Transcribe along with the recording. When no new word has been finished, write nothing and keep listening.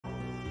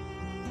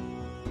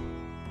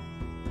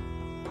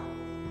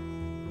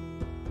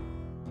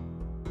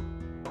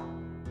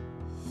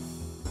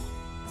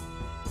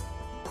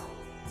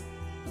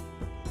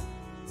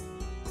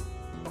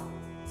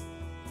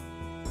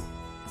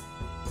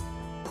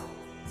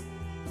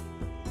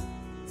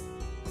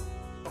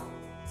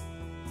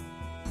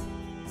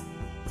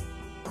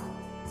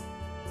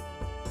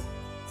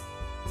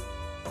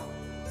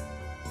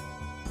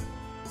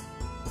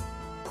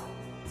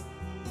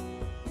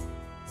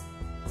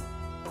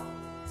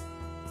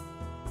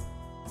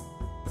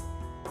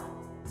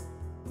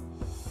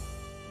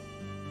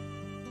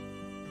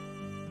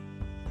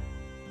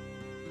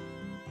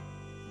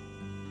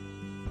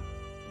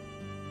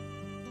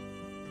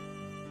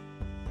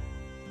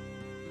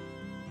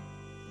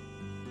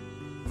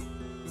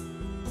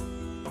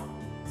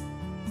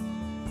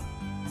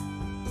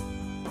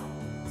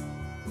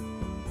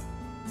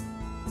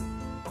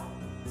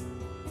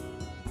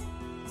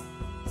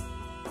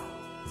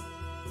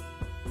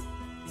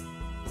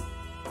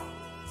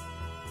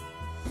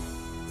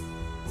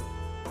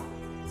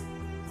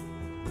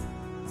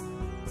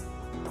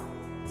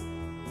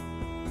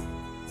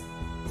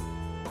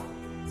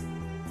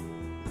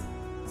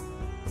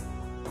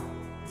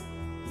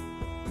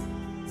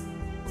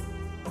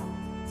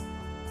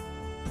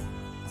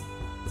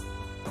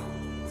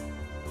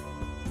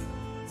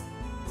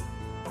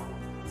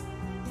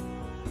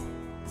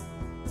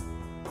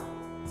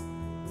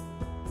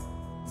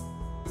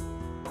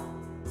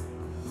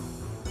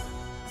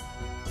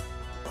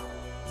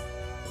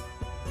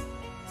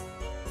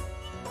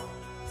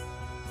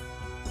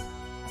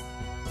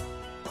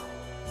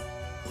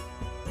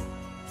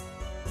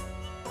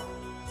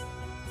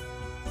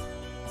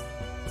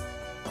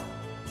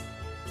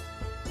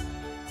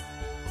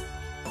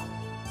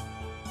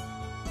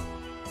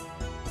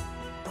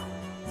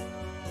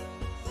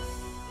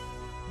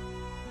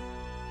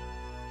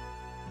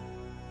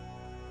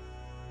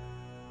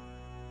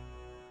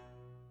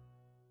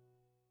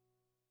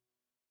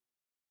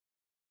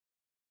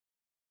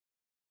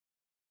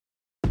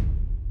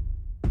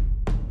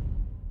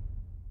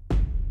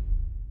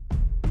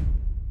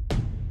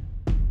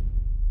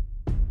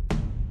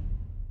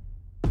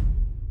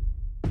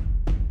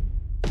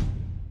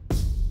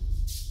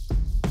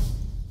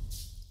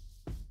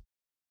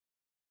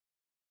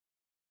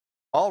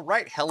All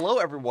right, hello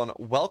everyone.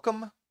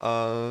 Welcome.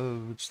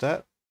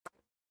 That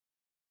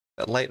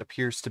light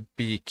appears to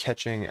be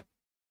catching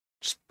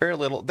just very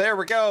little. There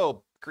we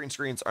go. Green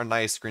screens are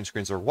nice. Green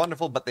screens are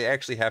wonderful, but they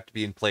actually have to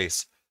be in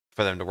place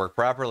for them to work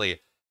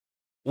properly.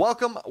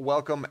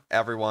 Welcome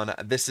everyone.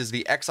 This is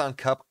the eXoN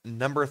Cup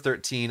number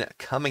 13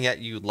 coming at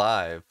you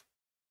live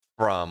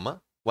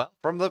from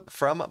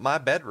from my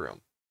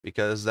bedroom,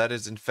 because that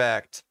is in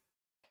fact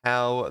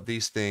how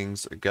these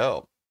things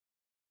go.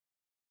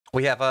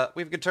 We have a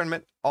good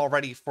tournament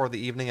already for the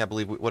evening. I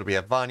believe what do we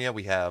have? Vanya,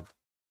 we have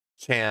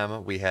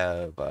Cham, we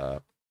have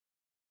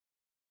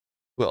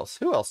who else?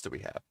 Who else do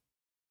we have?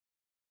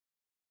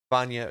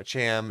 Vanya,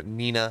 Cham,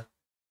 Nina,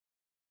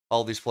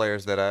 all these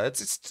players that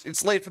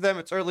it's late for them,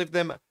 it's early for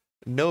them.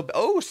 No,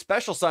 oh,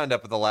 Special signed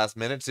up at the last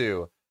minute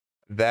too.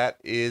 That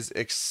is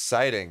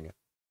exciting.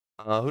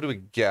 Who do we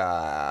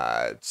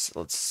got?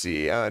 Let's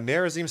see.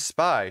 Narazim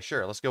Spy.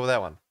 Sure, let's go with that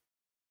one.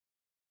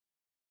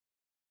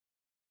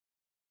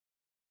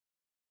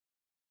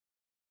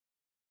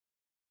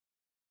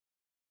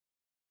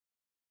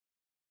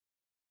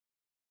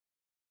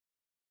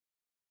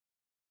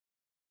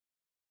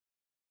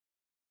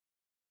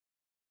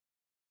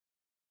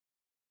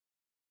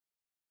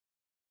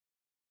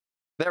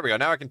 There we go.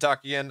 Now I can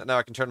talk again. Now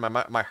I can turn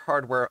my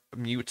hardware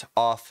mute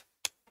off,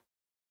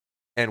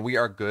 and we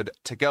are good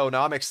to go.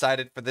 Now I'm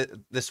excited for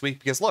this week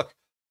because look,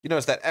 you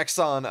notice that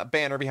eXoN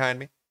banner behind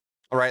me.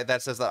 All right,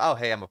 that says that, oh,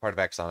 hey, I'm a part of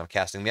eXoN. I'm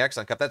casting the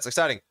eXoN Cup. That's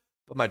exciting.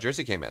 But my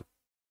jersey came in.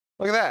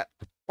 Look at that.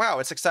 Wow,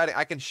 it's exciting.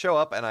 I can show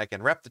up and I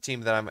can rep the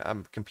team that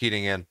I'm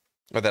competing in,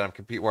 or that I'm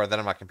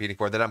not competing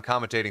for, that I'm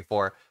commentating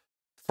for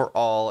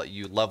all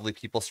you lovely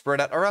people spread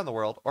out around the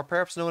world, or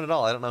perhaps no one at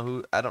all. I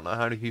don't know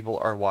how many people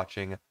are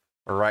watching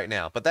right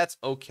now, but that's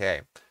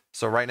okay.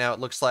 So right now it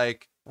looks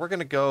like we're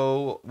gonna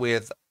go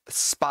with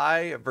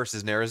Spy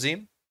versus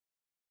Narazim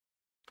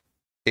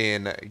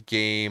in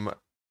game.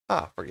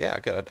 Yeah,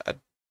 good.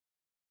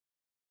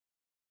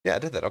 Yeah, I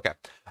did that. Okay.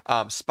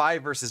 Spy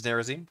versus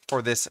Narazim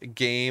for this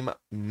game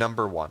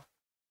number 1.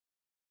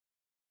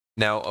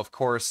 Now, of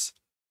course,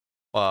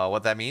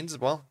 what that means,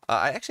 well,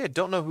 I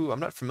don't know who. I'm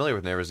not familiar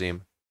with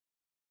Narazim.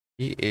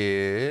 He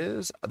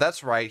is.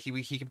 That's right.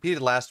 He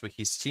competed last week.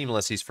 He's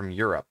teamless. He's from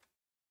Europe,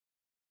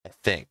 I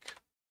think.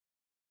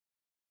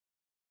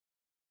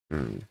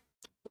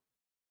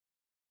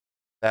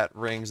 That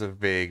rings a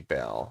vague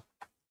bell.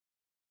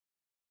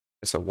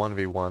 It's a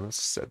 1v1.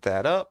 Let's set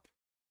that up.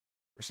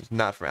 Versus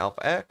not from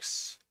Alpha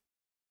X.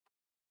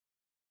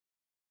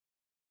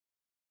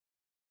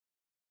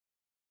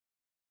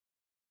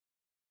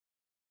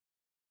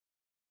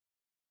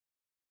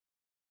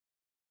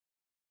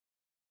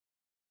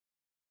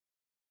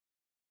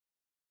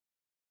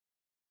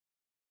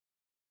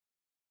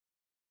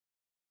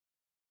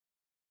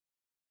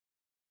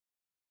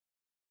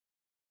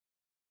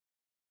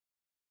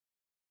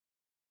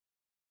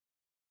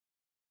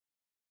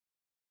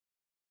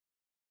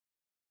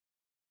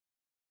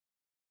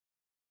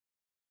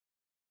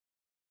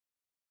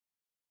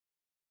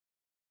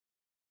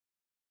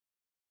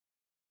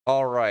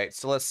 All right,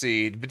 so let's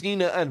see.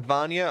 Vadina and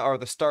Vanya are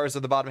the stars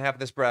of the bottom half of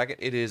this bracket.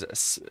 It is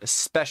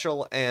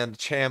Special and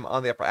Cham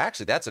on the upper.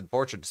 Actually, that's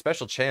unfortunate.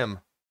 Special,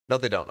 Cham. No,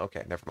 they don't.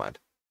 Okay, never mind.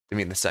 They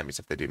meet in the semis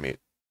if they do meet.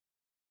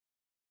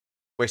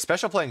 Wait,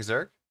 Special playing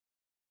Zerg?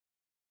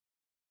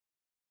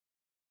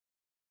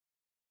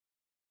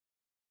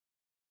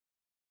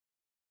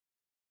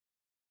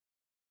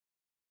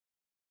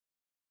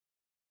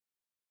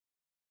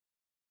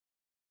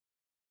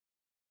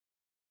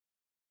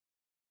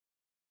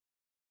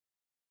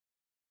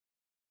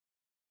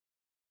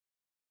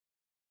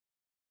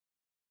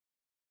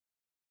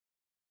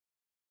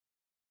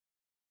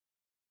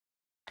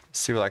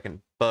 See what I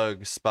can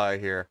bug Spy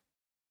here.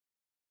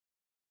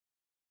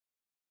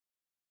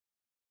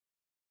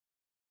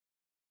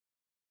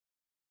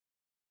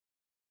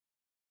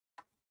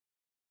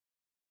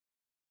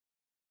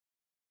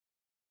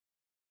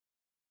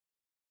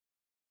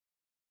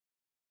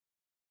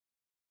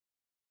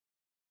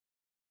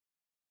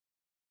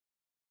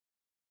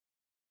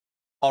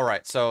 All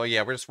right, so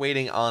yeah, we're just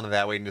waiting on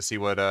that, waiting to see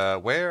what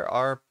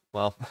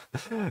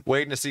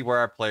waiting to see where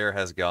our player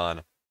has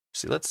gone.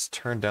 See, let's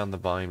turn down the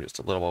volume just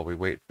a little while we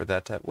wait for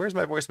that to. Where's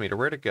my voice meter?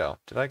 Where'd it go?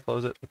 Did I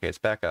close it? Okay, it's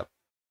back up.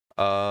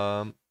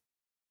 Okay,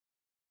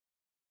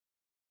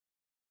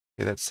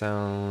 that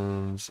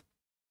sounds.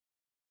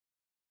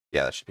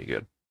 Yeah, that should be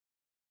good.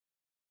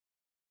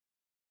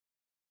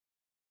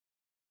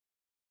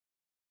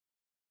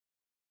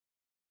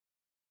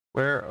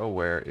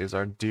 Where is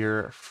our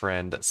dear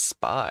friend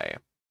Spy?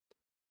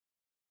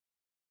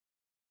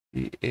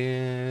 He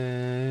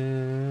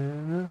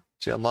is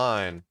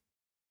online.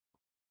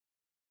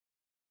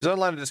 He's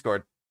online in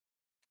Discord.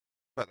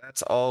 But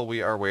that's all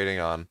we are waiting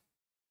on.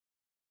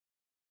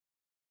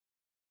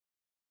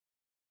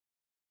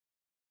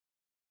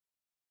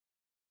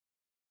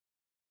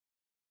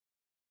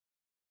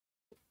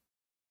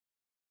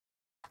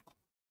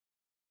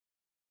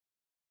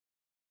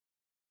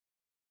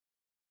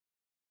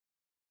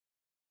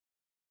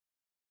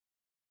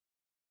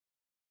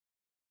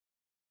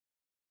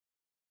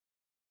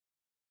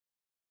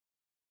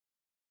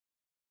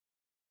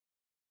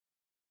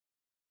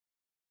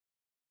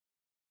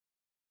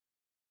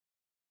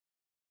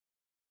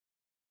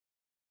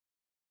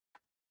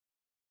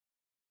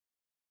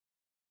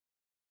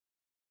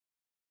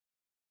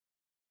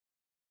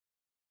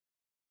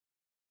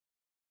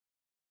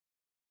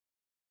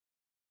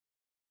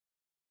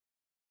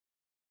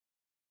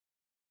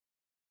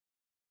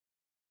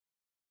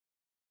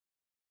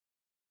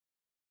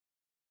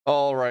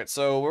 All right,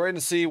 so we're going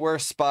to see where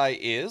Spy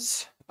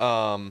is.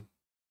 Also,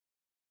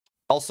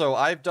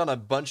 I've done a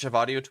bunch of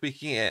audio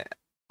tweaking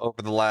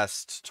over the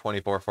last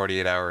 24,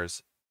 48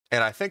 hours,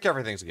 and I think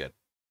everything's good.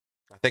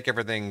 I think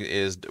everything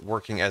is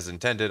working as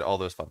intended, all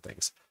those fun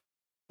things.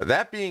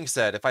 That being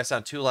said, if I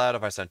sound too loud,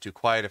 if I sound too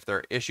quiet, if there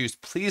are issues,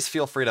 please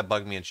feel free to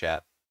bug me in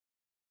chat.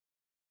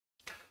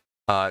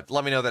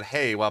 Let me know that,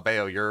 hey,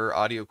 Wabeo, your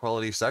audio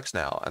quality sucks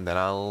now, and then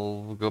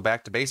I'll go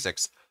back to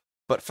basics.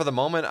 But for the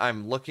moment,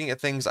 I'm looking at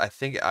things. I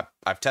think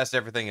I've tested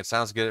everything. It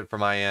sounds good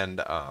from my end.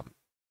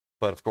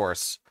 But of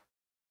course,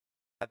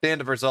 at the end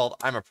of the result,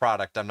 I'm a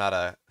product. I'm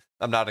not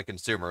a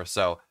consumer.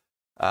 So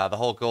the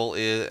whole goal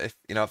is,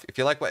 if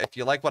you like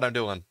what I'm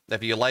doing,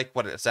 if you like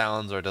what it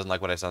sounds or doesn't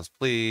like what it sounds,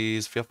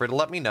 please feel free to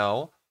let me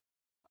know.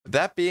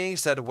 That being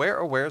said,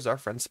 where's our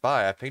friend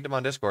Spy? I pinged him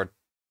on Discord.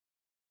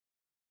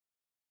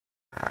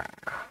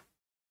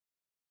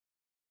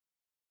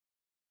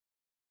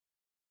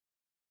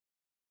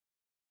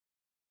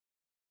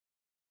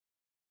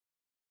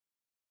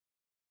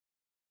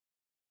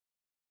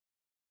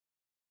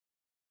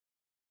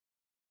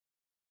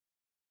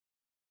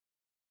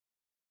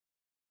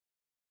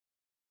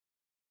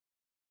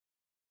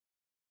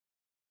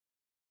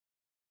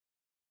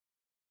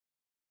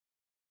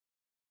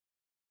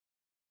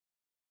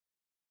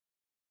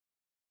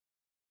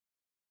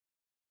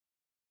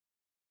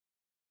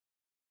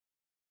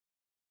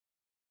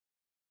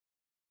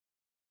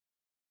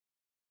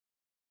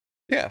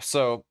 Yeah,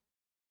 so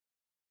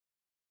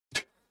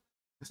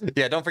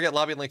yeah, don't forget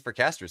lobby link for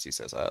casters, he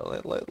says.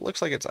 It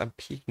looks like I'm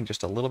peeking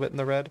just a little bit in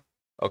the red.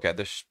 Okay,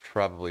 this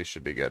probably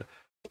should be good.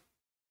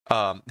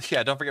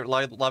 Yeah, don't forget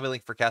lobby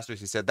link for casters,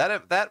 he said.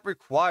 That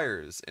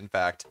requires, in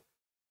fact,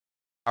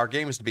 our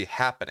games to be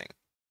happening.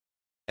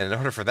 And in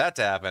order for that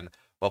to happen,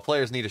 well,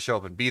 players need to show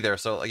up and be there.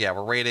 So yeah,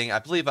 we're waiting. I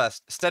believe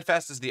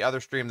Steadfast is the other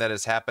stream that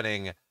is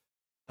happening.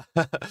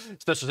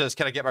 Special says,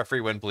 can I get my free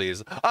win,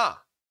 please?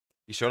 Ah,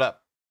 he showed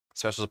up.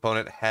 Special's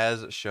opponent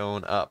has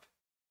shown up.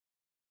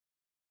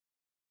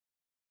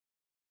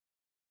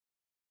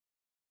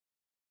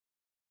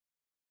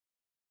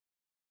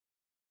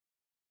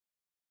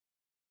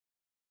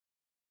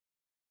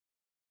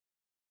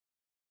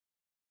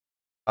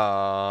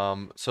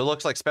 So it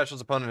looks like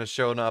Special's opponent has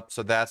shown up,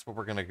 so that's what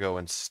we're gonna go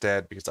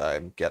instead because I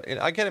get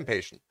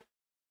impatient.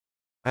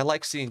 I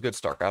like seeing good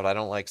StarCraft. I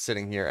don't like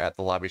sitting here at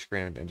the lobby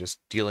screen and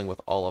just dealing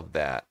with all of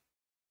that.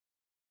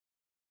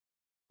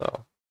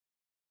 So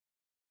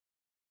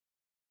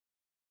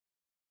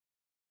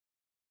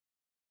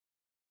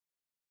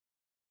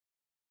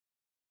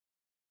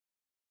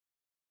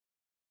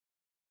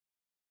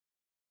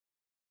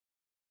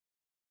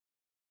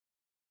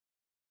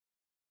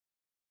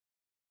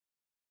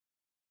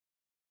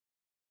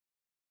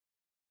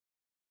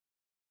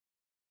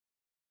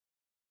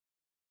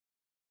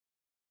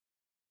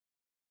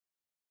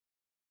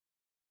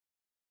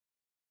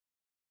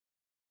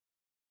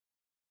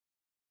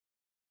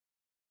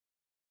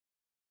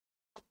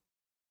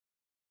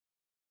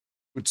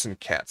boots and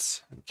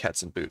cats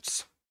and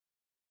boots.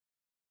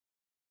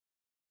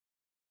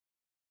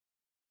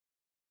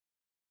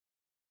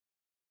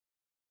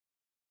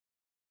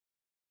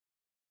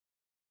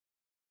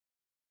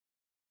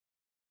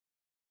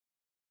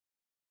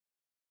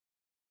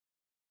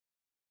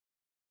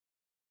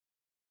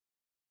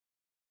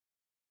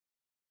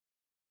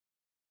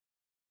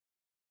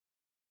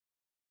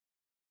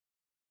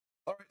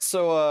 All right,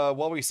 so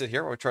while we sit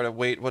here, we'll try to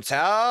wait. What's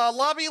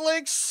lobby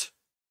links?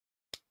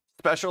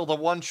 Special, the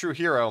one true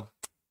hero.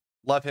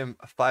 Love him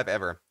 5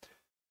 ever.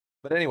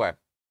 But anyway,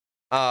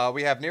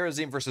 we have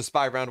Nerazim versus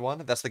Spy round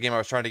 1. That's the game I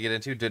was trying to get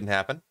into. Didn't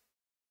happen.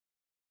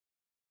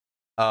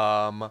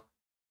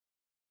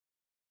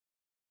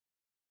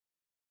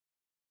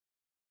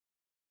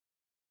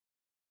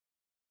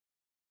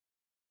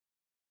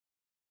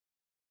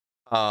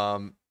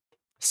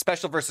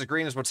 Special versus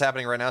Green is what's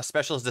happening right now.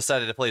 Special has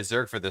decided to play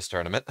Zerg for this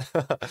tournament.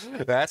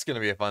 That's going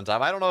to be a fun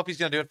time. I don't know if he's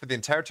going to do it for the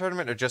entire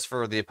tournament or just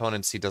for the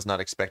opponents he does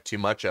not expect too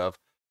much of.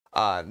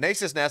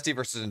 Nasus Nasty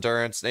versus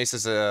Endurance.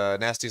 Nasus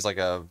Nasty's like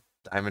a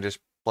Diamondish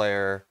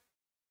player.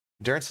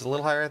 Endurance is a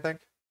little higher, I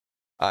think.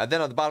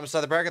 Then on the bottom side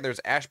of the bracket,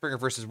 there's Ashbringer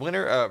versus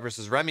Winner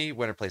versus Remy.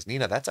 Winner plays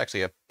Nina. That's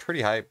actually a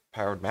pretty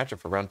high-powered matchup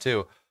for round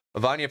 2.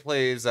 Vanya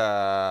plays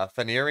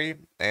Faniri,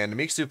 and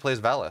Mixu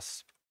plays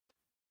Valis.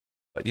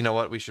 But you know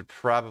what? We should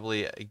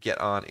probably get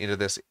on into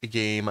this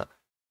game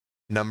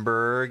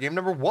number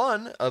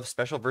 1 of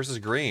Special versus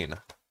Green.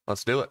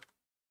 Let's do it.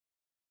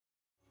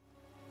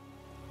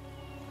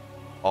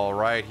 All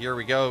right, here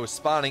we go.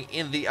 Spawning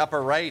in the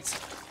upper right.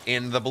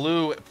 In the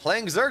blue,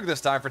 playing Zerg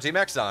this time for Team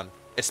eXoN.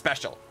 It's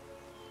Special.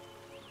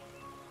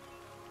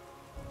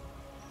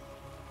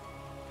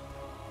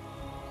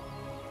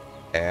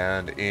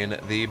 And in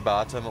the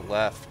bottom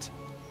left,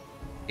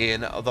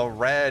 in the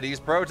red,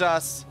 he's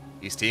Protoss.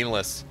 He's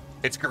teamless.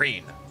 It's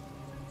Green.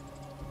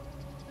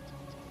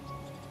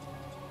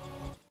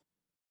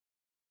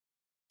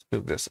 Let's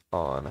move this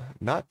on.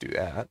 Not do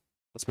that.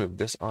 Let's move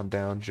this on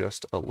down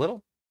just a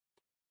little.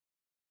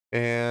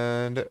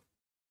 And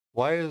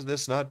Why is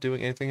this not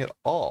doing anything at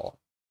all?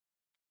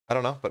 I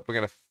don't know, but we're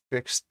going to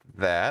fix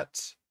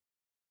that.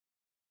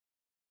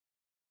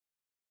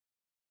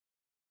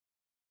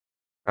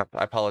 I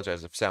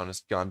apologize if sound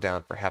has gone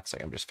down for half a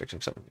second. I'm just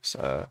fixing something.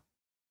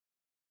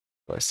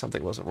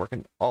 Something wasn't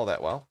working all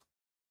that well.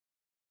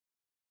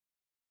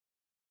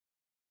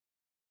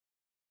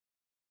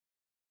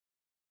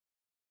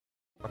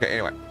 Okay,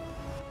 anyway. I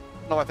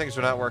don't know why things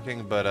are not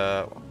working, but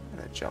why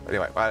did I jump?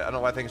 Anyway, I don't know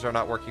why things are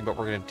not working, but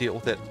we're going to deal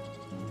with it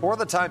for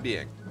the time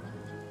being.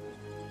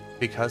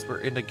 Because we're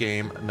into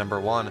game number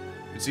 1.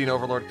 You see an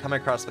Overlord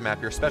coming across the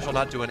map. You're special,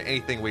 not doing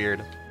anything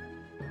weird.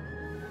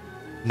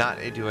 Not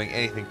doing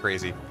anything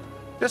crazy.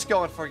 Just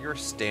going for your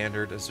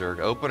standard Zerg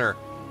opener,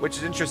 which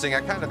is interesting.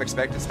 I kind of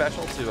expected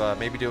special to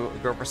maybe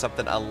go for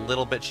something a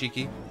little bit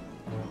cheeky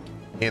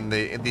in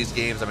these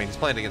games. I mean, he's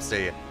playing against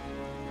a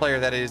player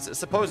that is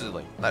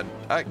supposedly,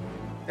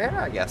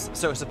 yes,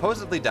 so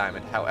supposedly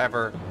Diamond.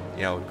 However,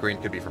 you know,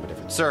 Green could be from a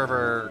different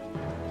server.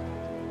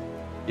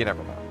 You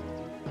never know.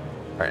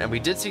 All right, and we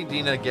did see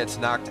Dina get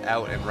knocked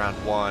out in round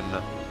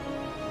 1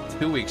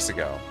 2 weeks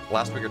ago,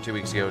 last week or 2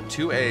 weeks ago,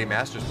 to a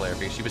Masters player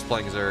because she was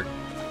playing Zerg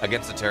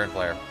against a Terran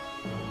player,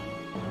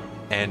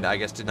 and I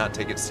guess did not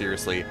take it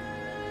seriously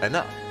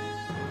enough.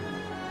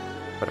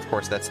 But of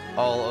course, that's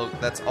all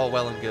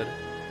well and good.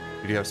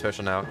 We do have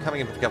special now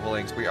coming in with a couple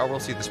links. We will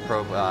see this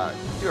probe do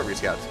a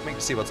rescout. Make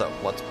to see what's up.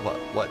 What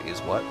is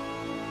what.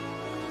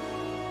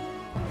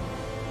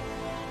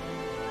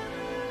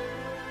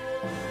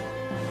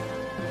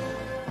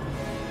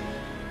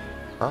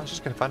 I was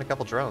just gonna find a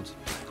couple drones.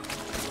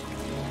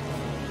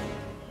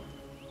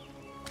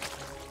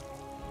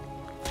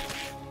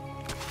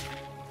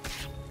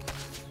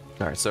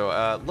 All right,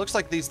 so looks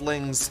like these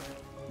lings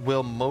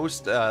will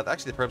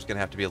actually the probe's gonna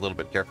have to be a little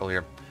bit careful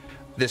here.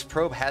 This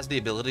probe has the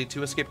ability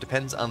to escape,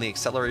 depends on the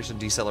acceleration,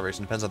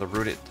 deceleration, depends on the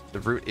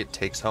route it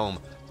takes home.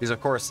 Because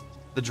of course,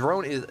 the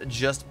drone is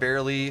just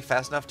barely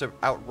fast enough to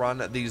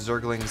outrun these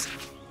Zerglings.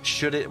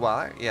 Should it,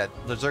 well, yeah,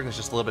 the Zergling's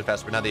just a little bit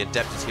faster, but now the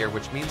Adept is here,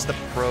 which means the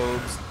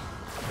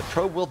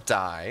probe will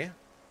die.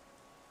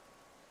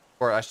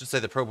 Or I should say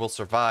the probe will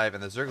survive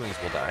and the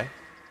Zerglings will die.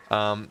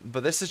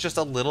 But this is just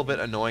a little bit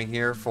annoying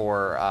here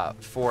for our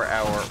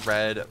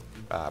red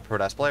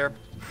Protoss player.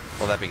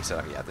 Well, that being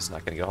said, yeah, this is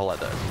not going to get a whole lot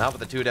done. Not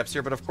with the 2 Adepts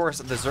here, but of course,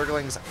 the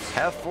Zerglings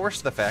have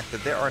forced the fact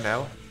that there are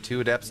now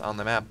 2 Adepts on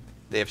the map.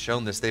 They have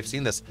shown this, they've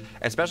seen this.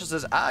 And Special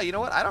says, you know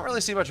what, I don't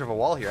really see much of a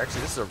wall here.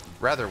 Actually, this is a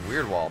rather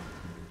weird wall.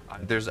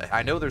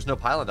 I know there's no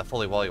pylon to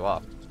fully wall you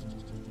off.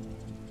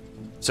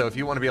 So if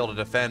you want to be able to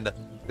defend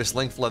this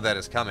link flood that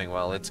is coming,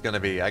 well, it's going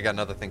to be, I got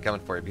another thing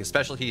coming for you. Because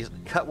Special, he's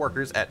cut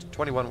workers at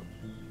 21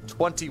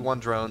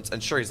 drones,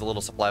 and sure, he's a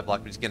little supply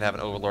block, but he's gonna have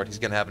an Overlord. He's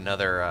gonna have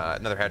another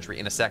hatchery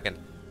in a second,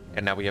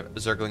 and now we have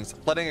Zerglings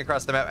flooding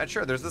across the map. And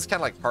sure, there's this kind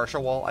of like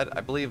partial wall.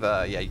 I believe,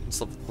 yeah, you can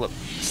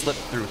slip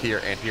through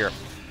here and here.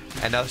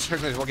 And now the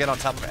Zerglings will get on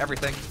top of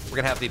everything. We're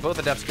gonna have the both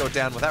Adepts go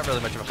down without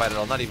really much of a fight at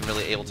all, not even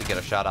really able to get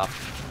a shot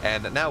off.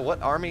 And now,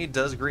 what army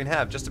does Green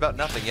have? Just about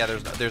nothing. Yeah,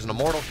 there's an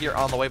Immortal here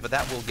on the way, but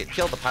that will get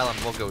killed. The pylon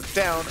will go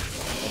down.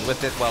 And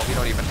with it, well, we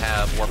don't even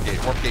have Warp Gate.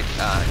 Warp Gate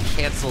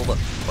canceled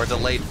or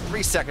delayed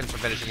 3 seconds from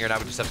finishing here. Now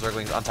we just have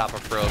Zerglings on top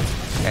of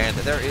probes. And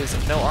there is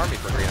no army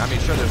for Green. I mean,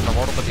 sure, there's an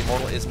Immortal, but the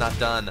Immortal is not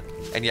done.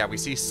 And yeah, we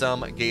see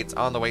some gates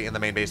on the way in the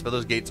main base, but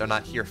those gates are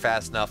not here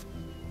fast enough.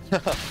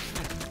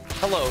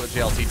 Hello,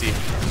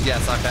 JLTT.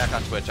 Yes, I'm back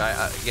on Twitch.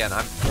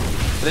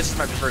 This is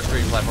my preferred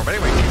streaming platform. But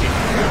anyway,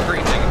 TT,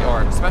 Green taking,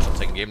 or Special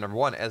taking game number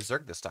 1 as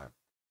Zerg this time.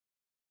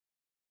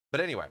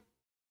 But anyway,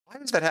 why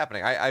is that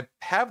happening? I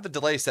have the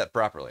delay set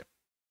properly.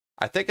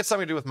 I think it's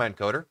something to do with my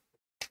encoder.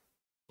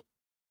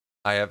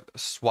 I have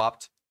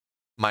swapped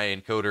my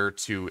encoder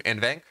to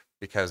NVENC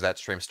because that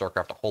streams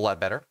StarCraft a whole lot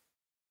better.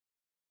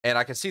 And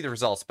I can see the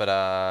results, but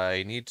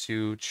I need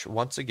to,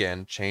 once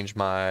again, change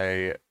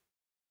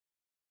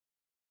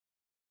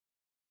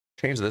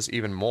this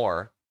even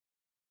more.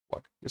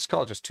 What? Let's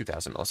call it just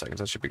 2,000 milliseconds.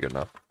 That should be good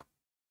enough.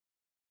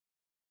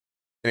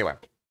 Anyway.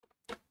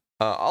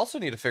 Also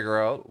need to figure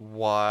out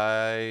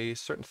why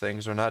certain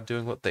things are not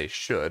doing what they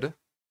should.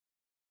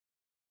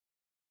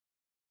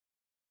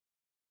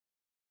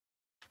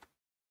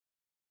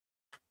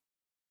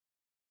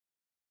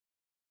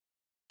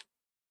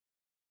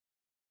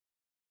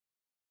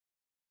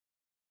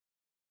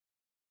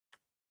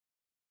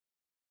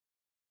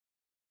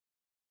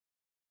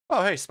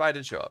 Oh, hey, Spy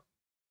did show up.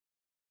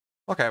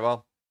 Okay,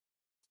 well,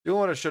 doing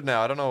what it should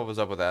now. I don't know what was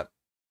up with that.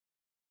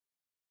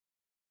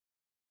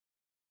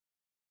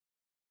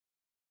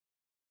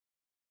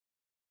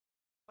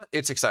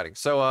 It's exciting.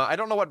 So I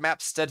don't know what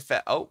map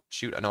Steadfast. Oh,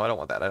 shoot. No, I don't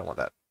want that. I don't want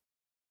that.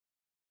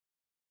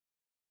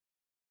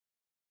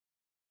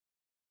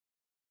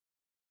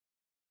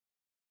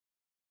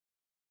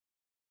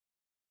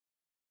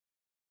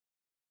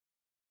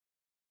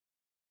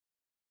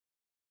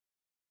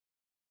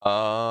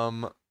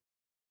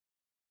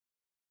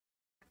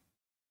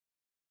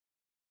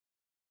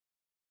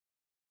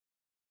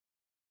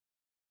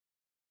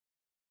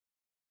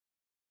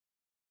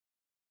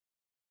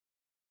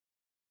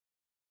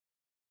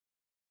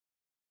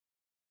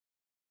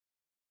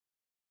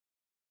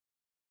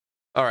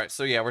 All right,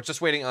 so yeah, we're just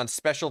waiting on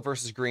Special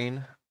versus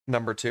Green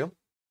number 2.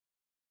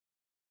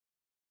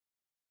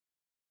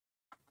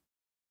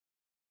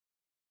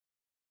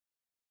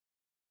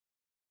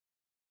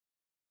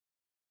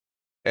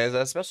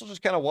 As Special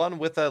just kind of won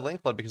with a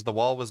link flood because the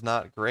wall was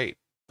not great,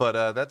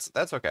 but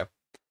that's okay.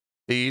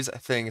 These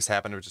things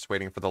happen. We're just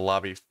waiting for the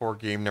lobby for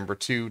game number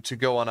 2 to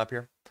go on up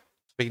here, so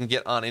we can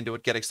get on into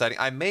it, get exciting.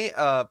 I may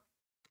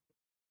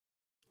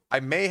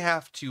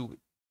have to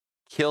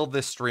kill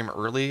this stream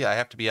early. I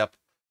have to be up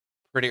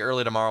pretty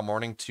early tomorrow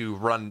morning to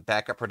run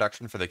backup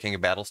production for the King of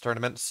Battles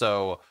tournament.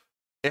 So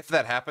if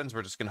that happens,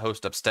 we're just going to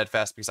host up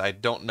Steadfast because I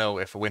don't know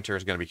if Winter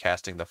is going to be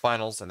casting the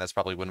finals, and that's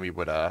probably when we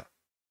would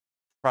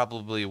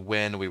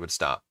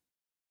stop.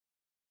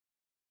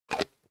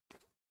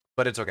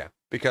 But it's okay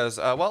because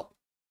well,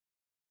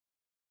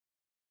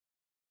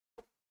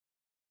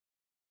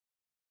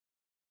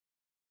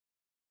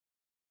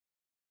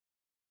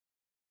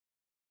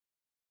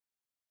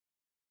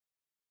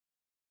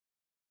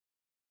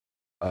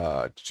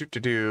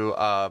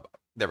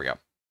 there we go.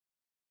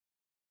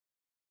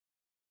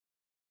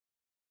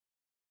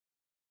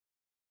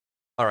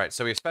 All right,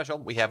 so we have Special,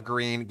 we have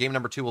Green. Game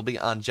number 2 will be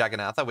on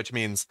Jagannatha, which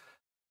means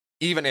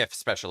even if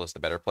Special is the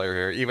better player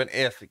here, even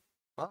if,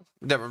 well,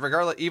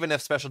 regardless, even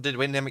if Special did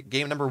win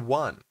game number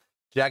 1,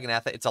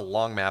 Jagannatha, it's a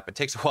long map. It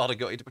takes a while to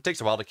go. It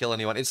takes a while to kill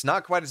anyone. It's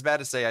not quite as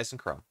bad as, say,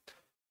 eXoN.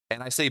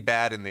 And I say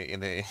bad in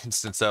the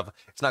instance of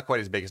it's not quite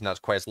as big, it's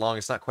not quite as long,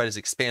 it's not quite as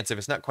expansive,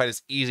 it's not quite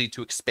as easy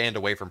to expand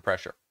away from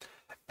pressure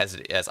as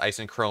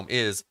eXoN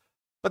is.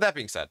 But that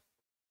being said,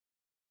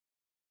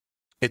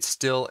 it's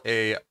still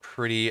a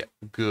pretty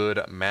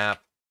good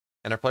map,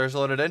 and our players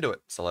loaded into it.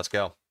 So let's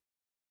go.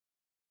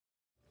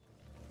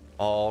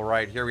 All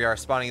right, here we are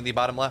spawning in the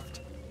bottom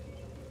left.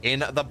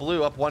 In the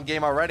blue, up 1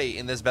 game already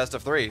in this best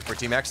of 3 for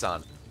Team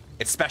eXoN.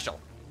 It's Special.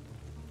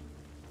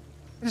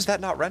 Why does that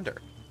not render?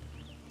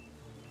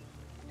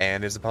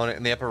 And his opponent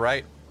in the upper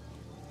right.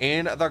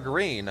 In the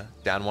green,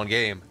 down 1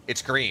 game.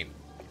 It's Green.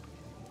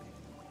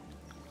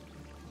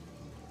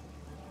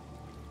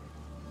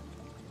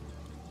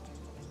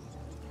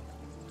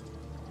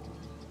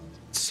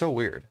 It's so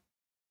weird.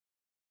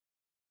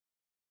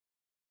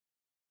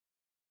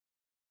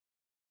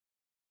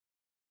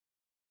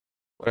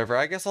 Whatever,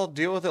 I guess I'll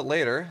deal with it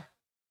later.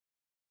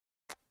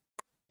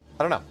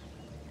 I don't know.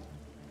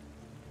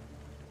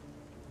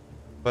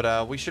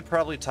 But we should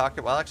probably talk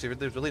about, well, actually,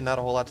 there's really not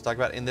a whole lot to talk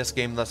about in this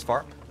game thus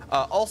far.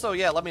 Also,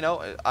 yeah, let me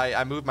know.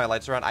 I moved my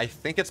lights around. I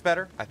think it's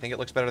better. I think it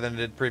looks better than it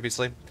did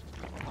previously.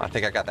 I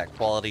think I got that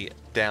quality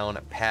down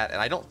pat, and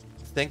I don't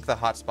think the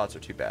hotspots are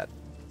too bad.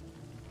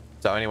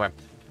 So anyway,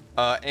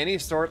 any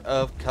sort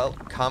of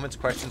comments,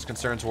 questions,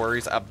 concerns,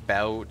 worries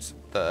about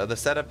the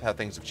setup, how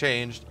things have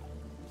changed,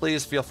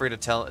 please feel free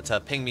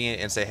to ping me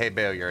and say, hey,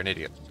 Bayo, you're an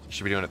idiot. You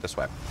should be doing it this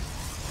way.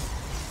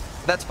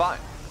 That's fine.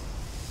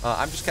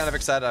 I'm just kind of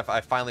excited.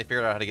 I finally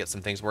figured out how to get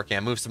some things working.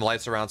 I moved some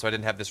lights around so I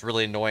didn't have this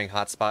really annoying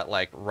hotspot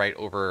like right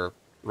over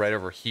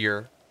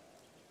here.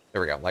 There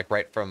we go, like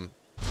right from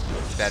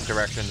that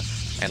direction,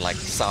 and like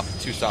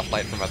too soft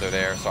light from other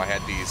there. So I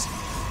had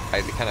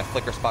the kind of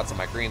flicker spots on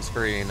my green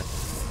screen,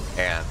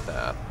 and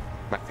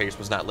my face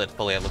was not lit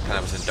fully. I looked kind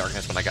of was in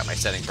darkness when I got my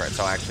settings right.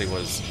 So I actually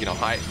was, you know,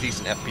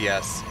 decent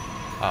FPS.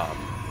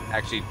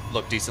 Actually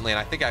looked decently, and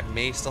I think I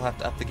may still have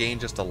to up the gain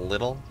just a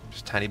little,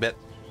 just a tiny bit,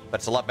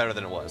 but it's a lot better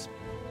than it was.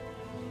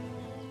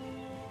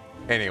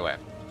 Anyway,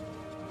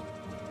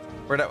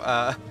 we're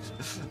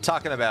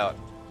talking about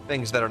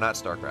things that are not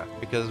StarCraft,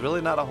 because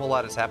really not a whole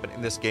lot has happened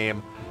in this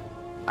game.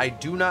 I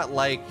do not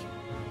like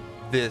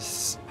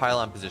this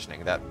pylon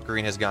positioning that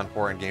Green has gone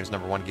for in games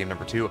number 1, game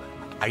number 2.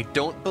 I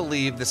don't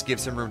believe this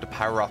gives him room to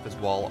power off his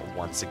wall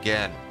once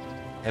again.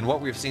 And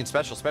what we've seen,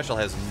 Special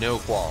has no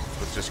qualms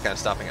with just kind of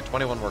stopping at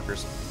 21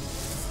 workers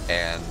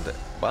and,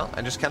 well,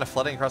 and just kind of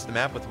flooding across the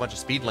map with a bunch of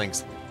speed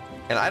links.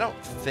 And I don't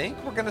think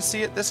we're going to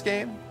see it this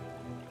game,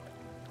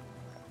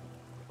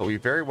 but we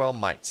very well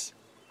might.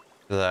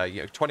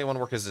 The 21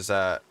 workers is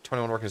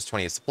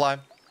 28 supply.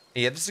 And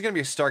yeah, this is going to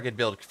be a Stargate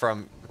build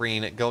from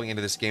Green going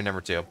into this game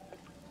number 2,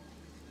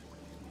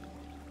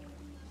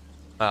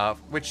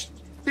 which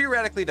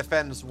theoretically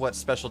defends what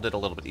Special did a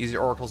little bit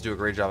easier. Oracles do a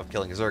great job of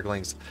killing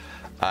Zerglings,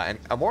 and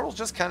Immortals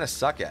just kind of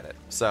suck at it.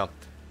 So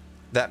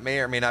that may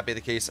or may not be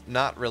the case.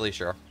 Not really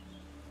sure.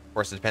 Of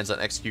course, it depends on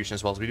execution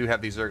as well as we do have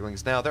these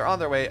Zerglings now. They're on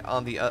their way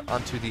on the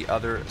onto the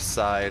other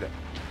side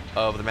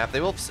of the map.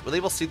 They will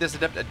see this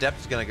adept. Adept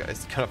is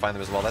gonna find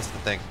them as well. That's the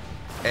thing.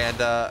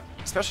 And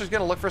Special is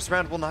gonna look for us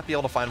around. We'll not be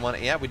able to find one.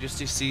 Yeah, we just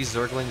see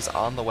Zerglings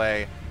on the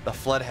way. The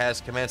flood has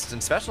commenced,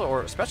 and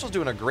Special's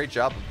doing a great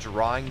job of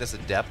drawing this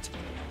adept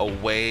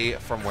away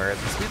from where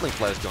the speedlink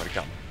flood is going to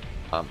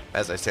come.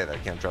 As I say that,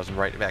 again, draws them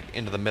right back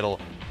into the middle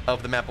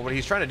of the map. But what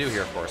he's trying to do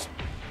here, of course,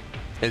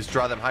 is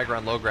draw them high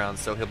ground, low ground,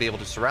 so he'll be able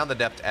to surround the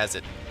adept as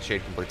it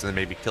shade completes and then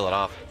maybe kill it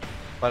off.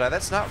 But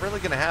that's not really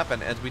going to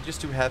happen, as we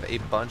just do have a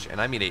bunch, and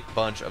I mean a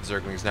bunch of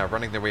Zerglings now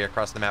running their way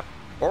across the map.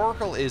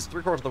 Oracle is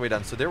 3/4 of the way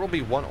done, so there will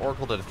be 1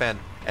 Oracle to defend.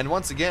 And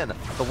once again,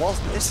 the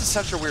walls, this is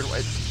such a weird way.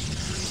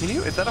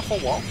 Is that a full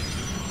wall?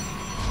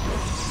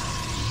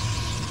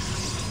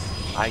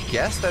 I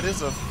guess that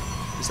is a...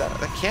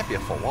 That can't be a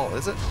full wall,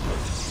 is it?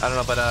 I don't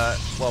know, but,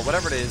 well,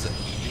 whatever it is,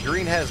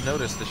 Green has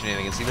noticed the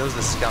shenanigans. He knows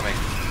this is coming.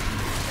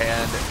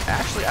 And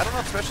actually, I don't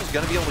know if Special's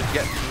going to be able to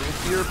get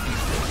through here.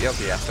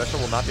 Okay, yeah, Special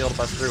will not be able to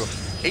bust through.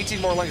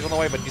 18 more lanes on the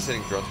way, but he's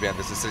hitting drones behind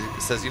this. It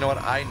says, you know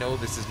what, I know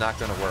this is not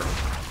going to work.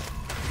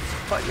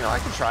 But, you know, I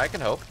can try, I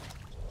can hope.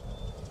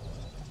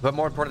 But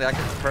more importantly, I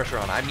can put pressure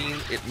on. I mean,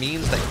 it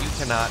means that you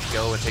cannot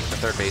go and take the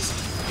third base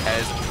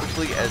as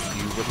quickly as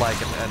you would like.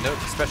 And note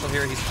Special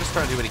here, he's just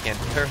trying to do what he can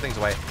to clear things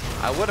away.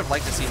 I would have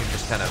liked to see him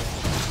just kind of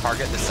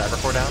target the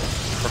Cybercore down,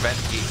 prevent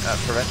the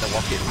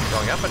Walkie from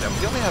going up, but no,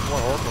 we only have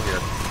one Oracle here.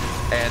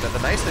 And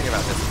the nice thing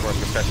about this, of course,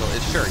 for Special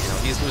is, sure, you know,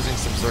 he's losing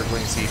some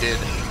Zerglings. He did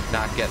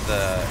not get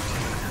the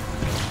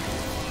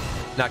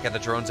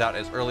drones out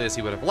as early as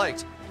he would have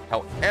liked.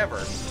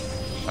 However,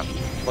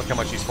 look how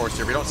much he's forced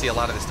here. We don't see a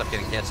lot of this stuff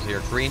getting canceled here.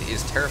 Green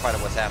is terrified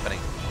of what's happening.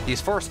 He's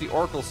forced the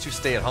Oracles to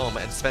stay at home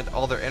and spend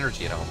all their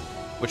energy at home.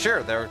 Which,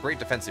 sure, they're a great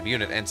defensive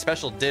unit, and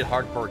Special did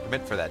hardcore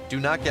commit for that. Do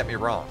not get me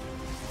wrong.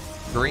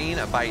 Green,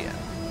 by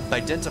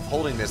dint of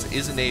holding this,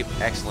 is in an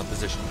excellent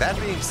position. That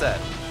being said,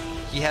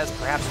 he has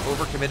perhaps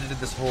overcommitted to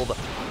this hold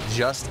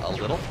just a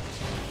little.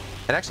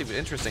 And actually,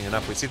 interesting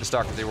enough, we see the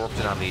Stalkers, they worked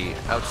in on the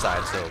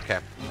outside, so okay.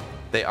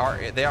 They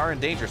are in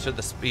danger, so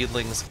the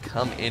Speedlings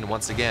come in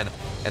once again.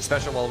 And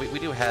Special, well, we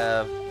do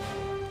have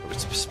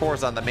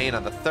spores on the main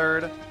on the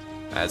third,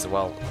 as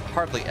well.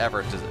 Hardly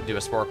ever to do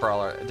a spore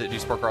crawler,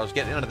 spore crawlers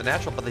get into the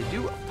natural, but they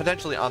do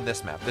potentially on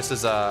this map. This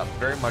is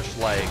very much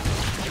like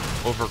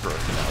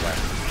Overgrowth in that way.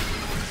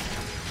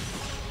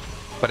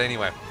 But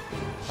anyway,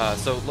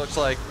 so it looks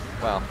like,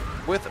 well,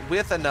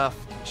 with enough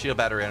shield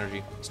battery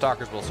energy,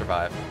 Stalkers will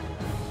survive.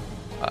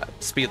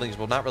 Speedlings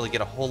will not really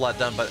get a whole lot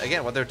done, but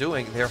again, what they're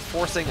doing, they're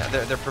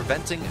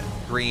preventing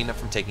Green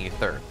from taking a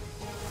third.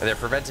 They're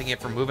preventing it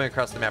from moving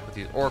across the map with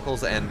these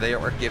Oracles, and they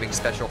are giving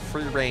Special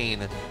free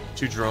reign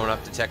to drone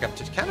up, to tech up,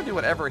 to kind of do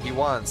whatever he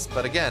wants.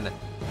 But again,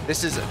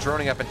 this is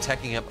droning up and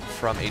teching up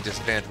from a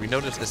disadvantage. We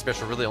noticed that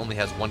Special really only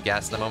has one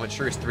gas at the moment.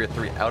 Sure, he's 3 of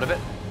 3 out of it,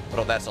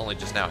 but that's only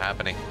just now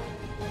happening.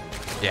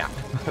 Yeah,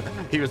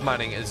 he was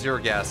mining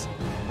 0 gas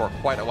for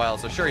quite a while,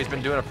 so sure, he's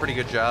been doing a pretty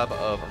good job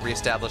of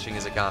reestablishing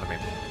his economy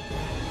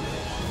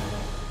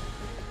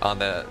on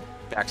the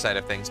backside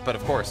of things, but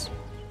of course,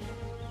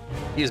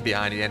 he is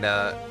behind, and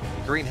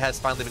Green has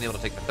finally been able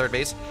to take the third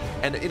base.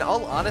 And in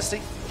all honesty,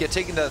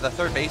 taking the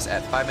third base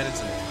at 5 minutes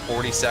and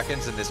 40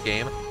 seconds in this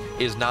game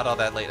is not all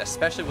that late,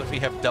 especially when we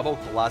have double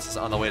Colossus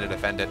on the way to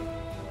defend it.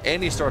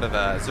 Any sort of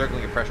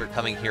Zergling pressure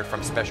coming here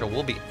from Special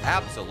will be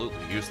absolutely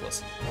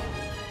useless.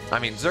 I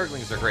mean,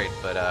 Zerglings are great,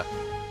 but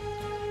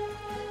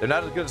they're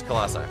not as good as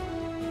Colossi.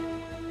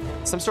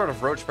 Some sort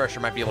of roach pressure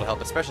might be able to help,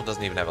 but Special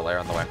doesn't even have a lair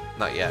on the way.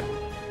 Not yet.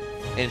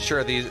 And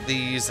sure,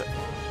 these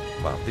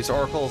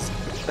Oracles,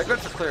 they're good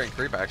for clearing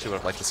creep. I actually would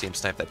have liked to see him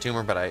snipe that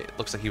tumor, but it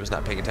looks like he was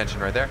not paying attention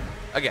right there.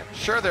 Again,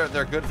 sure,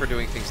 they're good for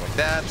doing things like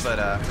that,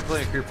 but for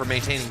clearing creep, for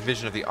maintaining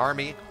vision of the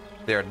army,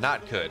 they're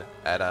not good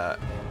at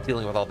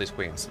dealing with all these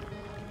queens.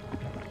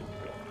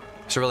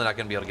 So really not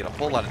going to be able to get a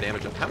whole lot of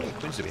damage. How many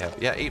queens do we have?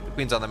 Yeah, 8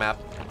 queens on the map.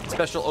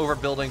 Special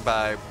overbuilding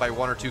by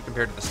 1 or 2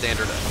 compared to the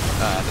standard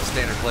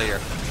player.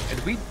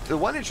 And the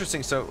one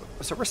interesting, so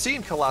we're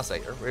seeing Colossi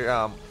here.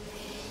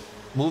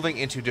 Moving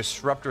into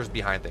disruptors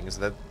behind things.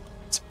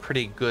 That's a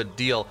pretty good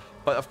deal.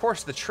 But of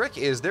course, the trick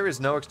is there is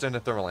no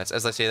extended thermal lance.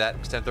 As I say that,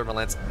 extended thermal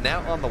lance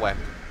now on the way,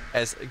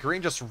 as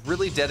Green just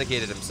really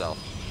dedicated himself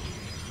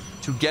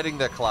to getting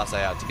the Colossi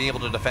out, to be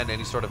able to defend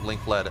any sort of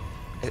link flood,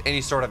 any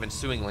sort of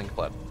ensuing link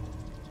flood,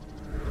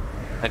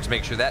 and to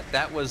make sure that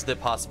that was the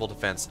possible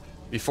defense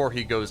before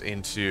he goes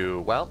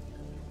into, well,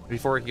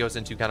 before he goes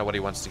into kind of what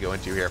he wants to go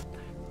into here.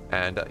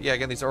 And yeah,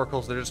 again, these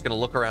Oracles, they're just going to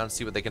look around,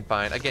 see what they can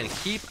find. Again,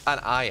 keep an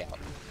eye out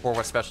for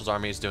what Special's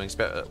army is doing.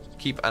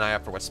 Keep an eye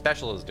out for what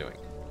Special is doing.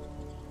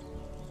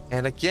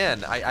 And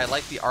again, I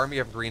like the army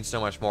of Green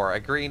so much more.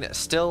 Green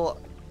still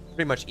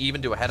pretty much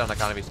even to a head-on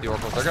economy to the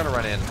Oracles. They're going to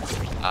run in.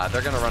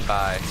 They're going to run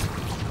by.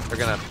 They're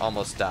going to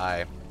almost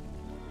die.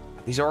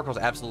 These Oracles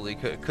absolutely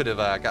could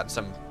have gotten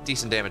some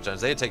decent damage done.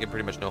 They had taken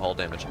pretty much no hull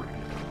damage.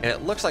 And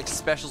it looks like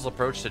Special's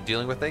approach to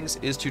dealing with things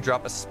is to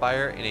drop a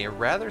Spire in a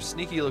rather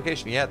sneaky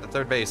location. Yeah, at the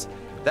third base.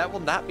 That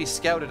will not be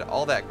scouted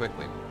all that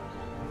quickly.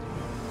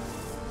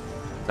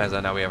 As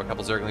I know, we have a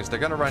couple Zerglings. They're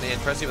going to run in,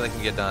 try to see what they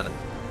can get done.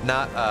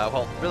 Not,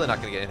 well, really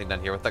not going to get anything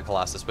done here with the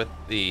Colossus, with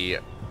the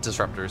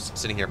Disruptors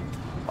sitting here.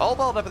 All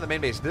balled up in the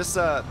main base. This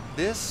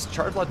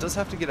charge lot does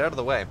have to get out of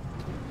the way,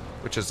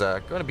 which is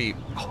going to be,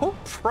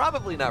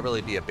 probably not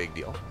really be a big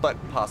deal, but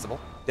possible.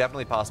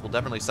 Definitely possible.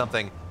 Definitely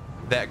something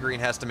that Green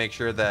has to make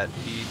sure that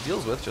he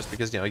deals with, just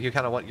because, you know, you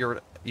kind of want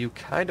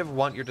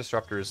your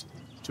Disruptors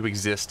to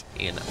exist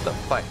in the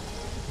fight.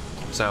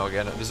 So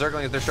again, the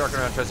Zerglings, they're sharking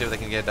around, trying to see what they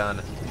can get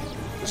done.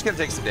 Just gonna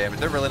take some damage.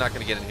 They're really not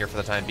gonna get in here for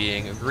the time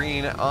being.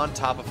 Green on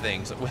top of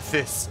things with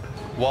this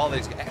wall. That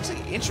he's actually,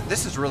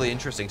 this is really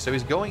interesting. So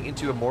he's going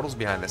into Immortals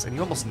behind this, and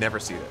you almost never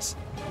see this.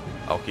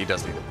 Oh, he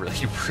does need to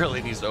he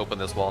really needs to open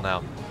this wall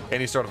now.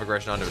 Any sort of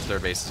aggression onto his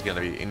third base is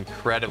gonna be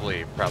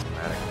incredibly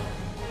problematic.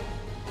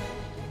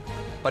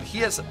 but he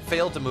has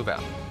failed to move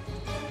out.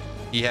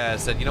 He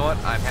has said, you know what,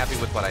 I'm happy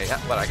with what I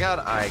got.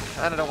 I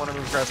kind of don't want to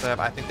move across the map.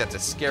 I think that's a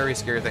scary,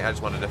 scary thing. I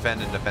just want to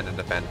defend and defend and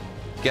defend.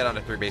 Get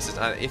onto 3 bases.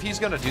 If he's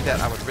going to do that,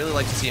 I would really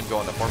like to see him go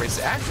on the 4 bases.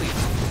 Actually,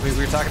 we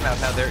were talking about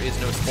how there is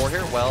no spore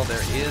here. Well,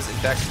 there is, in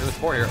fact, no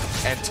spore here.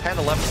 And 10,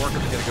 11 workers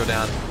are going to go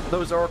down.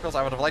 Those oracles,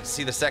 I would have liked to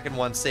see the second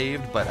one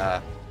saved,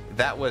 but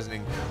that was an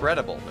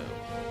incredible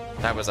move.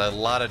 That was a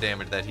lot of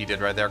damage that he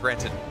did right there.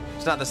 Granted,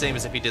 it's not the same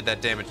as if he did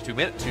that damage 3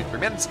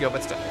 minutes ago,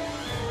 but still.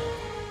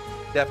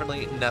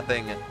 Definitely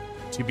nothing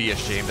to be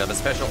ashamed of. A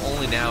special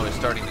only now is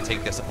starting to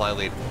take the supply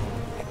lead.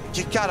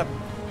 You gotta...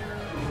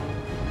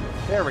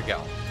 There we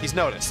go. He's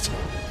noticed.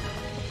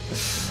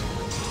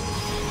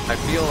 I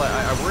feel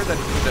I worry that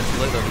he moved that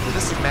too late though, because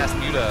this is mass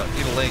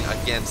mutiling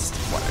against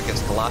what?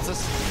 Against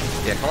Colossus?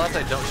 Yeah,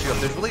 Colossi don't shoot up.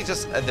 There's really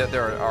just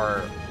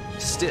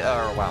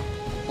wow.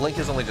 Blink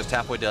is only just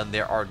halfway done.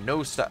 There are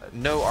no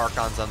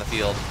Archons on the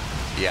field.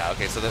 Yeah,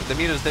 okay, so the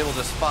mutas, they will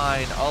just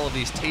find all of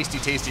these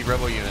tasty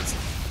robo units,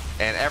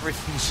 and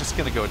everything's just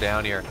gonna go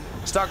down here.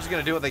 Stalkers are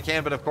going to do what they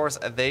can, but of course,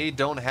 they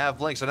don't have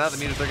Blink. So now the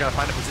mutas, they're going to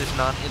find a position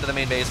on into the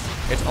main base.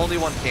 It's only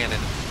one cannon.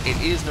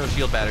 It is no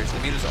shield batteries. The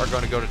mutas are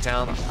going to go to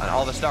town, and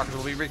all the Stalkers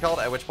will be recalled,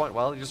 at which point,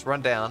 well, you just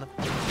run down.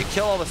 You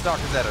kill all the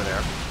Stalkers that are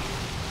there.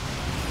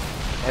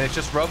 And it's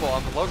just Robo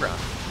on the low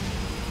ground.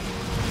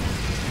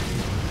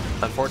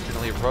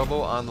 Unfortunately,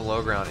 Robo on the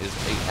low ground is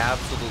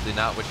absolutely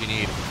not what you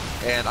need.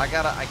 And I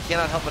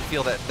cannot help but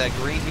feel that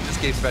Green, he just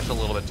gave Special a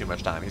little bit too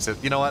much time. He said,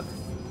 you know what?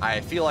 I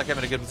feel like I'm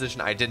in a good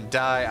position. I didn't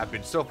die. I've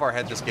been so far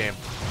ahead this game.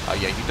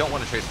 Yeah, you don't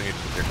want to chase the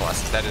mutas with your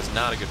Colossus. That is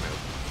not a good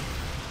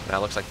move. Now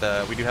it looks like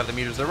we do have the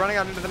mutas. They're running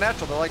out into the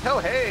natural. They're like, oh,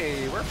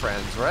 hey, we're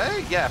friends,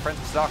 right? Yeah, friends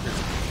with Stalkers.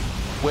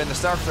 When the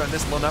Stalkers are in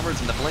this low numbers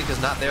and the Blink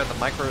is not there, the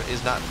Micro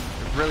is not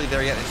really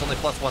there yet. It's only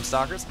 +1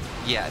 Stalkers.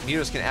 Yeah,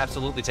 mutas can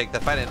absolutely take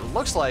that fight. And it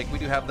looks like we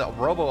do have the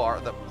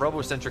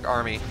Robo-centric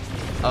army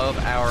of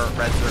our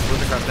Red Zerg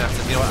moving across the map.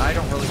 So, you know what? I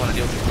don't really want to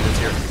deal with these mutas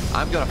here.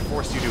 I'm going to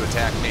force you to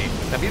attack me.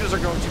 Now, mutas are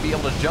going to be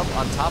able to jump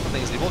on top of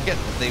things. They will get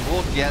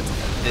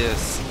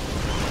this.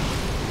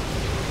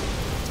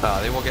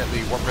 They will get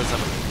the Warp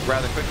Prism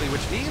rather quickly,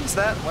 which means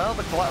that, well,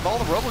 all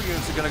the Robo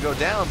units are going to go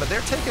down, but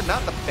they're taking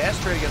not the best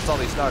trade against all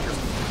these Stalkers,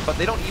 but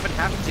they don't even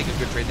have to take a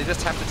good trade. They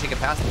just have to take a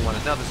passable one.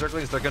 And now the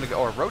Zerglings, they're going to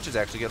go, or Roaches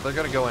actually, they're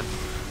going to go in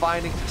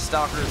finding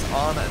Stalkers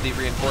on the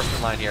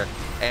reinforcement line here.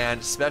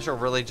 And Special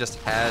really just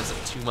has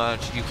too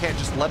much. You can't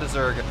just let a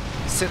Zerg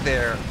sit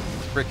there,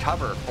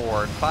 recover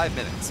for 5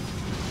 minutes,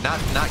 not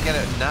get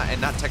it,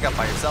 not tech up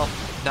by yourself,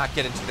 not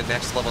get into the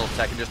next level of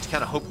tech, and just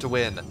kind of hope to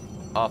win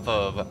off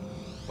of,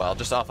 well,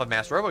 just off of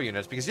mass Robo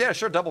units. Because yeah,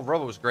 sure, double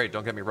Robo is great.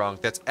 Don't get me wrong.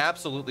 That's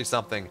absolutely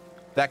something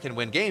that can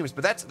win games,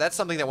 but that's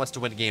something that wants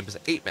to win games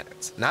at 8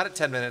 minutes, not at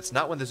 10 minutes,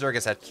 not when the Zerg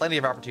has had plenty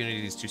of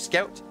opportunities to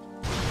scout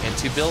and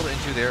to build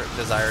into their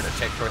desired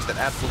attack choice that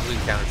absolutely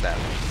counters that.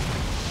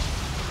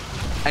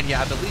 And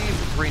yeah, I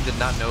believe Green did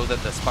not know that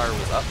the Spire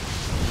was up,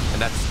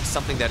 and that's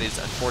something that is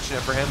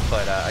unfortunate for him,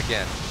 but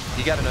again,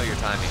 you got to know your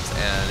timings,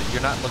 and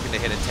you're not looking to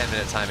hit a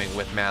 10-minute timing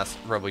with mass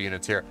Robo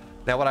units here.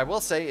 Now, what I will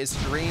say is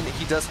Green,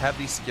 he does have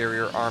the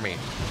scarier army.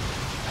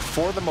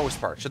 For the most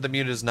part, should the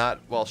mutas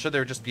not, well, should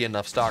there just be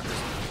enough Stalkers?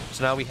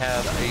 So now we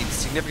have a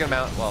significant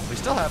amount, well, we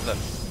still have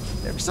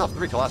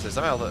 3 Colossi.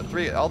 Somehow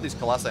all these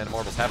Colossi and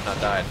Immortals have not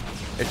died.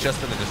 It's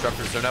just been the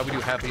Disruptors. So now we do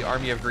have the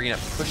Army of Green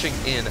pushing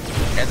in,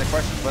 and the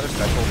question is whether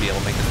Special will be able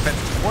to make the defense.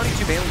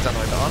 22 Banelings on the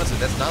way, but honestly,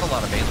 that's not a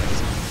lot of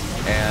Banelings.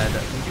 And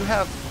we do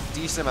have a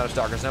decent amount of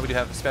Stalkers. Now we do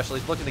have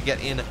Specialists looking to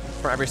get in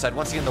from every side.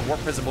 Once again, the Warp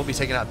Prism will be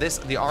taken out.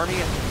 The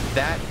army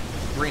that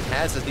Green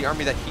has is the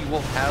army that he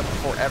will have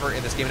forever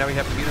in this game. Now we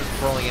have the mutas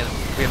rolling in.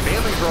 We have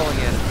Banelings rolling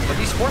in, but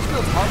these force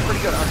fields are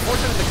pretty good.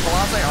 Unfortunately, the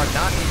Colossi are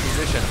not in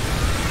position.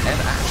 And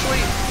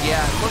actually,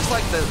 yeah, it looks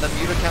like the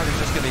muta count is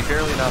just going to be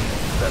barely enough.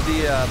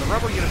 The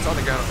Robo units on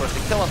the ground, of course, they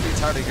kill off the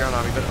entirety of the ground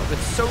army, but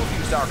with so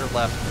few Stalkers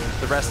left,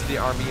 the rest of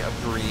the Army of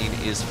Green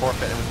is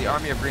forfeit. And with the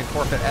Army of Green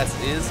forfeit as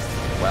is,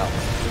 well,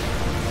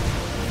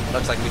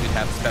 looks like we did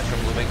have Special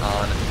moving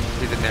on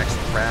to the next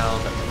round.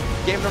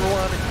 Game number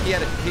 1, he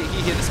hit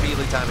a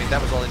speedly timing.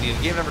 That was all he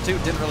needed. Game number 2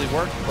 didn't really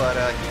work, but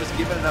he was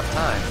given enough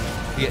time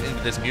to get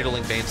into this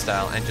Mutiling Bane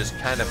style and just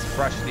kind of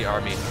crush the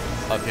army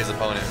of his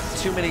opponent.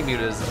 Too many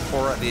mutas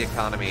for the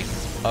economy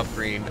of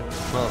Green,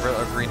 well,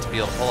 of Green to be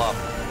able to pull off.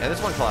 And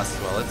this one Colossus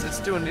as well. It's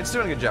doing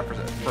a good job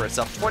for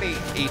itself.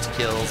 28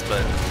 kills,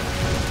 but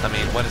I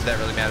mean, what does that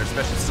really matter?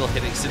 Especially still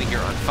sitting here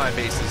on 5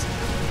 bases.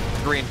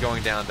 Green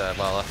going down to,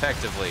 well,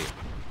 effectively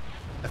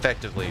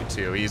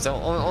 2. He's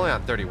only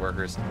on 30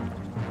 workers.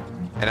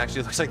 And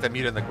actually, it looks like the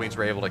Muta and the Queens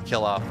were able to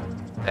kill off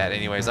that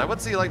anyways. I would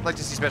see like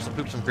to see Special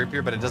poop some creep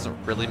here, but it doesn't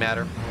really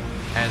matter,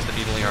 as the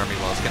Mutiling army,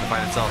 well, is going to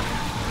find itself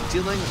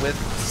dealing with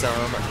some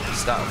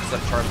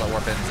charge-low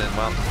weapons, and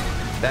well,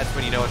 that's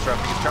when you know it's rough,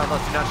 because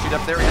charge-lows do not shoot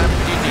up there.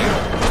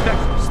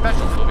 And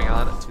Special moving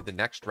on to the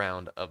next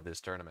round of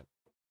this tournament.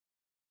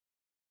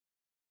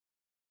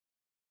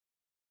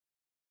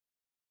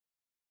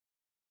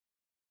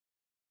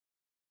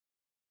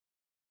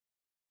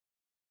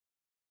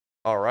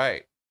 All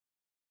right.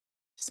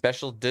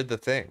 Special did the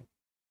thing.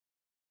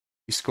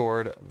 He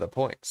scored the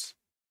points.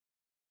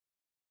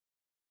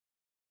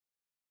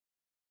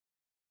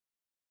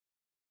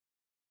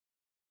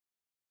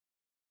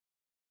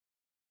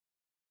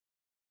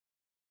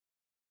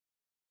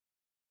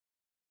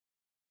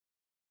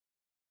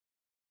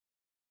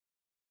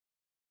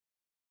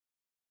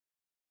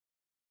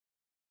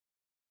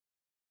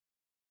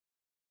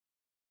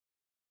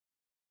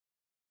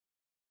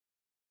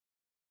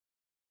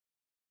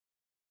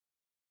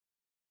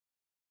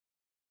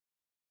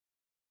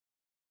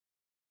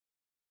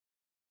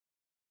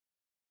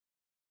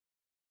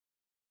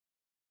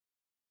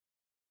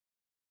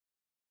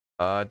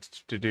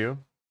 To do.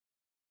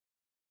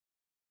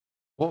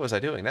 What was I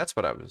doing? That's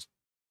what I was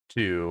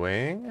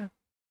doing.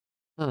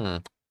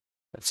 That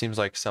seems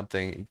like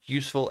something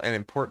useful and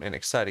important and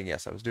exciting.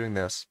 Yes, I was doing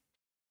this.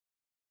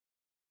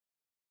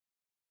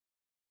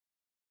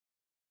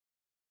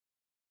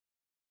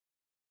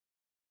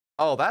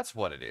 Oh, that's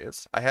what it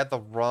is. I had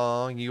the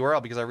wrong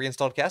URL because I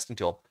reinstalled Casting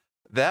Tool.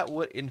 That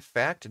would, in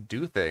fact,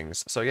 do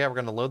things. So yeah, we're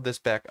going to load this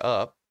back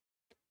up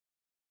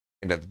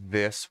into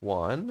this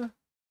one.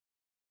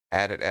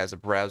 Add it as a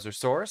browser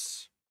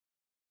source.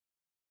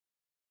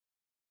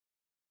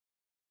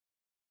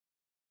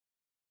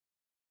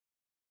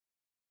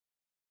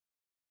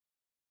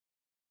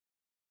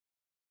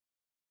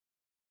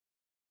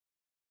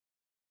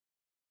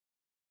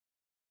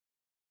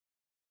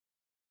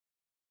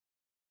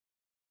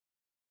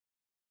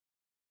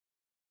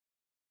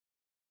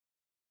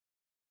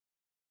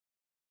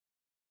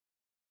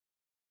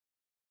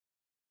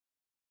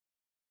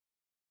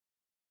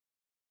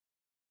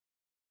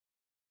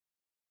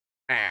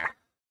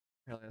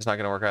 It's not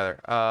going to work either.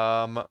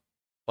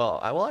 Well,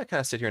 I kind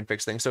of sit here and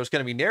fix things. So it's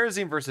going to be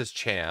Nerazim versus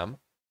Cham.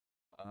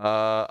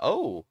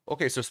 Oh,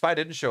 okay. So Spy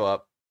didn't show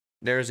up.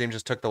 Nerazim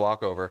just took the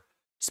walkover.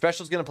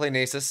 Special's going to play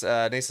Nasus.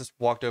 Nasus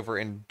walked over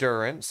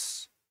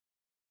Endurance.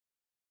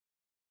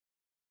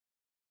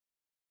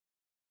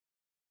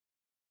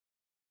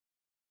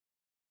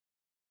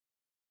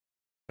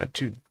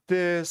 To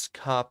this,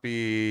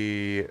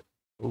 copy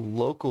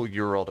local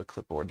URL to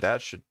clipboard.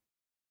 That should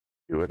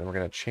do it. And we're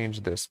going to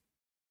change this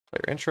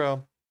player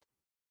intro.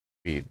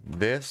 Be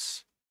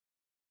this.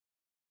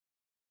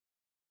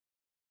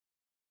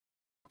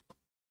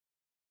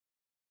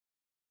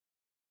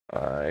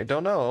 I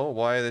don't know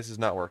why this is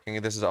not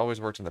working. This has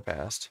always worked in the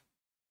past.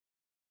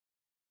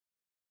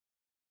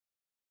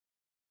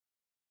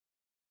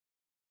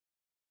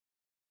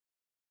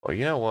 Well,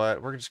 you know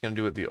what? We're just going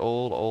to do it the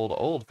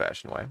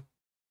old-fashioned way.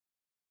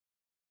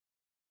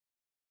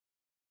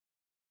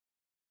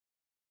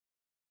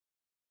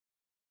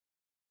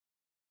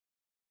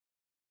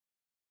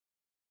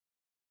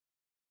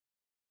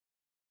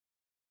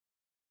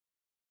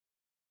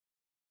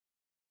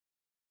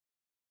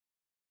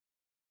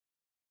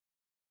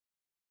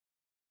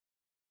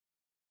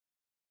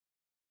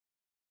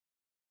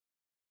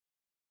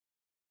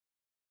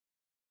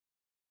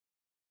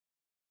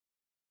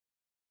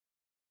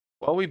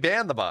 Well, we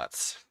banned the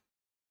bots.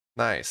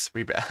 Nice.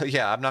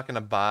 Yeah, I'm not going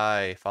to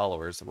buy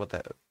followers. What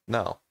the?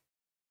 No.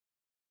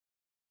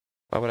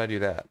 Why would I do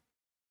that?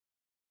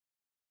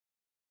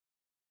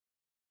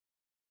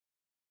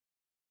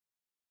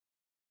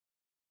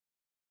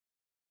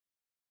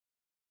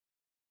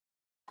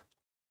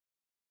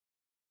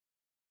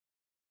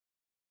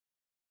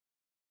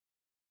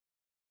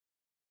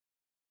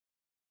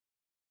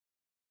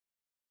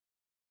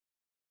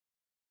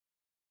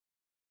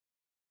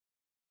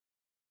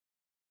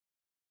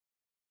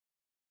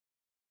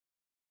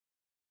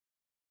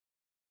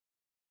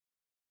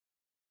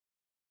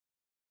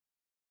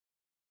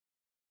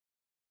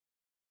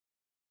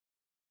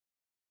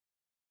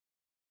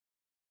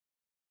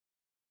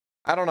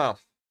 I don't know.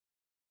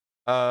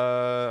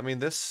 I mean,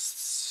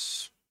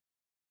 this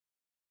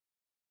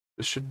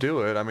should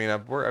do it. I mean,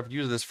 I've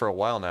used this for a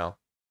while now.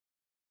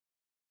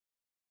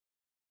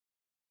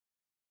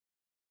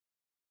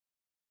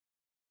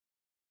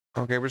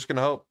 Okay, we're just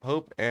gonna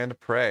hope and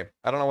pray.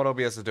 I don't know what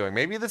OBS is doing.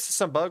 Maybe this is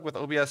some bug with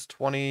OBS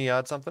 20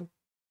 odd something.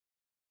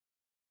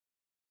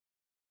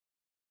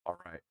 All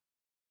right.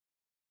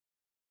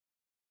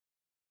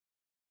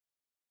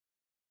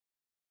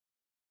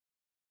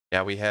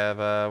 Yeah, we have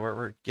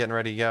we're getting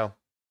ready to go.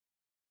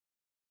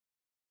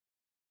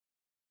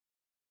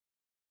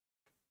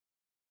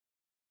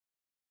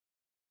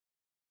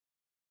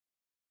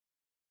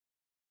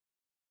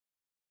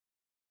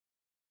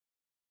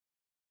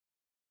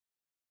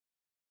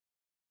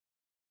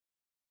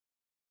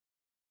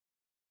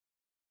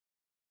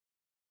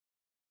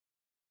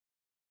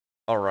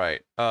 All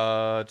right.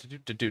 Players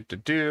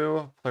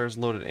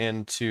loaded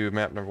into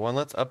map number 1.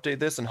 Let's update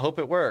this and hope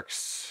it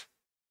works.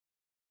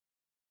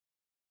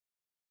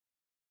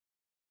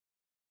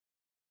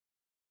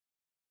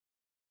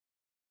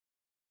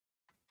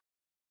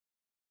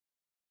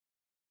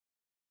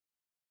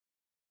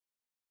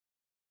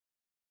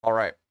 All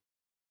right.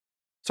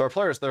 So our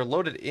players, they're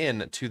loaded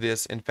in to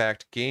this, in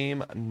fact,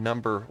 game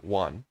number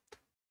 1.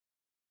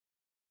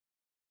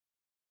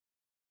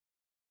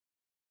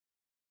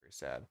 Very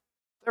sad.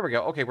 There we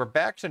go. Okay, we're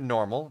back to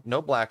normal.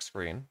 No black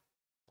screen.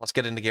 Let's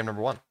get into game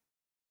number 1.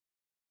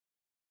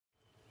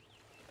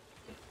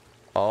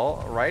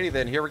 Alrighty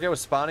then, here we go.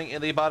 Spawning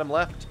in the bottom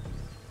left.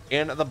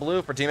 In the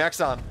blue for Team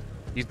eXoN.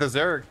 He's the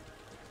Zerg.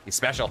 He's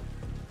special.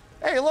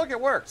 Hey, look, it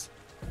works.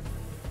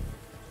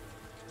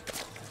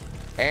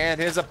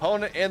 And his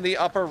opponent in the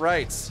upper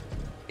right.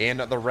 In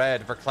the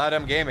red for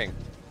Cloud Gaming.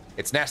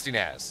 It's Nasty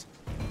Naz.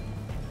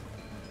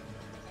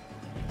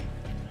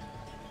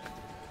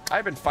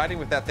 I've been fighting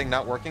with that thing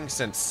not working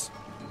since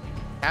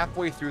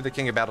halfway through the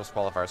King of Battles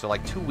qualifier, so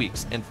like 2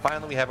 weeks, and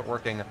finally we have it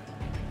working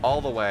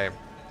all the way.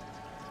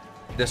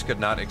 This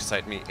could not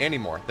excite me any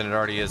more than it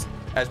already is,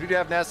 as we do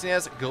have Nasty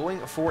Naz going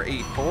for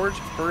a Forge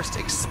First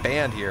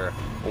Expand here.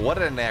 What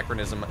an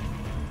anachronism.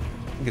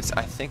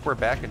 I think we're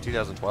back in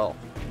 2012.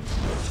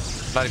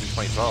 Not even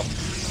 2012.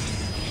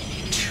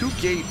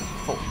 2-gate.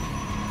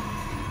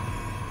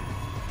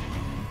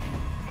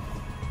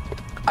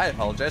 I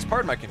apologize,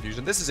 pardon my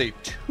confusion. This is a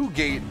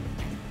 2-gate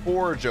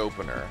Forge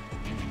opener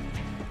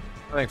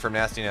coming from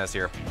Nasty Naz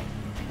here.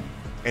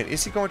 And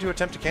is he going to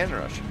attempt a cannon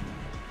rush?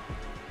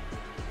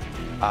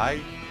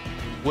 I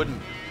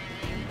wouldn't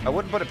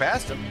put it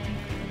past him.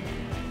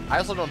 I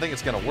also don't think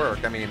it's going to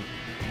work. I mean,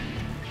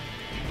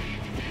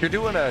 if you're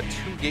doing a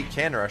 2-gate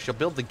cannon rush, you'll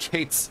build the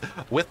gates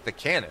with the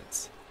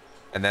cannons.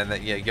 And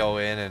then you go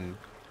in and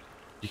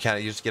you get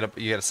a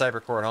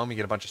cyber core at home, you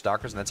get a bunch of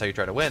stalkers, and that's how you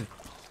try to win.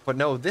 But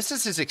no, this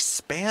is his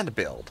expand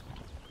build.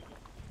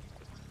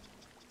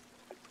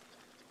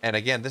 And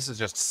again, this is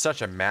just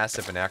such a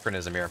massive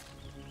anachronism here.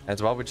 As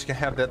well, we're just gonna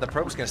have the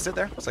probe's gonna sit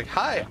there. It's like,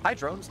 hi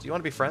drones. Do you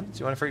want to be friends?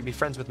 Do you want to be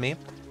friends with me?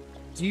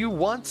 Do you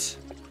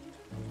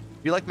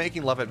like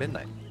making love at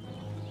midnight?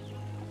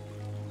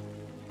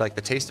 Like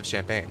the taste of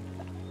champagne.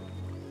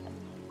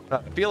 The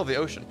feel of the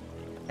ocean.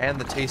 And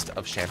the taste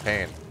of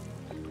champagne.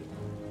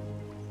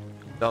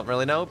 Don't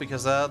really know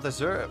because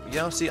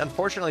see,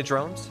 unfortunately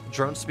drones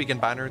speak in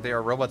binary. They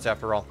are robots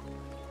after all.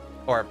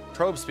 Or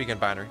probes speak in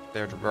binary.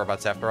 They're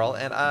robots after all.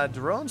 And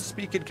drones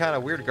speak in kind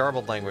of weird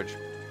garbled language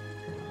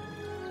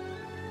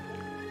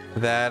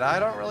that I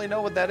don't really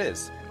know what that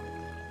is.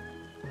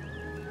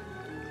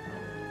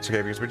 It's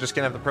okay because we're just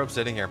gonna have the probe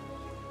sitting here.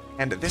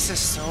 And this is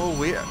so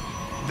weird.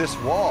 This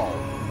wall.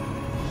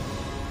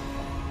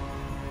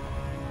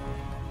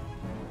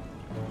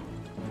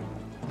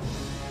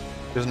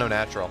 There's no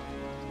natural.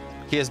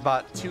 He has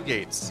bought 2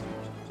 gates.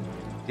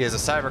 He has a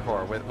cyber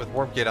core with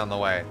warp gate on the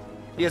way.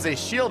 He has a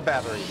shield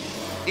battery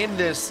in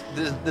this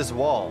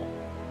wall.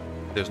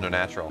 There's no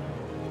natural.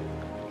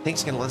 I think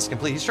he's gonna let this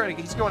complete. He's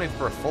going in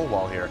for a full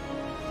wall here.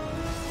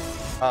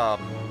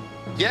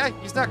 Yeah,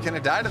 he's not gonna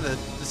die to the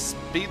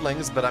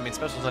speedlings, but I mean,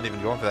 Special's not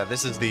even going for that.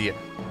 This is the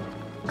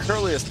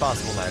earliest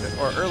possible Nidus,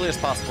 or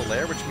earliest possible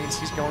layer, which means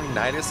he's going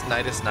Nidus.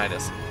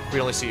 We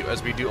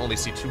only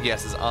see 2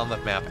 gases on the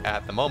map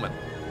at the moment.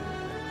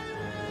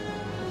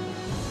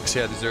 So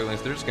yeah, these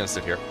Zerglings, they're just gonna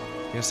sit here.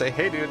 You're gonna say,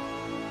 hey dude,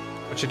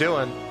 what you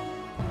doing?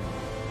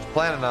 What you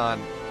planning on?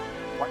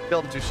 Why are you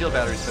building 2 shield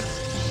batteries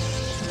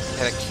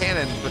and a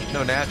cannon with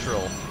no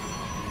natural?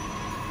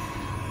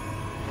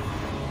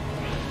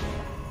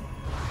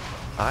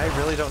 I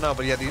really don't know,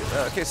 but yeah,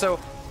 okay, so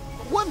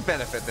one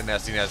benefit that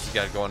Nasty Naz has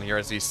got going here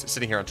is he's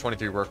sitting here on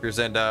 23 workers,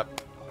 and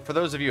for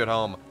those of you at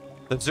home,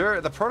 the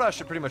Protoss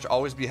should pretty much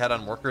always be ahead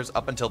on workers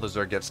up until the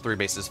Zerg gets 3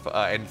 bases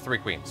and 3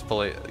 queens,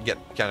 fully get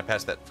kind of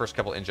past that first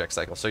couple inject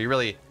cycles. So you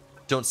really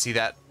don't see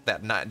that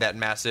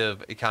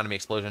massive economy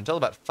explosion until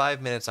about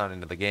 5 minutes on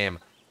into the game.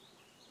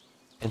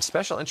 And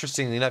Special,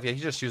 interestingly enough, yeah,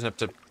 he's just using up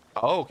to.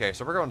 Oh, okay,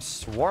 so we're going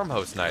Swarm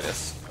Host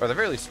Nidus, or the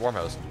very least Swarm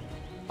Host.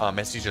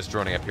 As he's just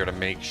droning up here to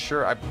make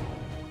sure. I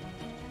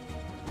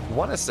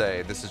want to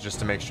say this is just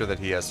to make sure that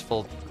he has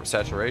full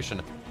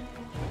saturation.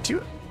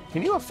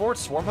 Can you afford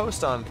Swarm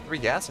Host on 3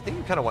 gas? I think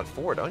you kind of want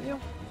 4, don't you?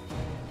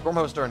 Swarm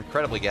Hosts are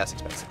incredibly gas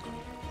expensive.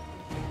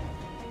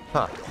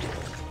 Huh.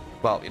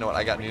 Well, you know what?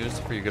 I got news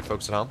for you good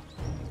folks at home.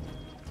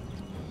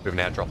 We have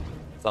natural.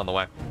 It's on the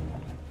way.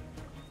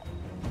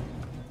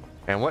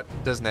 And what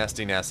does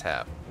Nasty Naz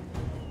have?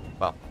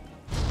 Well,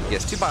 he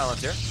has 2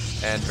 pylons here,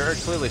 and very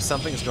clearly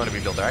something is going to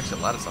be built there. Actually,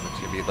 a lot of something's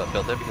going to be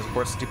built there because, of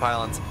course, 2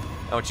 pylons.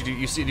 And what you do,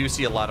 you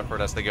see a lot of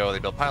Protoss. They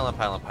build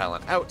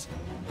pylon out.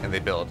 And they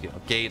build,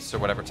 gates or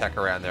whatever tech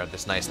around there.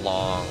 This nice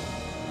long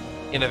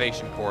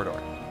innovation corridor,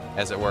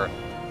 as it were.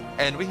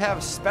 And we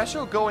have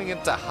Special going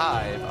into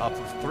Hive off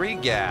of 3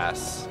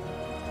 gas.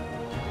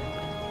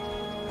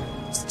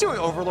 Is he doing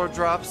Overlord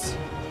drops?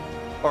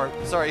 Or,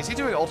 sorry, is he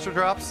doing Ultra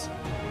drops?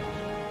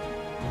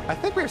 I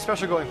think we have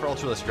Special going for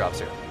Ultralist drops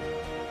here.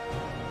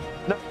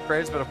 No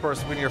upgrades, but of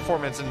course, when you're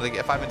 5 minutes into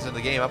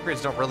the game,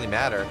 upgrades don't really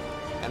matter.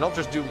 And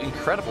Ultras do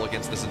incredible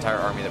against this entire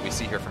army that we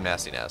see here from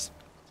Nasty Naz.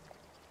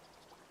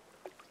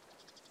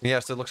 Yeah,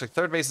 so it looks like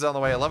 3rd base is on the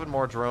way, 11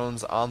 more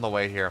drones on the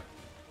way here.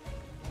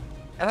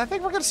 And I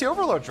think we're going to see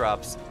Overlord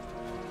drops.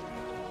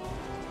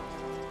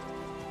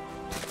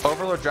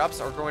 Overlord drops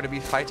are going to be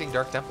fighting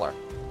Dark Templar.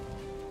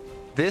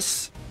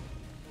 This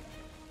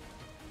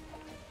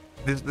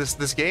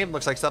game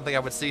looks like something I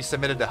would see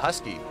submitted to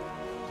Husky.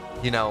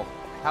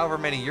 however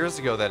many years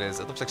ago that is,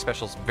 it looks like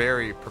Special's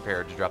very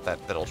prepared to drop that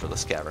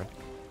Ultralisk Cavern.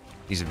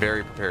 He's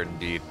very prepared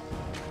indeed.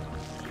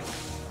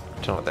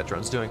 Don't know what that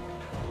drone's doing.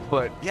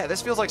 But yeah,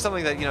 this feels like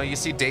something that, you know, you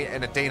see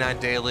in a Day 9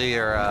 Daily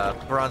or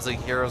Bronze League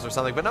Heroes or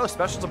something, but no,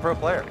 Special's a pro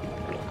player.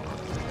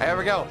 Here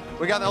we go.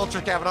 We got the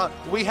Ultra Cavern on.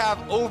 We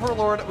have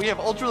Overlord. We have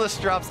Ultralisk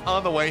drops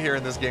on the way here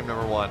in this game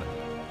number 1.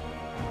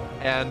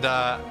 And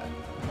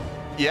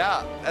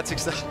yeah, that's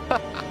exciting.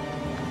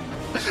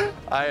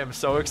 I am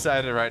so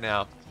excited right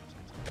now.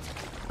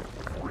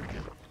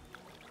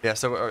 Yeah,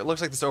 so it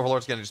looks like this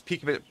Overlord's gonna just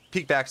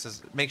peek back, to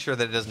make sure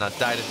that it does not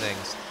die to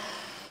things.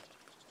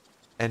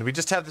 And we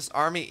just have this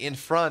army in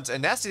front,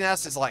 and Nasty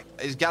Nast is like,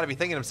 he's got to be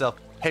thinking to himself,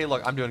 hey,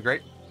 look, I'm doing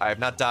great. I have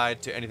not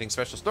died to anything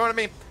special thrown at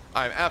me.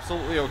 I'm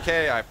absolutely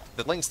okay.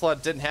 The Link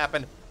Flood didn't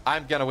happen.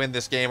 I'm gonna win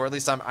this game, or at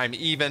least I'm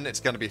even.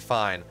 It's gonna be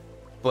fine.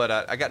 But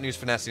I got news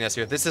for Nasty Nast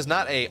here. This is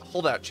not a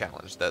holdout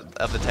challenge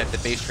of the type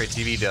that Base Trade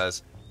TV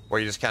does,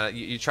 where you just kind of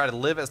you try to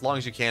live as long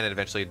as you can and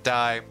eventually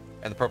die,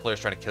 and the pro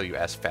player's trying to kill you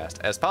as fast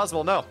as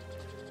possible. No.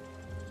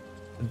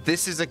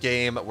 This is a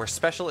game where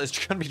Special is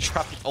going to be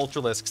dropping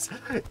Ultralisks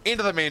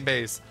into the main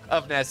base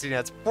of Nasty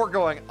Nats,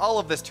 foregoing all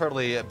of this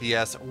totally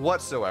BS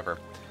whatsoever.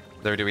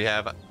 There we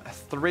have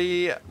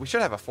 3. We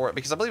should have a 4,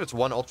 because I believe it's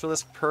 1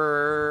 Ultralisk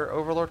per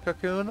Overlord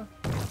Cocoon.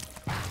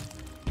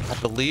 I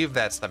believe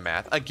that's the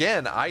math.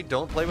 Again, I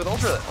don't play with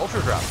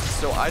Ultra drops,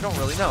 so I don't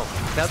really know.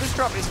 Now, this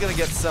drop is going to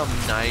get some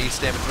nice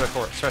damage, but of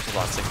course, Special's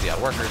on 60 out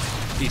workers.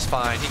 He's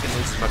fine. He can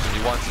lose as much as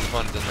he wants. His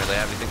opponent doesn't really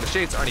have anything. The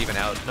Shades aren't even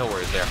out. No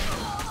worries there.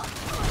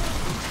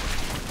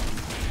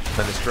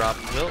 Then this drop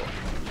will...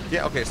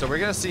 Yeah, okay, so we're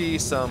going to see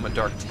some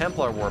Dark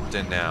Templar warped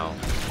in now.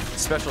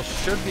 Special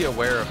should be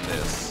aware of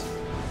this.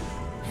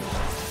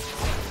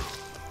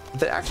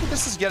 Actually,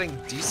 this is getting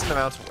decent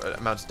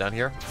amounts done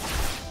here.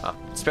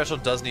 Special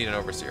does need an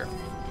Overseer.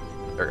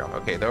 There we go.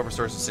 Okay, the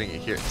Overseer is sitting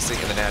in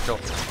the natural.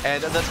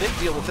 And the big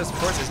deal with this, of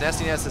course, is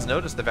Nasty Nast has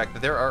noticed the fact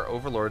that there are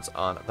Overlords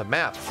on the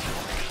map.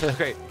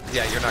 Okay,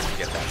 yeah, you're not going to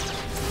get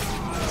that.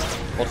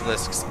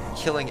 Ultralisks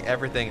killing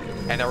everything,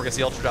 and now we're gonna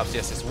see Ultra drops.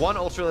 Yes, it's 1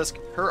 Ultralisk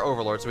per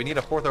Overlord, so we need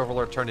a 4th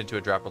Overlord turned into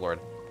a Dropper Lord.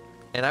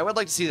 And I would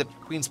like to see the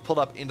Queens pulled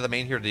up into the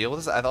main here to deal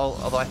with this,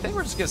 although I think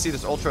we're just gonna see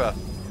this Ultra...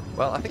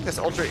 Well, I think this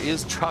Ultra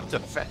is drop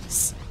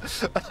defense.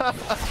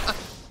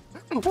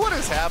 What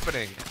is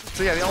happening?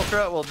 So yeah, the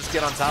Ultra will just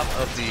get on top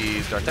of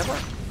the Dark Templar,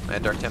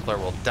 and Dark Templar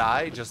will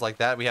die just like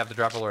that. We have the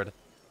Dropper Lord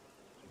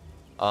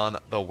on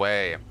the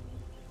way.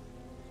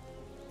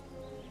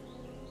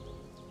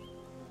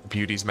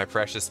 Beauties, my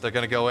precious. They're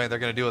going to go in. They're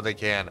going to do what they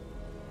can.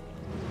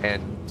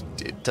 And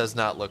it does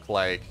not look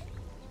like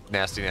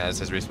Nasty Naz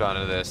has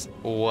respawned to this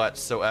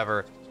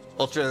whatsoever.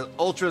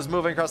 Ultra's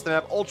moving across the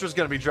map. Ultra's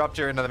going to be dropped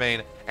here into the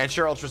main. And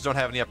sure, Ultras don't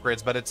have any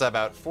upgrades, but it's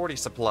about 40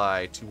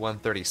 supply to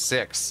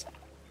 136.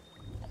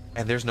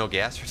 And there's no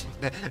gas.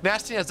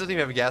 Nasty Naz doesn't even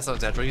have a gas on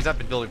his natural. He's not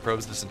been building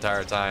probes this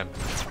entire time.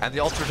 And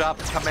the Ultra drop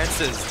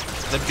commences.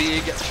 The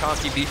big,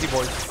 chunky, beefy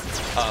boys.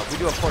 We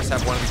do, of course,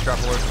 have one of these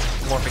Dropper Lords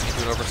morphing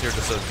into an Overseer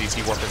just so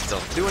DC Warpins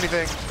don't do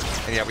anything.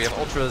 And yeah, we have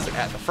Ultras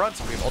at the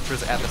front. We have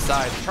Ultras at the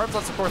side.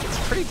 Charmslets, of course,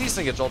 pretty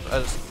decent against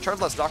Ultras.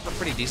 Charmslets Doctor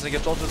pretty decent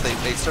against Ultras.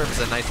 They serve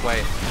as a nice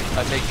way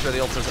of making sure the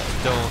Ultras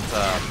don't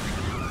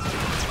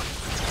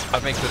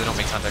make sure they don't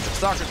make contact with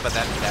Stalkers, but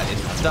that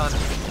is not done.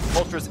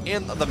 Ultras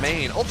in the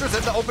main. Ultras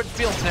in the open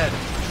field, Ned.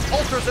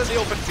 Ultras in the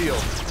open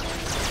field.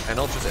 And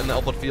Ultras in the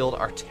open field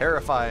are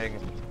terrifying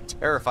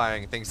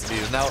things to do.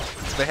 Now,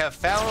 they have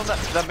found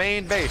the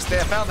main base. They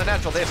have found the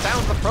natural. They have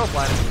found the probe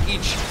line.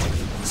 Each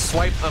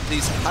swipe of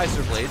these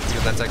Heiser blades,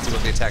 because that's actually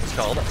what the attack is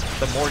called,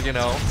 the more you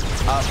know.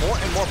 More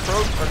and more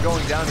probes are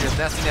going down here.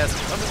 Nasty Naz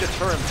is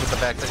undeterred with the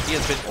fact that he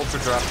has been Ultra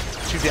dropped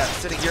to death,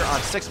 sitting here on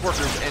 6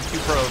 workers and 2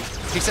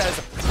 probes. He says,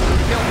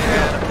 kill me,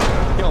 man.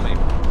 Kill me.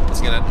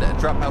 He's going to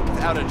drop out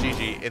without a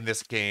GG in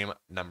this game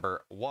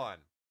number 1.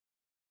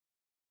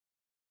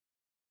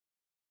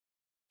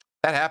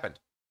 That happened.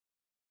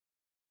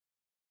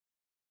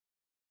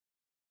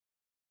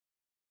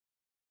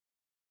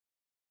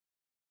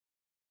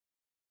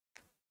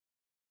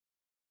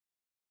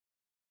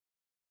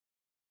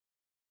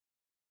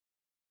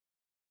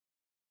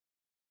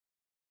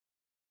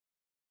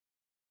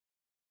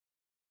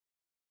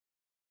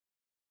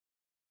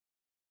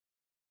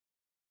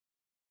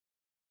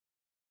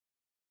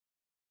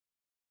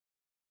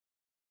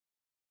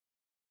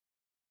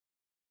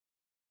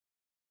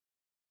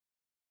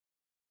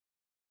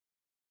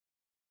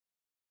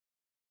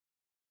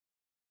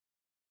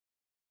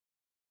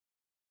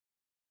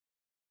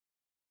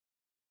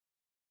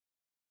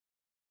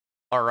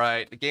 All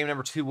right, game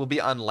number 2 will be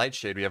on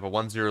Lightshade. We have a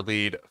 1-0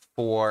 lead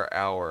for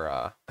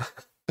our...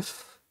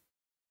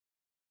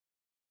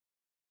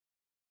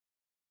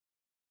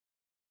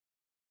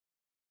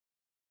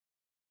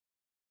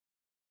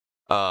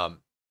 All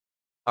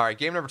right,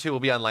 game number 2 will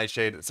be on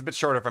Lightshade. It's a bit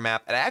shorter of a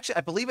map. And actually,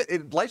 I believe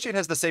Lightshade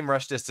has the same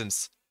rush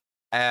distance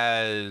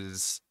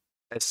as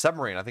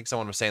Submarine. I think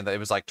someone was saying that it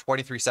was like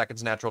 23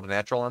 seconds natural to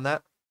natural on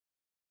that.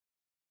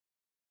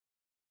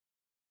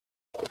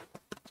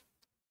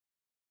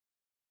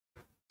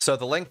 So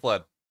the Link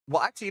Flood.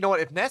 Well, actually, you know what?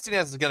 If Nasty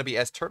Naz is going to be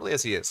as turtly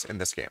as he is in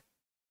this game,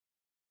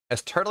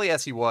 as turtly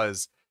as he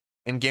was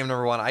in game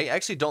number 1, I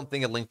actually don't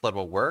think a Link Flood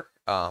will work.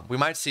 We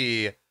might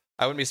see,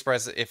 I wouldn't be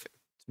surprised if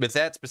with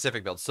that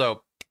specific build.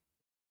 So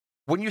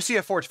when you see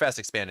a Forge Fast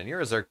expand and you're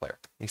a Zerg player,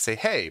 you say,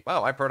 hey,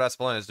 wow, my Protoss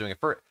opponent is doing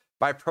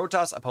my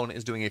Protoss opponent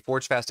is doing a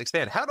Forge Fast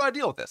expand. How do I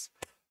deal with this?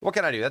 What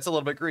can I do? That's a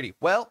little bit greedy.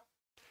 Well,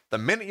 the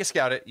minute you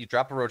scout it, you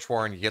drop a Roach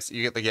Warren,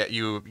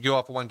 you go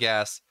off one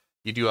gas,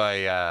 you do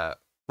a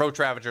Roach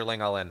Ravager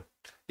Ling all in.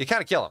 You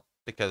kind of kill him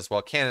because,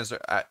 well, cannons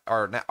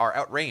are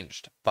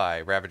outranged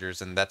by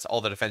Ravagers, and that's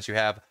all the defense you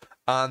have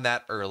on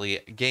that early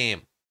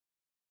game.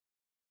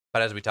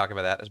 But as we talk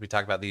about that, as we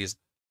talk about these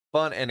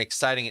fun and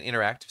exciting and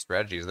interactive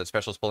strategies that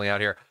Special is pulling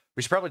out here,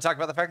 we should probably talk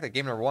about the fact that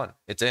game number 1,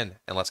 it's in,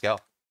 and let's go.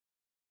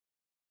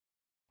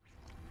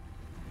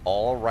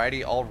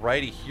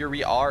 Alrighty, here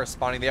we are,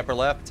 spawning the upper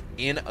left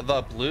in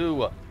the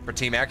blue for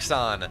Team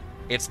eXoN.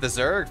 It's the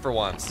Zerg for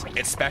once.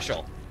 It's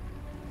Special.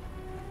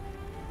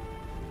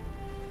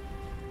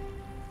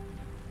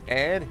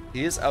 And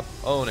his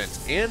opponent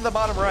in the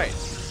bottom right,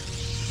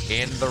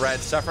 in the red,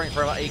 suffering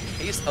from a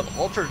case of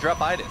Ultra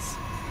Dropitis.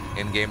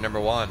 In game number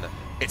 1,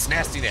 it's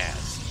Nasty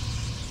Naz.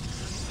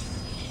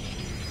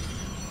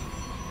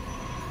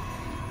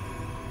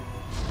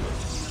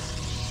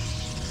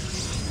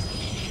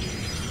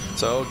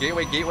 So,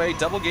 gateway,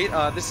 double gate.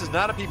 This is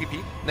not a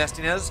PvP,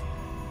 Nasty Naz.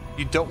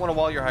 You don't want to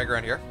wall your high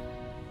ground here.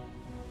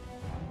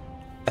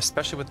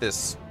 Especially with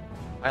this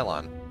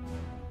pylon.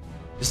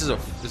 Is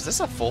this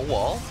a full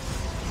wall?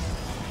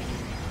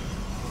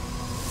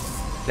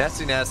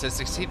 Nasty Naz has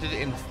succeeded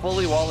in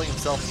fully walling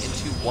himself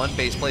into one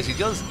base place. He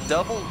does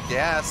double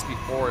gas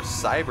before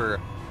Cyber.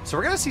 So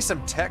we're going to see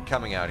some tech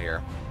coming out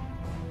here.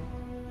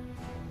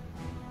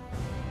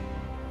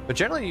 But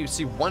generally you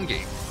see one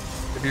gate.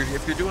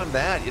 If you're doing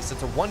that, it's a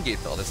one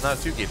gate build. It's not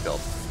a 2 gate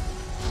build.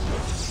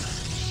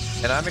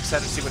 And I'm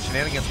excited to see what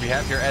shenanigans we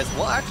have here as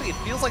well. Actually, it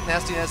feels like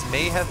Nasty Naz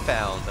may have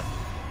found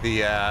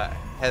the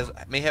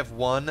may have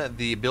won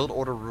the build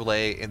order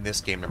roulette in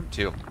this game number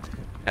 2.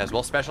 As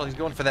well, Special, he's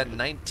going for that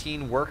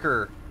 19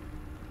 worker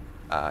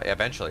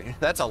eventually.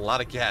 That's a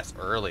lot of gas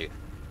early.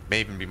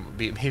 May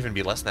even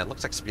be less than that.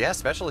 Looks like, yeah,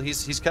 Special,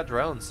 he's cut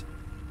drones.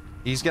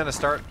 He's gonna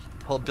start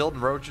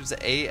building roaches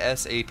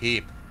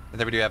ASAP. And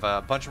then we do have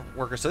a bunch of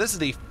workers. So this is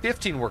the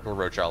 15 worker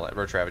Roach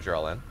Ravager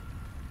all in.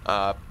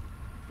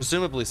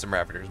 Presumably some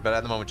Ravagers, but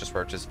at the moment just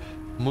Roaches.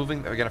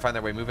 Moving, we're gonna find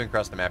their way moving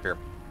across the map here.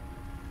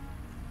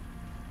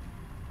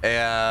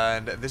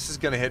 And this is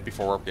gonna hit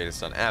before Warp Gate is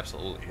done.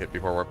 Absolutely hit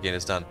before Warp Gate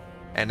is done.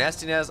 And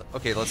Nasty Naz,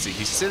 okay, let's see.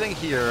 He's sitting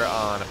here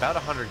on about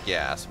 100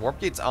 gas. Warp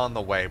Gate's on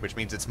the way, which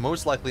means it's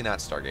most likely not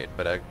Stargate.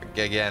 But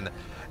again,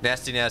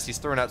 Nasty Naz, he's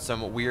throwing out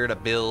some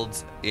weird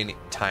builds in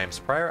times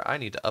prior. I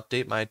need to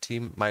update my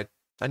team.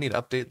 I need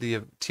to update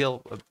the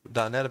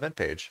TL.net event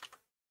page.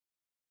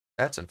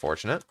 That's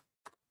unfortunate.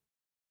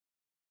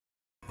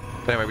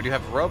 But anyway, we do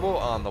have Robo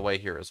on the way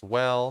here as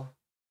well.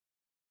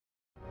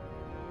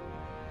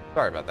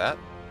 Sorry about that.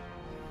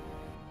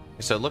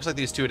 So it looks like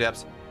these 2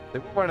 adepts, they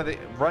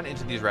run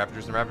into these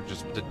Ravagers, and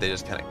Ravagers, they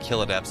just kind of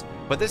kill adepts.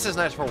 But this is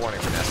nice forewarning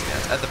for Nasty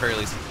Naz, at the very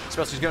least.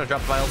 Especially he's going to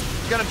drop the vials.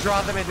 He's going to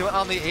draw them into it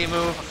on the A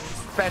move.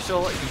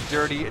 Special, you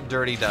dirty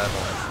dog.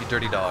 You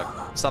dirty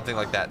dog. Something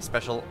like that.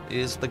 Special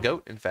is the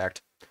GOAT, in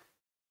fact.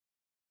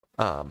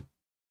 Baba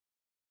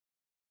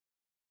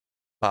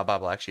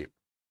Black Sheep.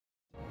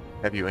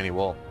 Have you any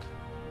wool?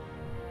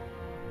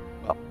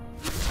 Well,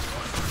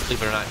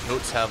 believe it or not,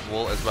 goats have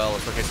wool as well.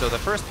 Okay, so the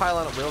first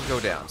pylon will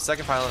go down.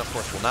 Second pylon, of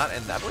course, will not.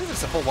 And I believe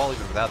it's a full wall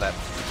even without that.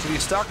 So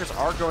these stalkers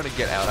are going to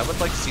get out. I would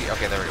like to see...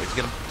 Okay, there we go. He's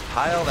going to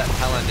pile that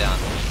pylon down.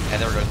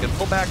 And there we go. He's going to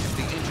pull back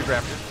the injured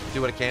raptor.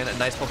 Do what it can. A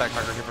nice pullback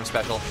marker here from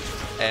Special.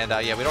 And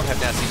yeah, we don't have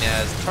Nasty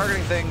Naz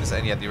targeting things.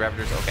 And yeah, the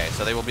Raptors, okay.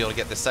 So they will be able to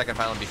get this second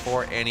pylon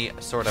before any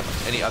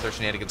other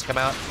shenanigans come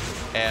out.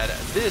 And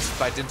this,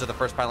 by dint of the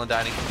first pylon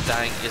dying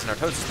is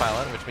Nartosis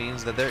pylon, which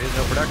means that there is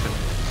no production.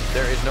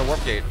 There is no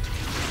Warp Gate.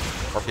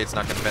 Warp Gate's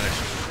not going to finish.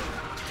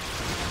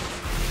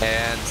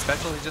 And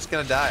Special is just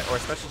going to die. Or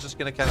Special's just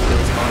going to kind of kill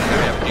his opponent. There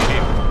we have a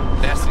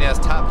GG. Nasty Naz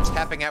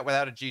tapping out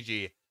without a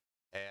GG.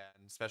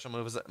 And Special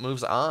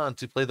moves on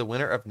to play the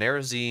winner of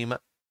Nerazim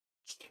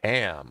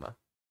Cham.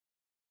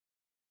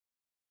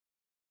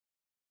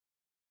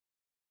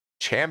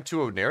 Cham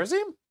 2-0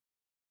 Nerazim?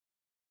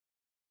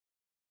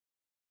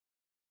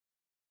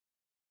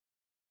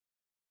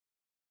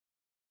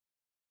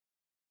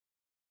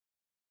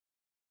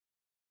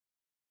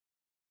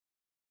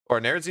 Or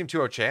Nerazim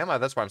 2-0 Cham?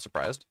 That's why I'm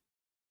surprised.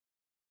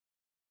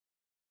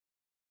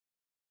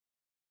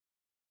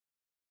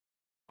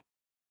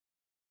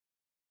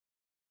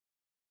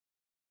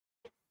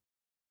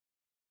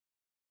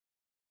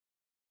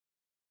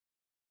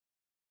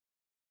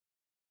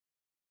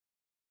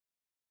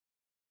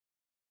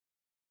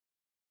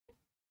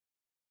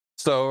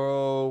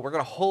 So we're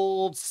going to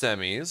hold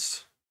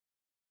semis.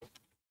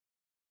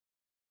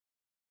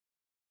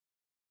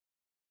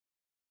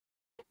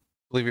 I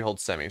believe we hold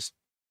semis.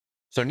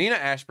 So Nina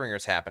Ashbringer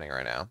is happening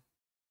right now.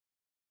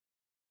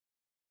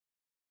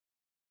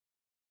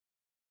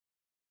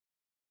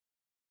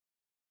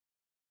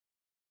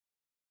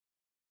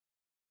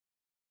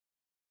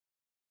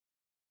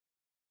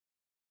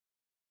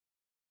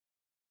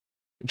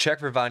 Check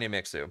for Vanya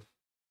Mixu.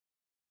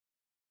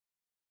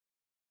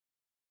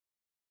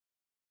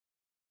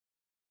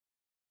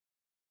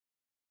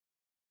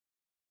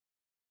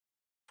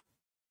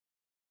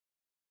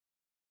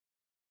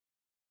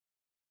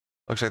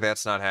 Looks like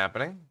that's not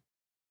happening.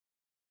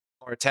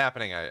 Or it's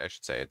happening, I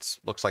should say.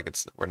 Looks like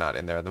we're not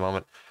in there at the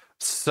moment.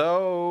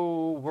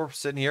 So we're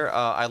sitting here.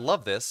 I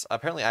love this.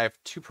 Apparently I have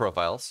 2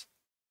 profiles.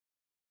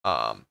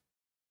 And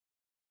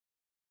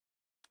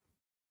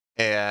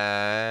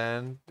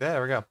yeah,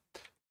 there we go.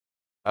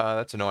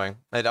 That's annoying.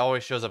 It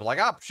always shows up like,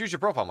 choose your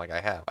profile. I'm like,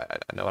 I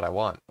know what I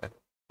want.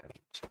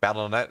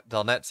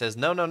 Battle.net says,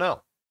 no, no,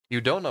 no.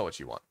 You don't know what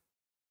you want.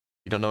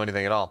 You don't know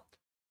anything at all.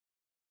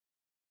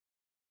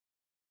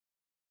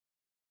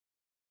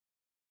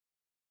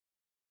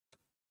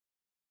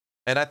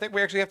 And I think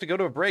we actually have to go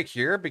to a break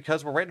here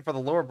because we're waiting for the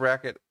lower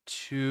bracket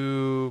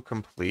to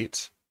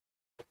complete.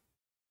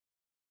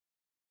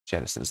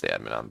 Jennison's the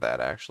admin on that,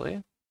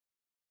 actually.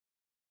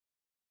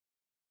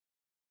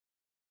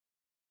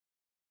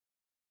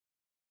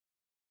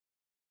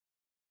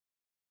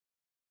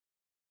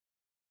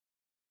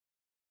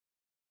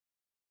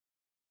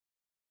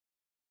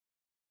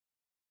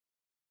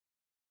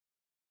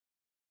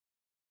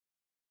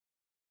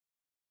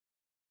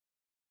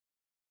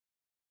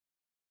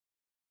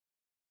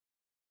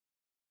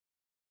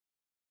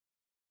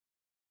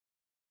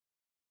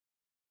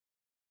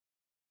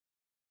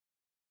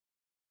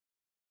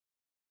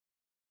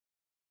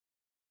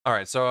 All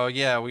right, so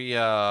yeah,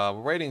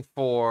 we're waiting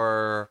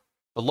for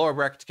the lower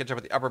bracket to catch up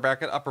with the upper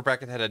bracket. Upper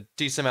bracket had a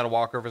decent amount of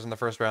walkovers in the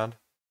first round.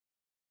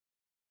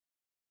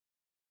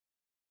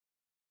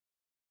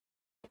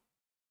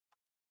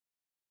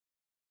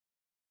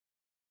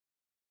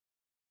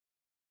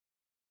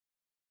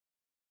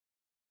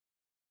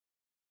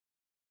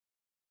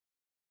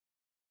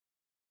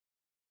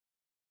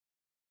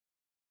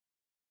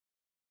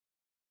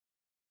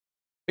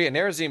 But yeah,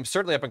 Narazim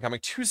certainly up and coming.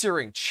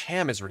 2-0ing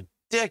Cham is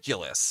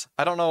ridiculous.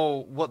 I don't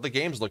know what the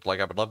games looked like.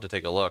 I would love to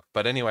take a look.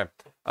 But anyway,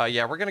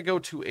 yeah, we're gonna go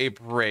to a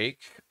break,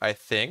 I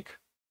think.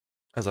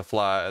 As a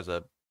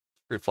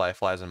fruit fly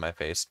flies in my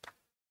face.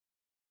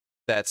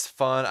 That's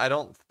fun. I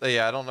don't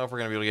know if we're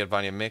gonna be able to get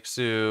Vanya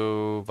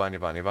Mixu,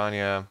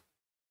 Vanya.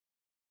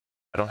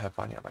 I don't have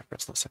Vanya on my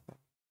first list.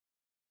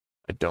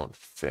 I don't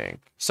think.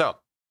 So,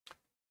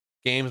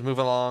 games move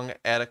along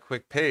at a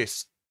quick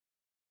pace.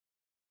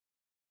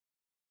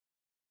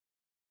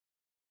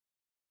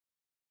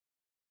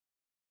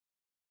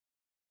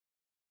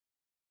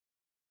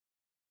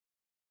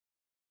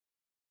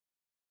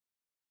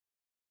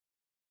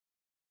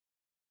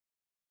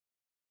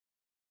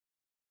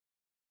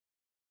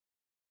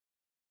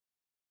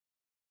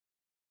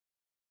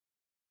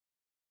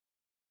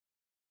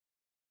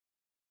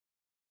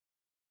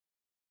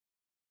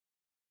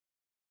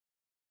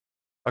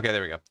 Okay,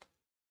 there we go.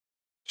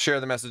 Share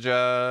the message.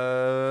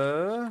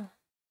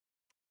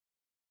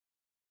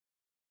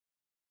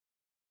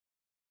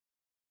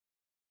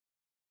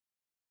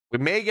 We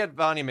may get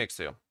Vanya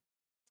Mixu.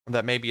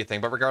 That may be a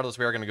thing, but regardless,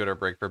 we are going to go to a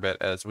break for a bit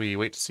as we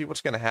wait to see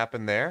what's going to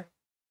happen there.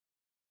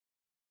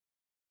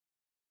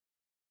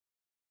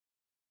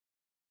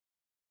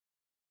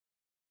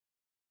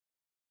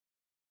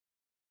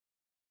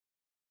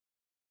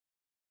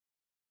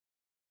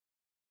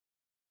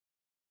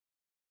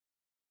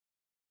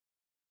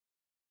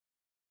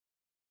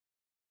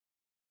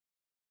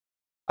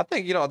 I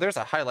think, there's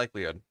a high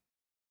likelihood.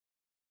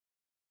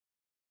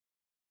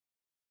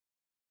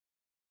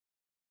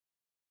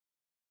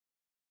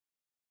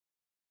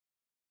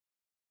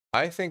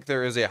 I think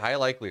there is a high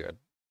likelihood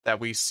that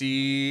we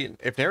see,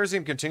 if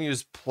Narazim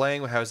continues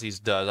playing how he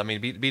does, I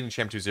mean, beating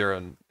Cham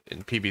 2-0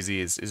 in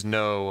PBZ is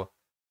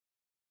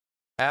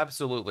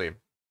absolutely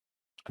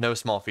no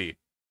small feat.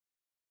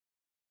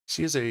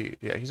 He's a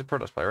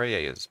Protoss player, right? Yeah,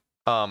 he is.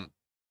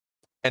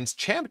 And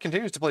Cham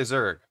continues to play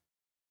Zerg.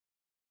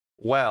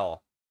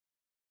 Well,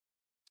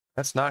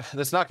 that's not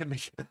gonna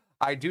be.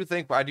 I do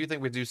think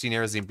we do see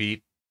Narazim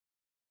beat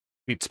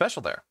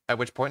Special there. At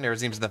which point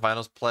Narazim's in the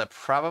finals.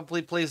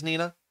 Probably plays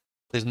Nina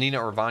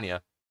or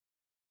Vanya,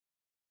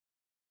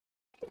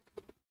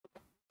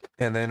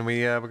 and then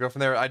we go from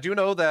there. I do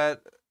know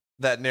that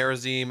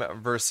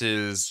Narazim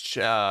versus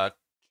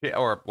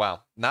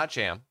not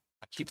Cham.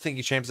 I keep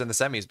thinking Cham's in the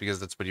semis because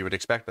that's what you would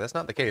expect, but that's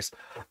not the case.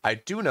 I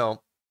do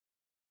know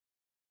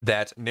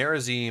that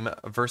Narazim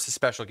versus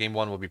Special game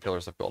 1 will be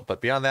Pillars of Gold,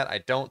 but beyond that, I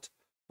don't.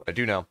 What I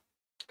do know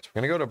is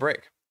we're gonna go to a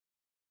break.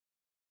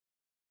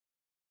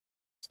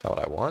 That's not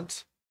what I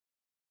want.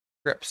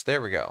 Scripts,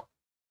 there we go.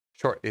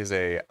 Short is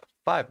a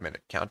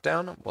 5-minute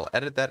countdown. We'll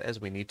edit that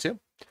as we need to.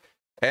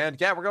 And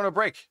yeah, we're going to a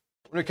break.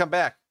 When we come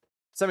back,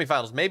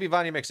 semifinals, maybe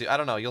Vanya Mixu. I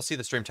don't know. You'll see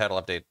the stream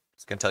title update.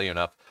 It's going to tell you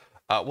enough.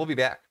 We'll be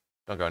back.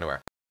 Don't go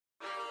anywhere.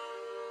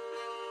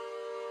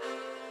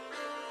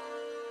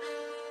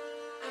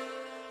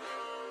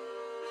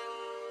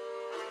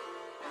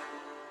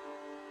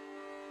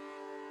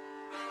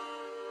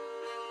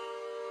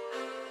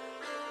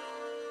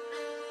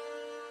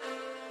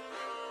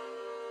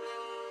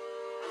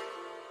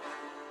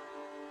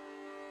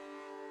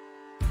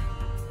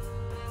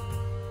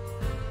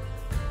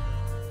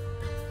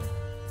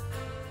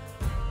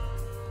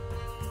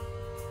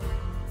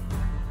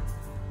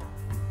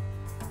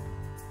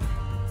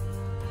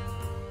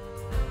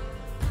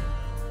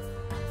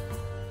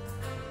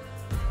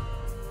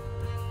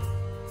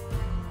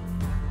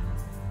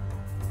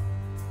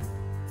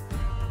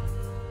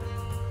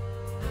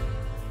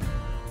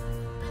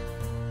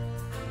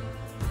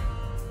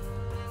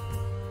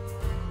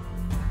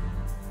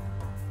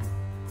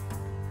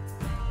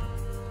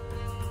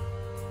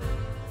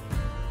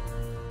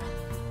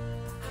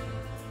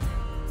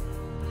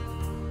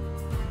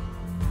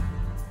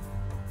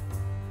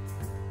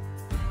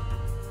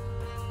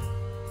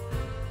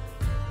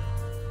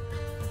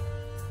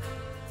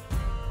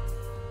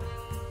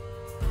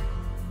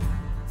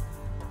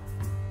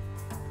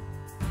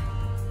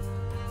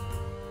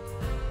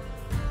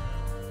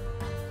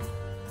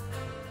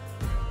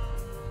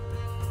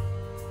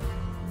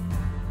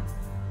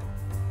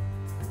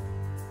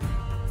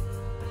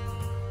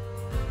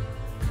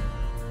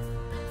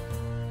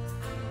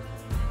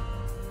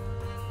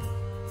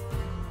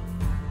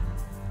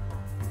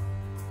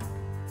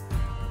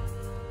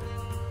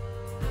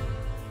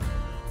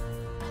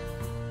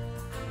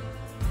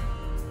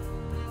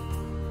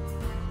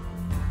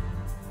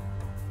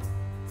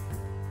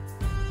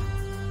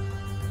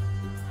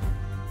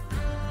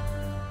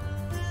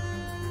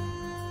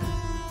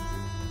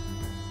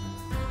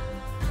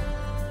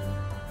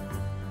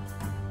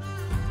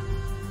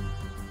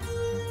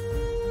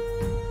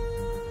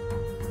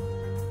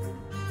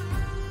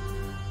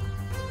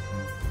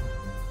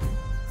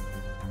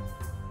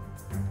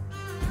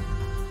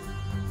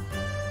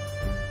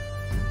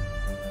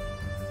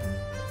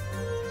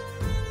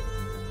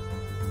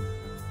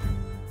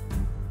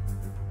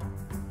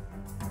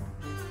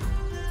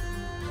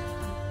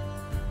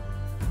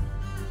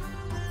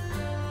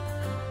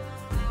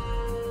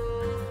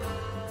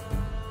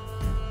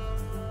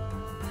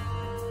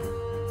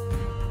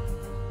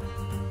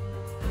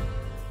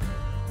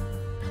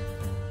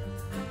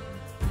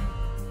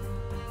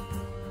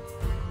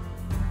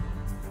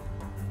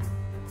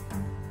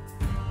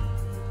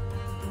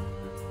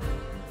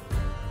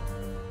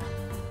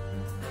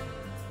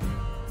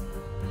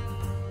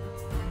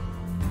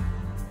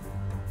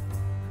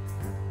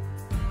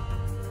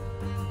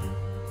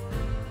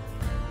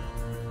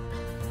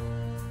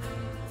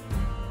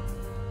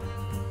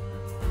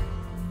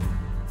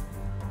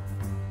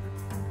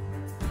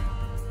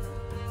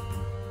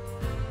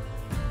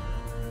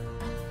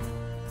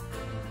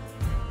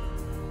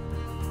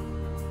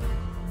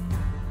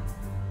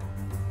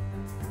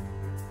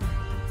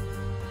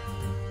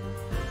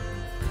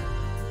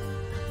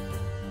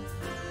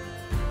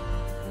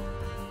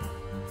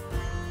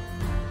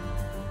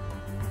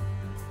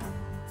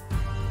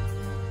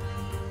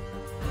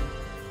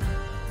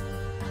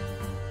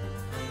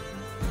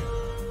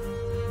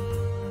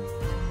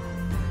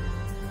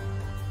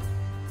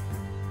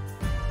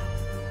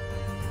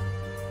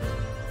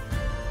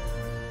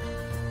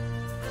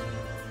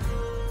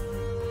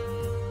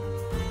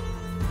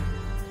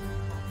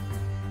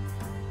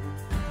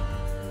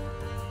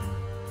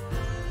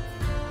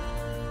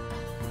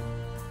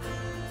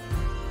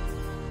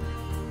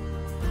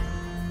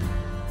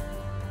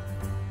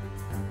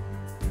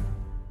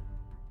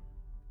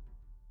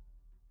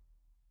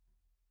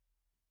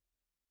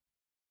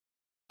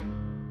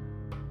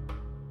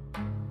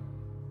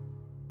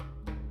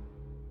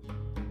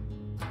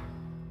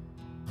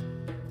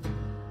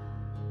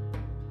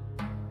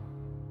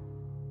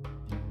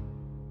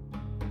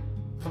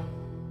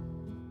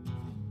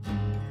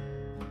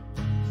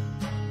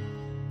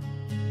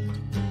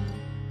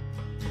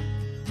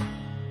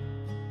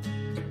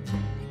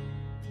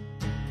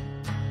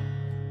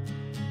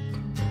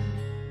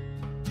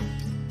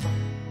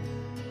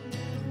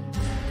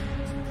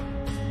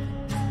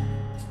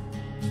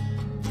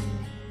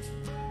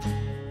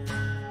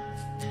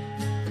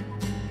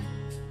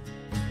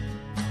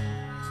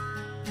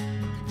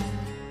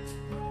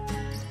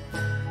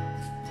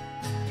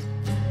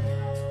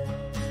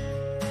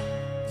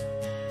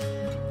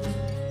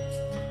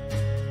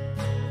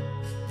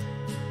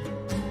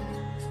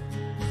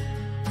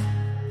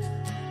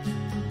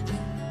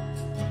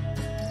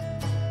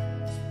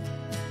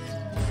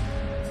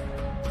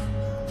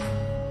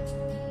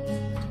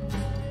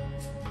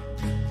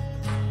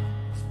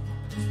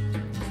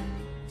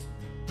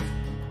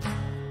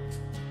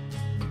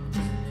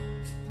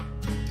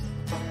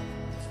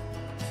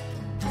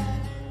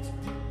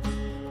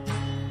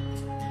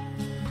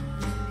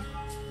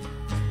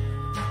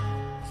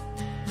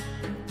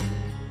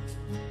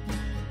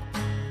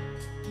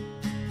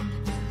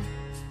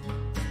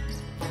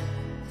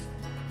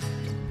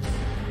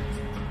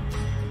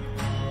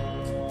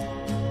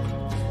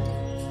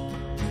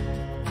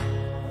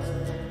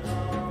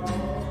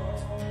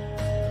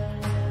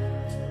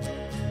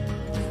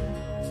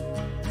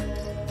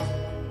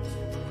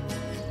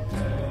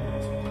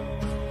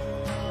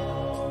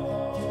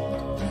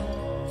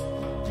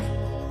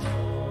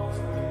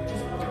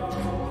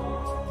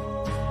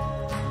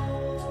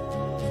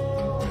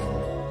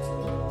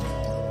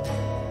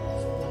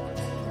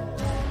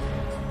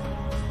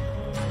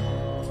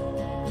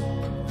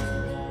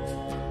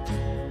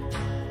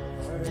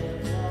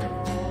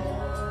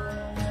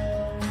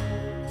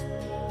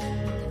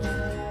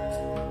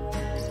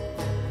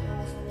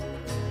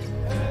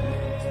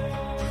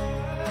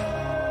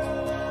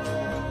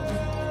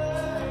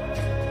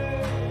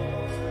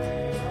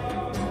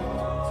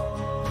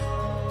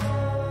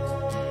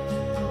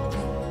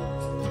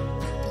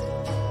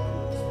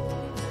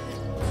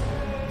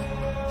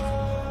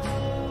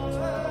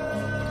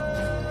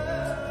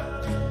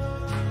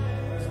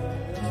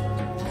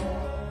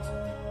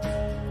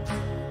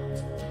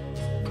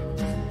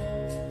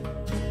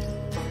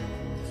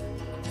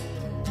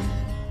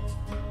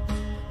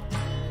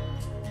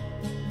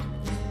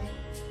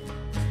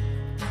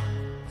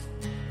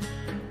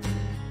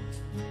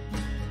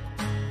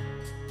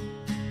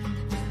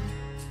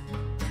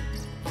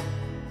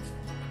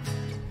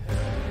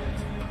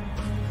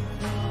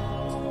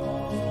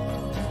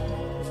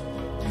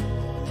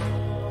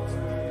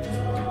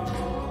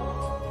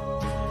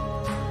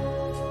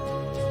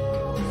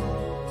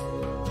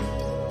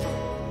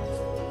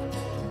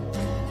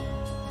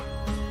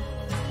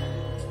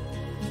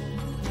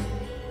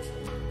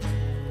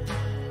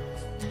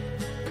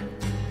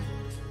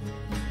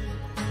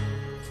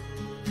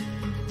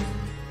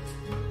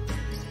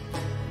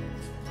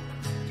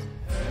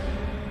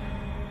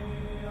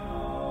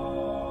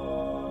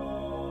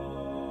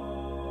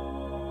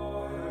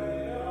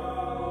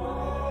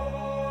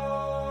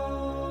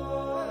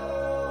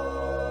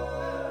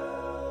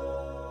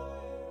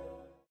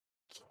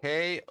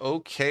 Okay.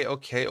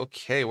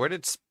 Where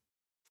did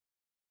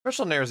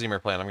Special Nerazim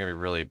play? I'm gonna be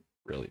really,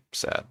 really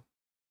sad.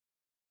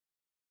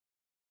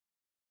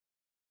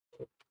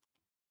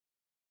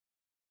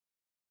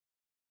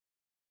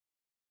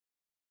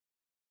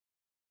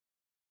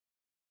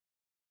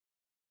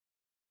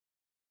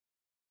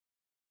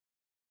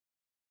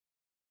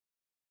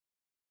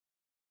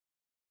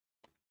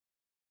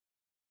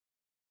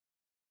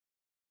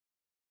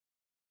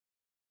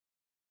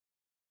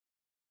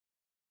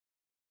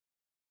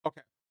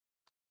 Okay,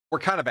 we're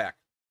kind of back.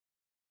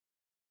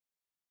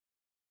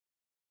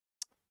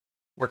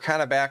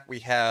 We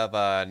have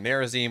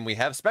Nerazim. We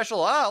have Special.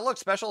 Look,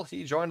 Special.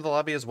 He joined the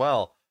lobby as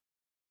well.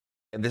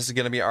 And this is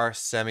going to be our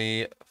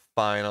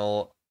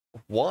semi-final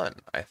one,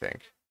 I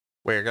think.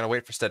 We're going to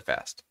wait for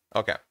Steadfast.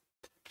 Okay.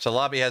 So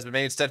lobby has been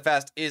made.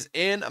 Steadfast is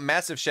in. A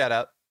massive shout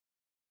out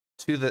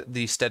to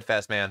the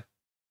Steadfast man.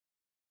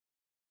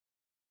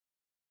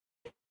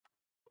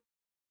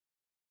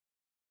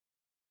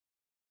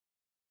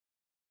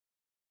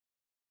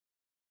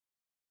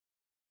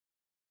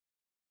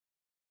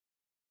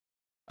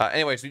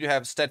 Anyways, we do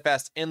have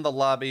Steadfast in the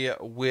lobby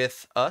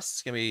with us.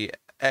 It's going to be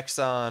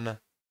eXoN.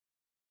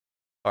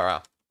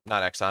 Or,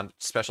 not eXoN.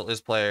 Special is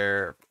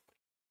player.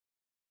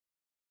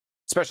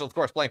 Special, of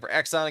course, playing for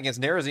eXoN against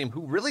Nerazim,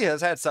 who really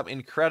has had some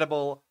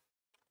incredible...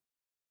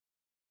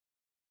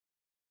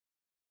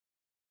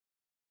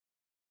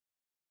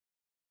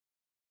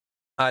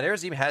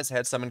 Nerazim has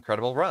had some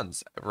incredible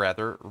runs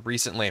rather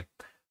recently.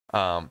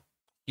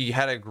 He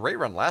had a great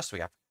run last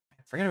week. I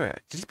forget about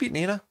it. Did he beat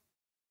Nina?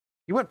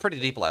 He went pretty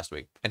deep last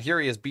week, and here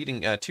he is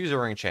beating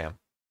 2-0 Cham.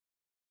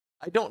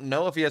 I don't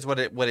know if he has what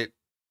it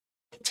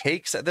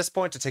takes at this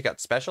point to take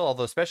out Special,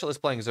 although Special is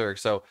playing Zerg,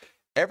 so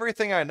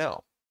everything I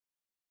know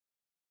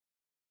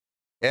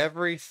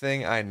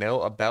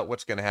about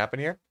what's going to happen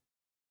here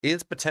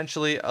is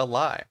potentially a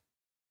lie.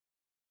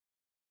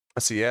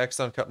 Let's see,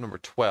 eXoN Cup number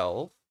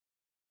 12.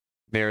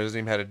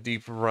 Nerazim had a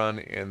deep run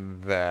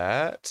in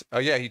that. Oh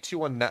yeah, he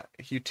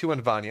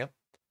 2-1 Vanya,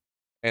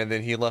 and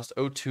then he lost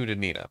 0-2 to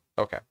Nina.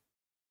 Okay.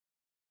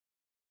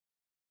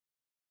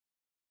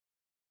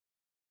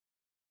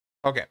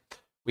 Okay,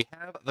 we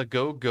have the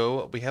go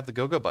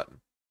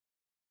button.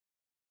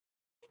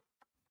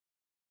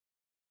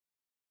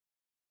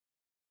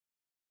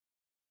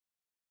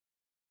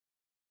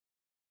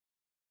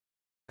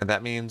 And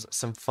that means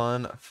some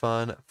fun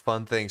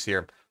things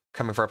here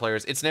coming for our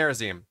players. It's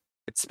Nerazim.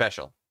 It's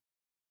Special.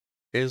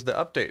 Is the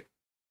update.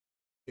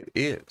 It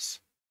is.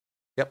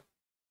 Yep.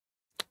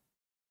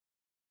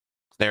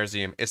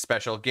 Nerazim is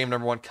Special. Game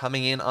number 1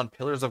 coming in on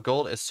Pillars of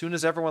Gold as soon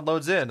as everyone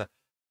loads in,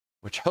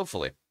 which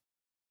hopefully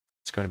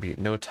it's going to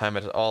be no time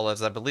at all,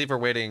 as I believe we're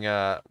waiting.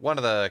 One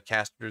of the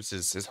casters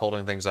is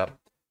holding things up.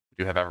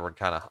 We do have everyone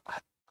kind of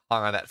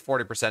hung on that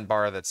 40%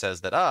 bar that says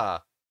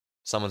that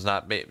someone's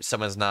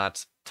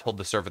not told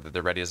the server that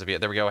they're ready as of yet.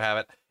 There we go. Have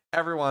it.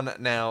 Everyone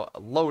now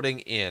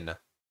loading in.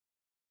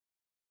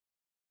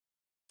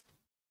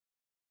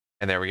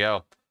 And there we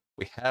go.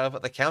 We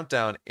have the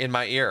countdown in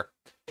my ear.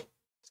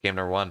 It's game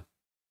number 1.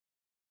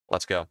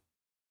 Let's go.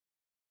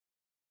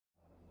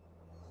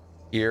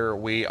 Here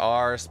we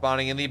are,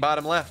 spawning in the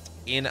bottom left.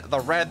 In the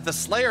red, the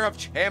Slayer of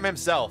Cham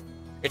himself.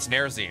 It's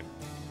Nerazim.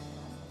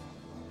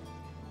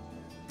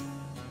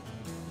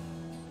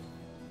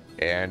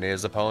 And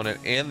his opponent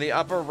in the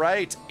upper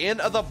right, in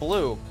the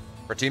blue,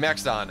 for Team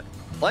eXoN.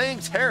 Playing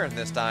Terran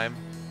this time.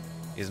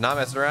 He's not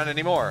messing around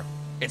anymore.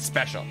 It's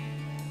Special.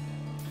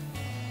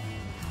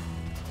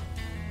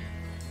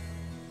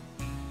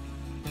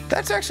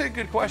 That's actually a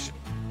good question.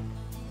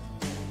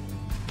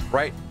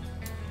 Right?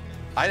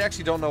 I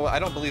actually don't know. I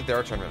don't believe there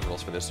are tournament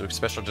rules for this, so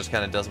Special just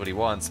kind of does what he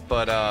wants.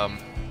 But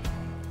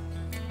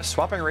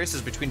swapping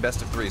races between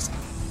best of 3s,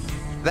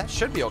 that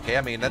should be okay.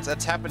 I mean,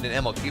 that's happened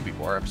in MLQ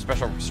before.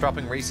 Special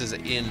swapping races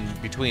in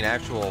between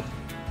actual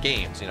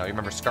games. You know, you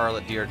remember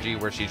Scarlet DRG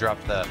where she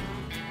dropped that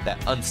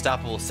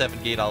unstoppable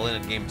 7-gate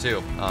all-in game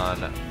 2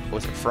 on,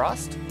 was it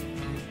Frost?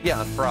 Yeah,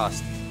 on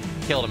Frost.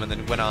 Killed him and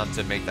then went on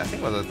to make that, I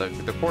think, was the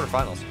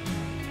quarterfinals.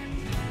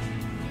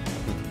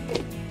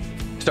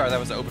 Sorry, that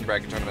was the open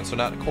bracket tournament, so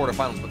not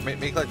quarterfinals, but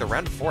make like the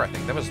round of 4, I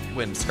think. That was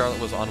when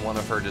Scarlet was on one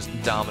of her just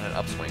dominant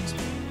upswings.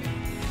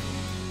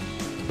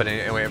 But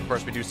anyway, of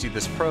course, we do see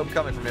this probe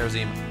coming from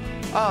Nerazim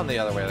on the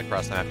other way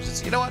across the map. He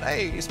says, you know what?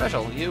 Hey,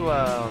 Special,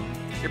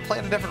 you're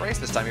playing a different race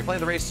this time. You're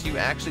playing the race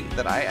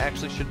that I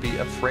actually should be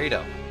afraid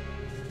of.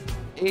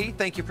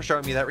 Thank you for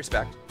showing me that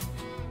respect.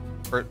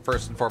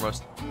 First and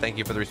foremost, thank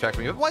you for the respect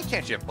for me. But why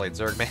can't you have played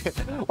Zerg,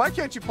 man? Why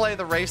can't you play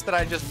the race that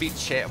I just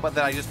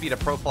beat a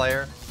pro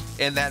player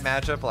in that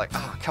matchup? Like,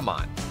 oh, come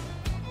on.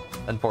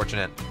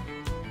 Unfortunate.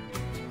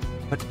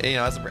 But you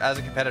know, as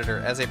a competitor,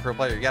 as a pro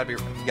player, you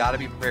gotta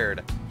be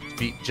prepared to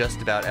beat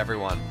just about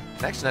everyone.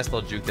 Actually, nice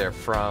little juke there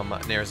from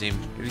Nerazim.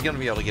 He's gonna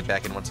be able to get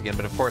back in once again.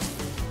 But of course,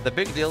 the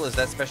big deal is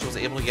that Special was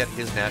able to get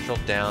his natural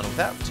down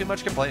without too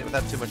much complaint,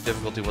 without too much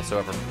difficulty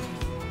whatsoever.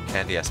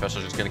 And yeah,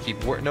 Special just gonna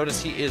keep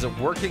notice he is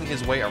working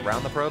his way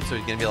around the probe, so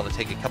he's gonna be able to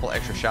take a couple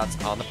extra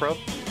shots on the probe.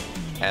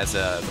 as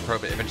the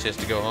probe eventually has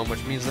to go home,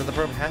 which means that the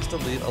probe has to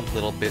leave a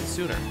little bit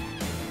sooner.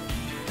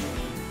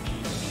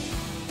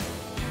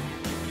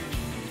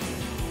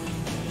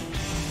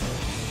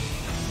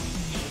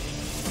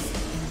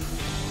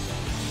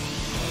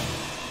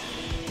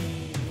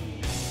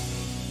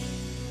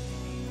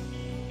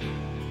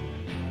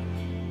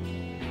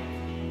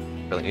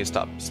 Really need to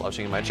stop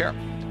slouching in my chair.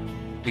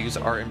 These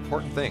are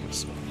important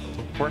things.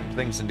 Important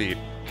things indeed.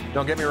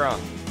 Don't get me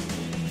wrong.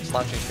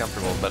 Slouching is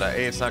comfortable, but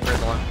A, it's not great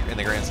in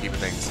the grand scheme of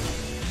things.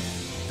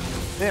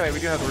 Anyway, we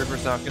do have the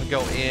Reapers now. It's going to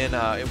go in.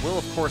 It will,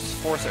 of course,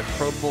 force a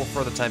probe pull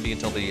for the time being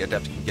until the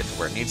Adept can get to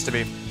where it needs to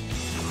be.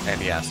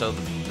 And yeah, so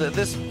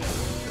this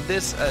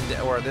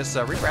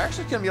Reaper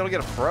actually going to be able to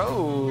get a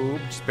probe.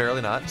 Just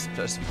barely not.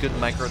 Just good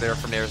micro there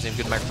from Nerazim.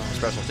 Good micro from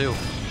Special, too.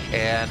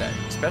 And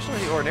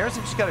especially, or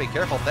Nerazim just got to be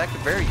careful. That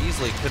could very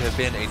easily could have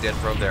been a dead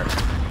probe there.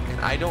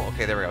 And I don't,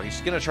 okay, there we go. He's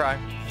going to try.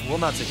 Will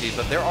not succeed,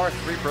 but there are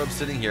 3 probes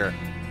sitting here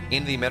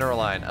in the mineral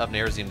line of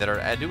Nerazim that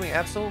are doing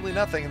absolutely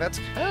nothing. And that's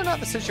kind of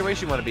not the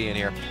situation you want to be in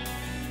here.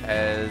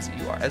 As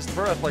the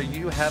Burrow player,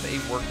 you have a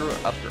worker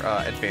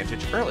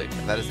advantage early.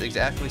 And that is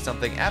exactly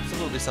something,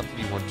 absolutely something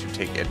you want to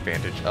take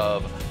advantage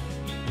of.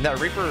 And that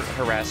Reaper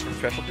harass from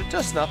Special did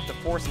just enough to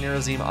force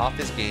Nerazim off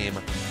his game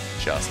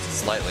just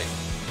slightly.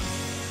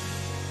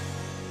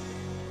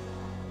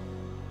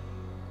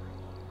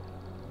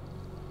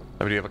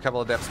 We do have a couple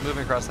of Adepts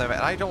moving across the map,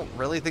 and I don't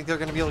really think they're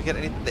going to be able to get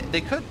anything.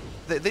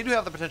 They do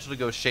have the potential to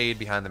go shade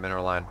behind the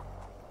mineral line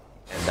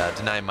and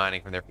deny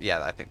mining from there.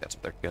 Yeah, I think that's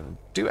what they're going to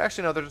do.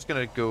 Actually, no, they're just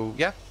going to go,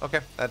 yeah,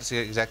 okay. That's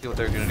exactly what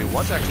they're going to do.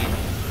 One's actually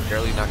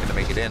barely not going to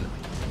make it in.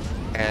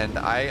 And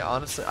I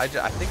honestly, I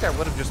think I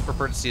would have just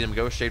preferred to see them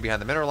go shade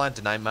behind the mineral line,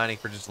 deny mining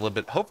for just a little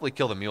bit, hopefully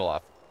kill the mule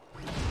off.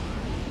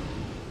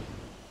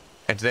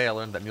 And today I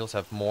learned that mules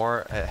have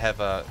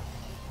 30%,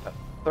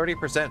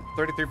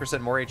 33%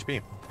 more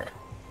HP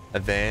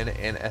than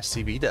an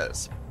SCV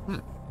does.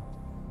 The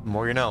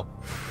more you know.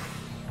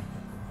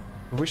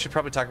 We should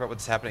probably talk about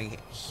what's happening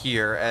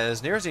here,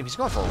 as Nerazim, he's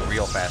going for a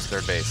real fast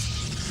third base.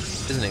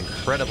 This is an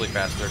incredibly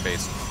fast third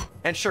base.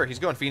 And sure, he's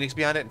going Phoenix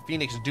behind it, and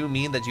Phoenix do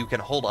mean that you can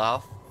hold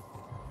off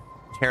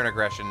Terran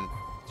aggression,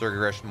 Zerg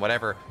aggression,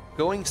 whatever.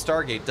 Going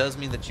Stargate does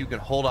mean that you can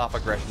hold off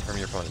aggression from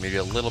your opponent, maybe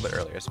a little bit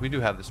earlier. So we do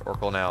have this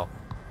Oracle now,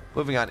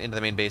 moving on into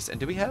the main base.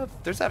 And do we have,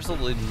 there's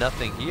absolutely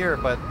nothing here,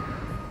 but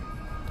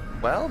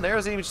well,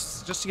 Nerazim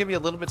just to get me a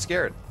little bit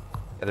scared.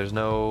 Yeah, there's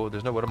no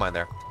wood of mine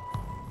there.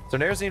 So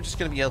Nerazim just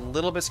going to be a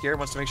little bit scared,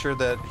 wants to make sure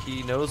that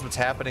he knows what's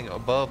happening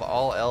above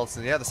all else.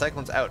 And yeah, the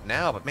Cyclone's out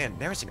now, but man,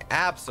 Nerazim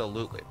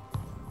absolutely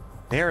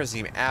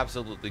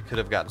could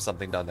have gotten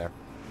something done there.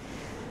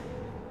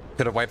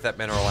 Could have wiped that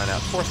mineral line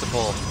out, forced the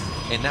pull,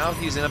 and now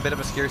he's in a bit of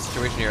a scary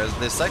situation here, as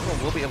the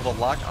Cyclone will be able to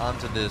lock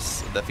onto the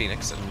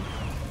Phoenix and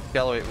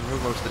Galloway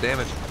remove most of the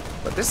damage.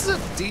 But this is a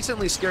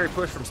decently scary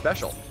push from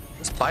Special,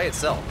 just by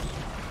itself.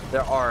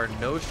 There are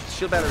no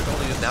shield batteries,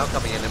 only just now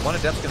coming in, and one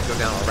Adept's going to go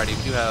down already.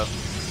 We do have,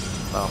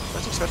 well, I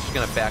think Special's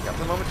going to back up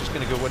for the moment, just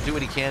going to go do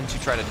what he can to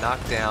try to knock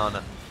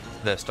down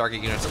the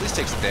Stargate units, at least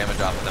take some damage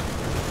off of them.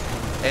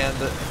 And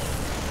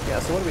yeah,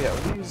 so what do we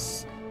have?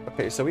 These,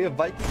 okay, so we have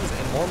Vikings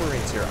and more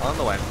Marines here on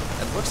the way.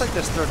 And it looks like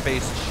this third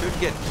base should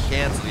get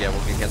canceled. Yeah,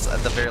 we'll get canceled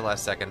at the very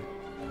last second.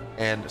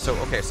 And so,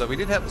 okay, so we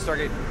did have the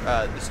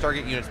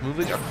Stargate units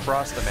moving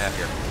across the map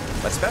here.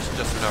 But Special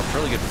just in a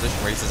really good position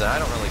where he says,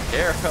 I don't really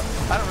care.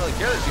 I don't really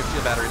care that you have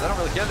shield batteries. I don't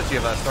really care that you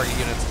have Stargate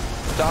units.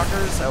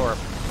 Stalkers or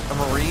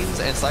Marines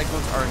and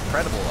Cyclones are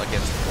incredible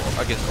against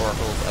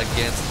Oracles,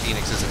 against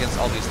Phoenixes,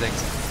 against all these things.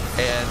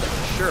 And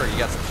sure,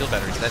 you got some shield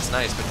batteries. That's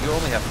nice, but you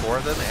only have 4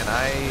 of them, and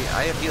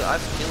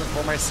I'm feeling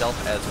for myself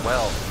as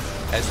well,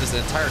 as this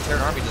entire Terran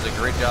army does a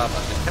great job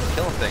of just kind of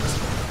killing things.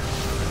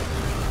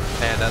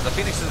 And the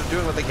Phoenixes are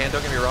doing what they can,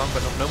 don't get me wrong,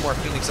 but no more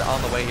Phoenix on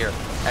the way here.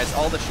 As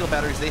all the shield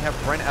batteries, they have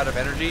run out of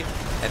energy,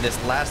 and this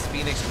last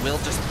Phoenix will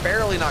just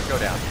barely not go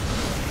down.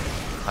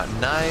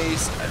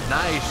 Nice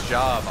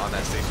job on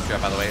that station trap,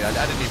 by the way. I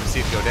didn't even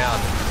see it go down,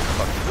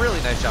 but really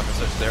nice job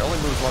for Switch there.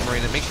 Only moves 1 Marine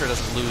and make sure it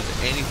doesn't lose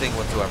anything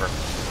whatsoever.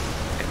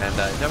 And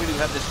now we do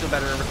have this shield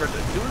battery in return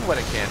doing what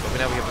it can, but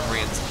now we have the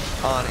Marines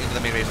on into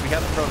the main base. We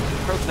have the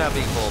probes now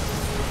being pulled.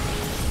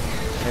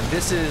 And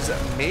this is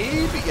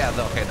maybe, yeah,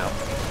 okay, no.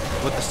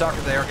 With the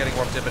Stalker, they are getting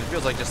warped in, but it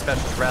feels like just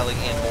Special's rallying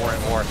in more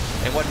and more.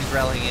 And what he's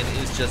rallying in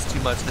is just too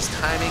much. This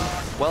timing,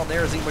 well,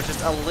 Nerazim was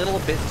just a little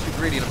bit too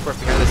greedy. And of course,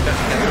 behind the Special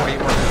can be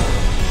worked.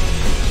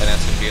 And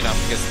that's going to be enough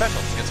because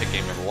Special is going to take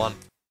game number 1.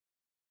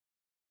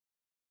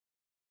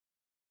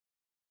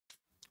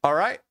 All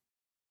right.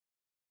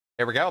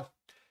 Here we go.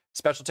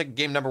 Special taking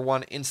game number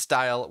 1 in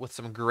style with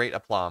some great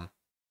aplomb.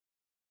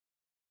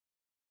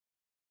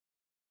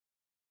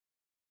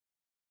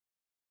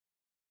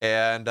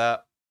 And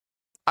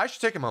I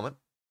should take a moment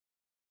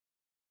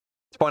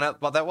to point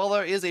out that while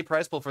there is a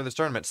prize pool for this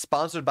tournament,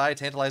 sponsored by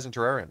Tantalizing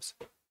Terrariums.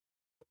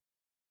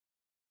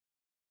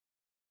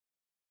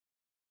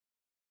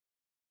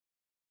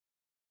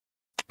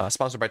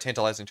 Sponsored by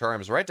Tantalizing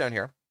Terrariums right down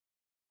here.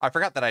 I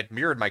forgot that I'd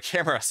mirrored my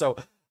camera, so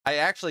I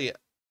actually,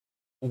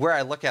 where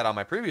I look at on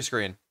my preview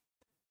screen,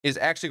 is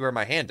actually where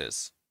my hand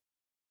is.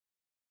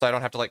 So I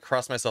don't have to like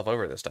cross myself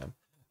over this time.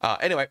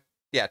 Anyway,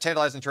 yeah,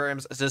 Tantalizing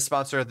Terrariums does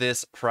sponsor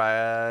this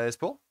prize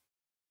pool.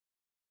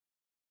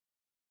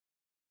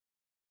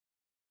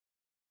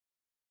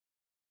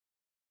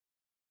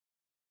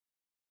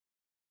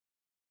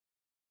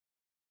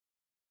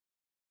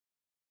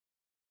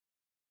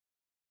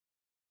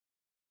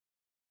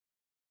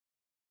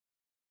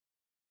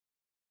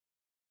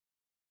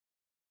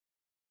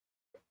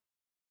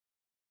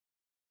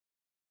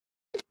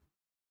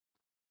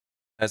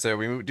 And so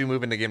we do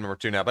move into game number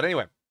 2 now. But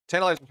anyway,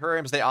 Tantalizing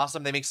Terrariums, they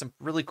awesome. They make some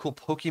really cool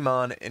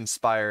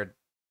Pokemon-inspired...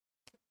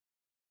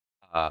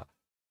 wow,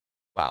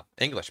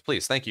 English,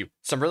 please, thank you.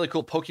 Some really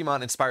cool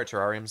Pokemon-inspired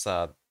terrariums.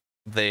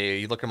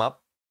 You look them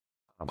up.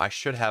 I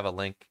should have a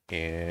link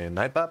in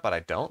Nightbot, but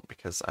I don't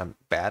because I'm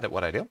bad at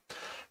what I do.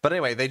 But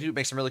anyway, they do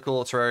make some really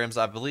cool terrariums.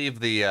 I believe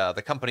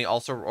the company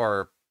also,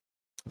 or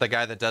the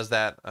guy that does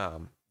that,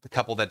 the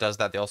couple that does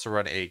that, they also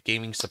run a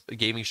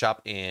gaming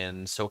shop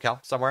in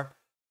SoCal somewhere.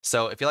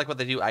 So if you like what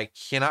they do, I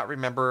cannot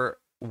remember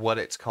what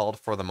it's called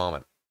for the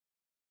moment.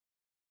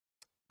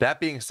 That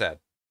being said,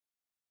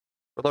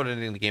 we're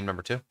loading into game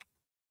number 2.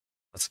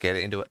 Let's get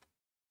into it.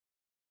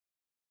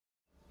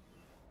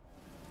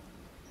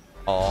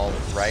 All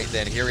right,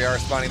 then here we are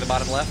spawning the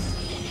bottom left.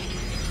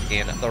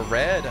 In the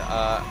red,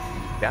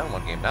 down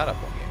 1 game, not up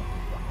 1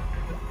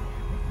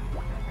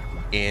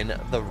 game. In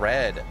the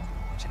red,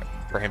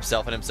 for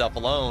himself and himself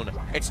alone,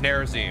 it's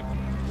Nerazim.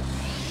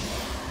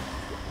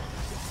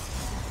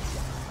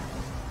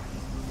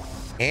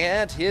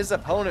 And his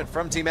opponent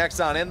from Team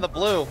eXoN in the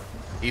blue,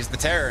 he's the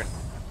Terran.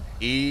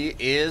 He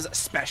is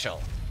special.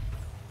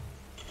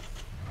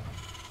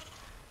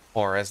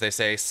 Or as they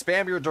say,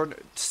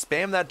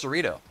 spam that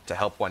Dorito to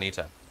help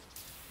Juanita.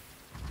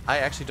 I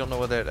actually don't know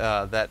whether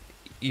that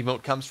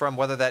emote comes from,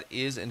 whether that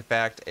is in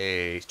fact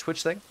a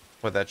Twitch thing,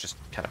 whether that's just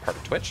kind of part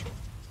of Twitch,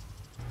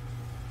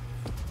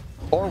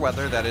 or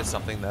whether that is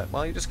something that,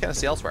 well, you just kind of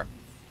see elsewhere.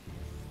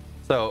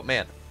 So,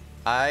 man,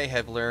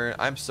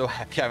 I'm so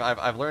happy.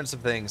 I've learned some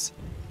things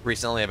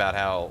recently about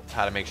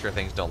how to make sure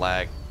things don't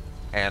lag,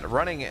 and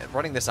running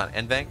this on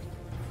NVenc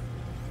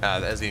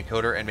as the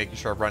encoder and making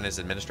sure I run as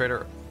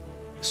administrator.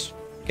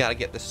 Gotta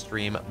get the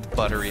stream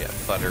buttery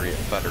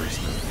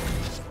smooth.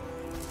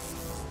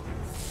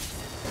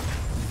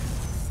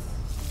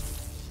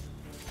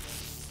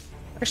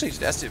 Actually,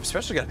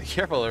 especially gotta be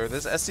careful.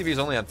 This SCV is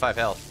only on 5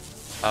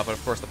 health, but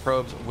of course the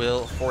probes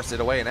will force it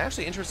away. And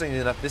actually, interestingly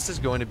enough, this is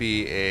going to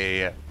be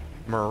a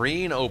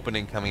Marine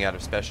opening coming out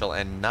of Special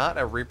and not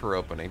a Reaper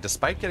opening,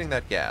 despite getting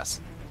that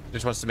gas.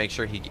 Just wants to make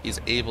sure he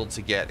is able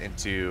to get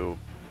into...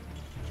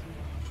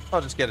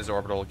 I'll just get his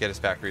orbital, get his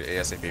factory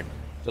ASAP.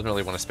 Doesn't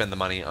really want to spend the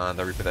money on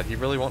the Reaper that he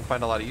really won't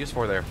find a lot of use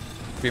for there.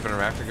 Reaper and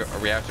a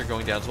reactor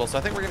going down as well. So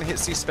I think we're going to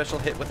see Special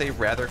hit with a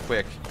rather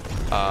quick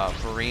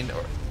Marine,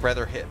 or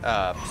rather hit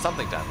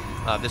something done.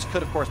 This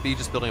could, of course, be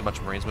just building a bunch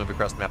of Marines moving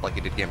across the map like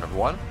he did game number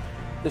 1.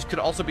 This could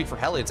also be for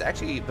Hellions.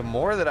 Actually, the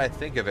more that I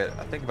think about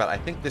it, I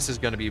think this is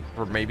going to be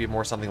for maybe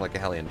more something like a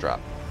Hellion drop.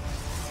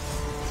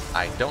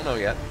 I don't know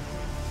yet.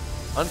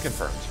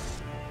 Unconfirmed.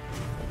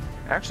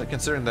 Actually,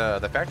 considering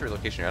the factory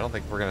location, I don't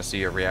think we're going to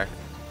see a reactor.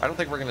 I don't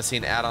think we're going to see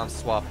an add-on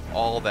swap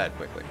all that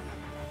quickly.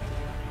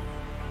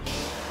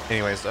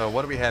 Anyways,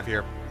 what do we have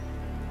here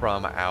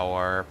from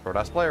our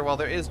Protoss player? Well,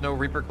 there is no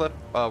Reaper cliff,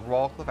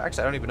 wall cliff.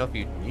 Actually, I don't even know if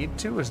you need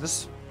to. Is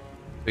this?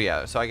 But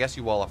yeah, so I guess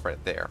you wall off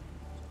right there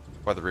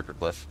for the Reaper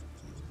cliff.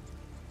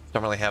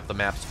 Don't really have the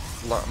maps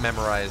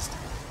memorized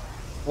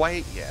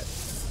quite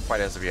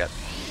as of yet.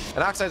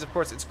 And Oxides, of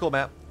course, it's a cool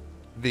map.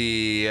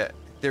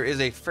 There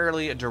is a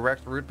fairly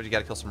direct route, but you got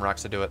to kill some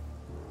rocks to do it.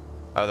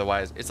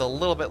 Otherwise, it's a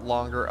little bit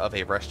longer of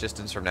a rush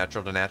distance from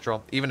natural to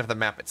natural, even if the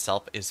map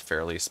itself is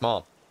fairly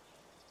small.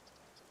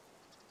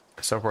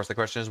 So, of course, the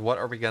question is, what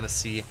are we going to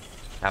see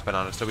happen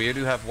on it? So we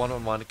do have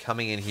 1-on-1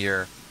 coming in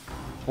here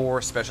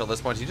for Special at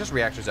this point. He just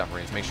reactors out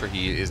Marines, make sure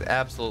he is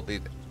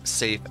absolutely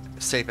safe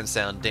and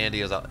sound,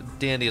 dandy as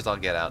I'll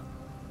get out.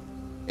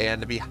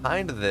 And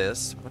behind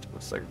this,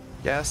 what's the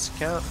gas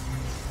count?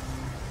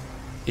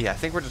 Yeah, I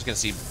think we're just going to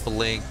see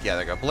Blink. Yeah,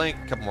 there you go. Blink,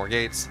 a couple more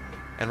gates.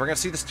 And we're going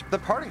to see the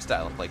parting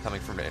style of play coming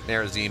from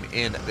Nerazim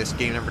in this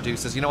game number 2.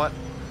 Says, you know what?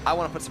 I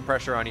want to put some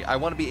pressure on you. I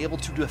want to be able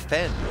to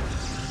defend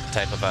the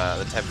type of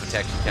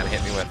attack you kind of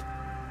hit me with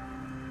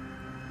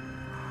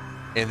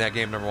in that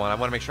game number 1. I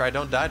want to make sure I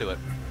don't die to it.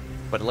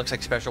 But it looks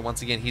like Special,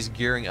 once again, he's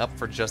gearing up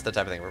for just the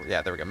type of thing.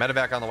 Yeah, there we go.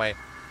 Medevac on the way.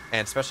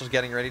 And Special's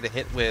getting ready to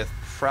hit with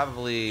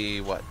probably,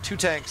 what, 2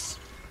 tanks,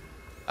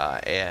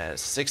 and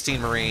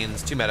 16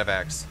 Marines, 2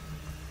 Medevacs,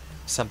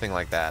 something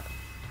like that.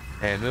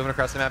 And moving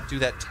across the map, do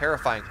that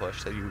terrifying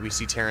push that we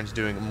see Terrans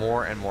doing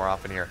more and more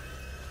often here.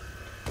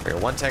 We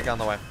got 1 tank on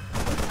the way.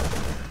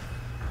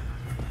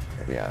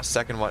 Yeah,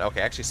 second one.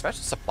 Okay, actually,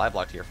 Special supply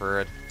blocked here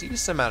for a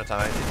decent amount of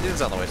time. It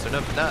is on the way, so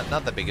no,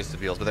 not the biggest of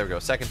deals, but there we go.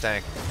 Second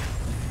tank.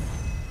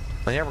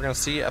 And yeah, we're going to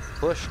see a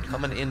push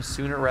coming in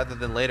sooner rather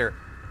than later.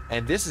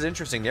 And this is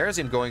interesting.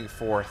 Nerazim going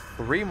for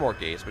 3 more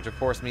gates, which of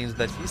course means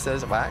that he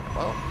says, whack,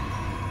 well,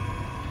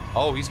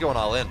 oh, he's going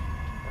all in.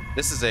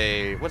 This is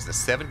a, what's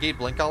this, 7-gate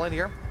blink all in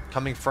here?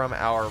 Coming from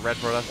our red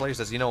Protoss player. He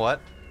says, you know what?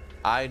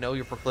 I know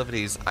your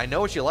proclivities. I know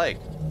what you like.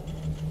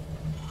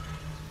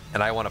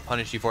 And I want to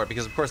punish you for it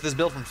because, of course, this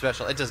build from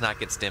Special, it does not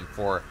get stimmed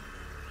for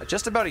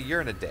just about a year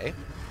and a day.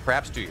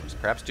 Perhaps 2 years.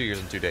 Perhaps 2 years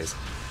and 2 days.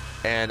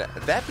 And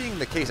that being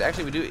the case,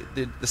 actually, we do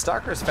the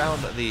Stalker has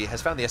found the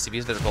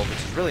SCVs that are built, which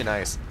is really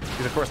nice.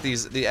 Because of course the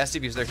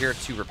SCVs, they're here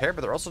to repair,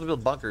 but they're also to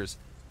build bunkers.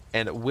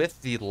 And with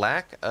the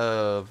lack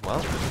of, well,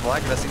 the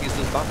lack of SCVs,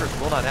 those bunkers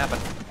will not happen.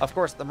 Of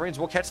course, the Marines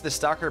will catch the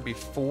Stalker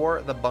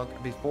before the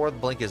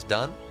blink is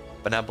done.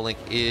 But now blink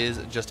is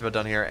just about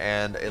done here,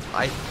 and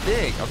I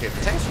think, okay,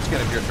 the tank's just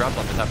gonna appear dropped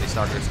on the top of these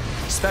Stalkers.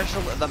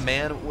 Special, the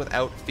man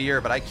without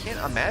fear, but I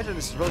can't imagine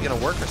this is really gonna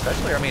work for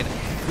Special here. I mean,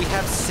 we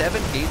have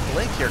 7-gate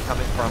blink here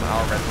coming from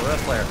our red Protoss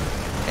player.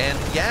 And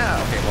yeah,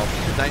 okay, well,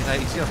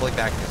 he's gonna blink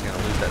back and he's gonna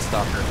lose that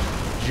Stalker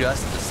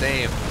just the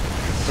same.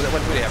 So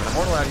what do we have? An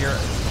Immortal out here.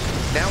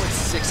 Now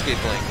it's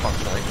 6-gate blink,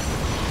 functionally.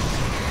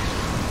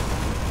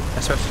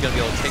 Especially gonna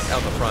be able to take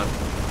out the front.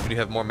 We do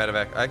have more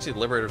medevac.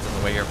 Actually, Liberators on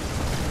the way here.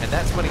 And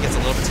that's when it gets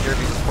a little bit scary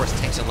because, of course,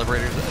 tanks and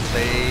Liberators,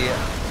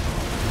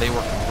 they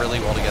work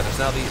really well together.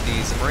 So now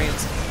these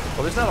Marines,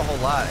 well, there's not a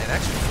whole lot. And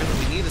actually,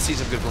 we need to see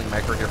some good blink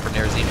micro here for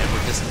Nerazim, and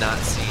we're just not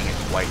seeing it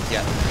quite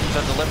yet.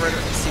 So the Liberator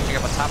is sieging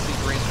up on top of these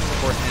Marines, which, of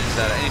course, means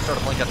that any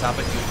sort of blink on top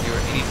of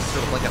any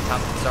sort of blink on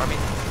top of this army,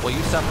 well,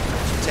 you suffer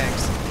from 2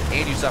 tanks,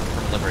 and you suffer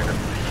from Liberator.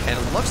 And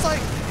it looks like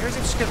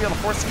Nerazim's just going to be able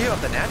to force the game up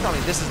the natural. I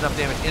mean, this is enough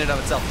damage in and of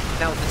itself.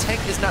 Now, the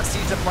tank is not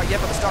sieged up quite yet,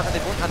 but the Stalker, they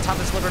blink on top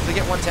of this Liberator. They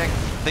get 1 tank.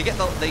 They get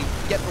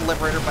the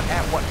Liberator, but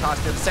at what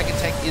cost here? The second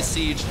tank is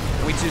sieged.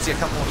 And we do see a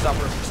couple of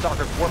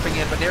Stalkers warping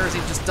in, but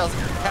Nerazim just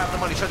doesn't have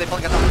the money. Sure, they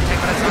blink on top of the tank,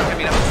 but that's not going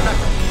to be enough. It's not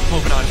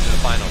moving on to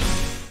the finals.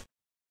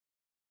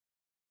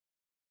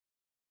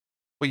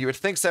 Well, you would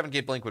think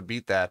 7-gate blink would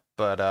beat that,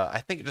 but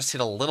I think it just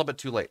hit a little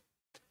bit too late.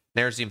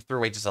 Nerazim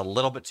threw away just a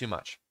little bit too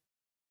much.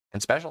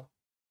 And Special,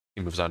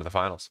 he moves on to the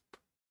finals.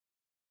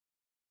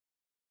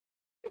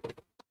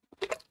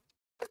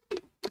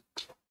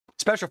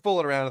 Special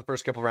fooling around in the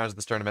first couple rounds of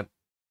this tournament.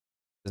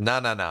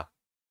 No.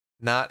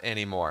 Not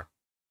anymore.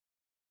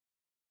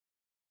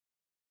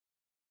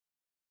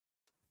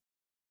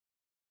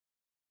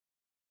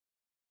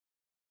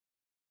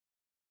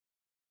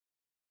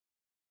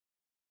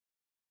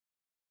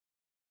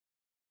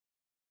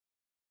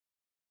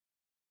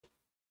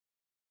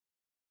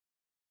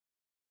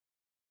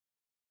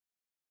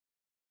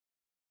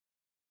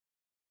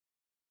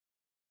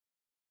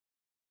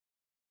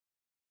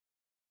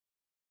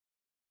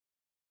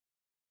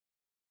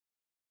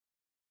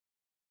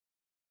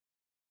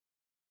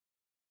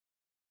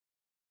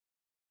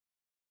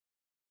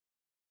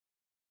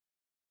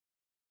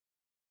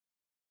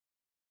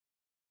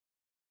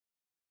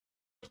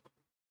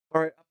 All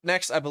right, up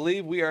next, I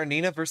believe we are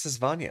Nina versus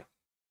Vanya.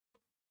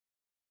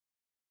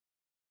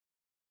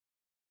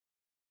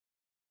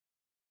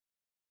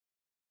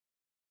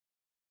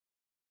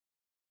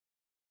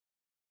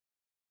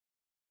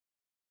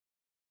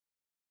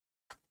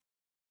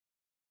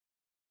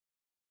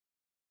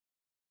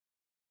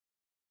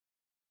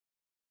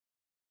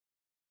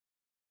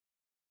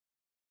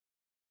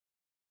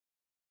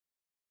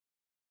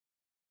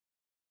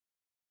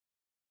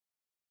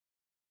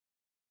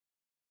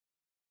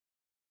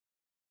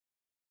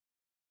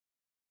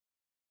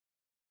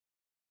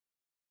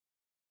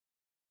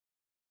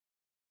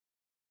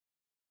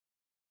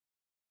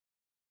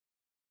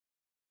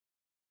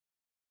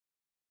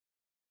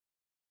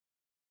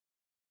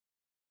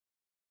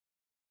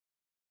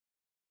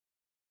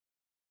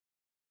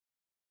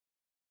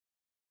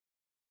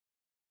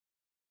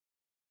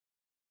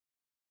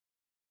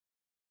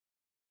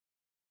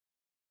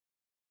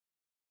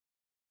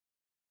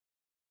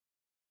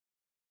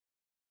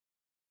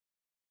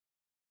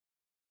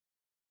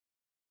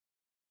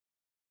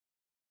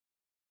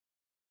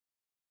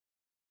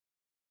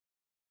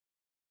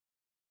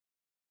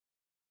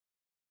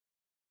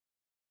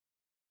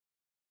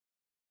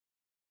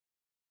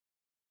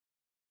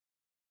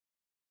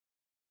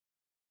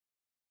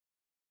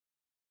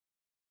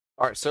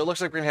 All right, so it looks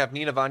like we're going to have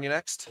Nina Vanya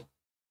next.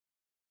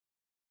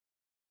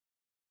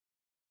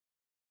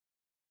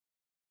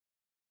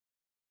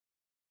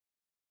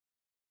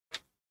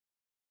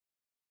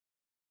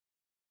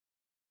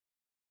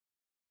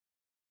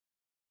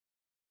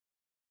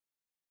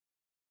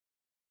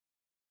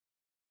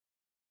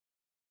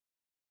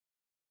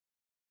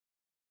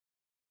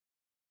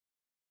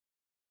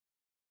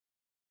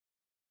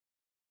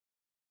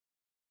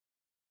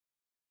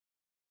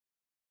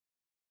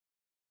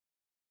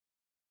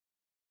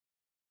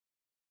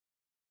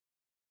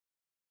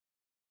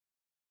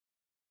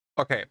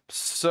 Okay,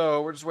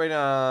 so we're just waiting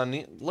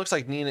on... Looks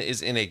like Nina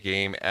is in a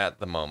game at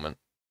the moment.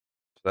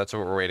 So that's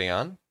what we're waiting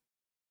on.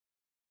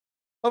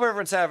 Hope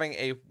everyone's having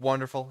a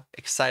wonderful,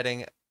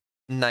 exciting,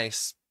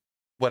 nice,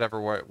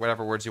 whatever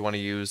words you want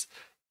to use,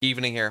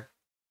 evening here.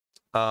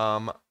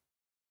 Anyone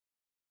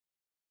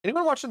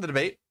watching the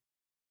debate?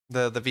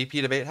 The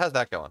VP debate? How's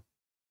that going?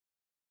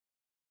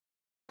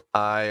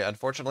 I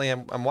unfortunately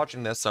I'm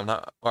watching this, so I'm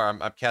not, or I'm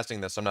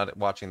casting this, so I'm not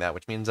watching that,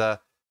 which means I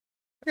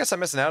guess I'm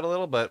missing out a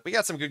little. But we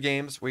got some good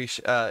games.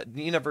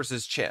 Nina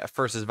versus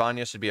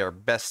Vanya should be our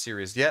best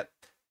series yet,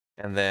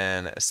 and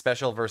then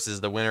special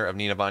versus the winner of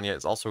Nina Vanya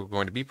is also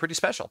going to be pretty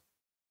special.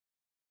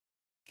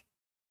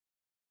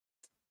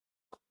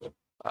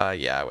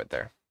 Yeah, I went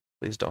there.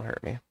 Please don't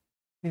hurt me.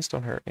 Please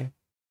don't hurt me.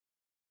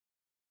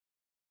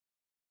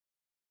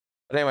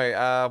 But anyway,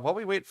 while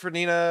we wait for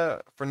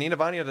Nina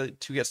Vanya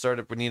to get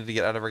started, we needed to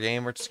get out of our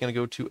game. We're just gonna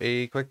go to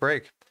a quick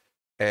break,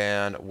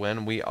 and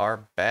when we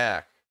are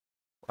back,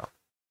 well,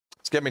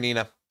 it's gonna be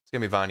Nina, it's gonna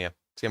be Vanya,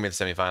 it's gonna be the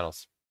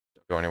semifinals.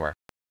 Don't go anywhere.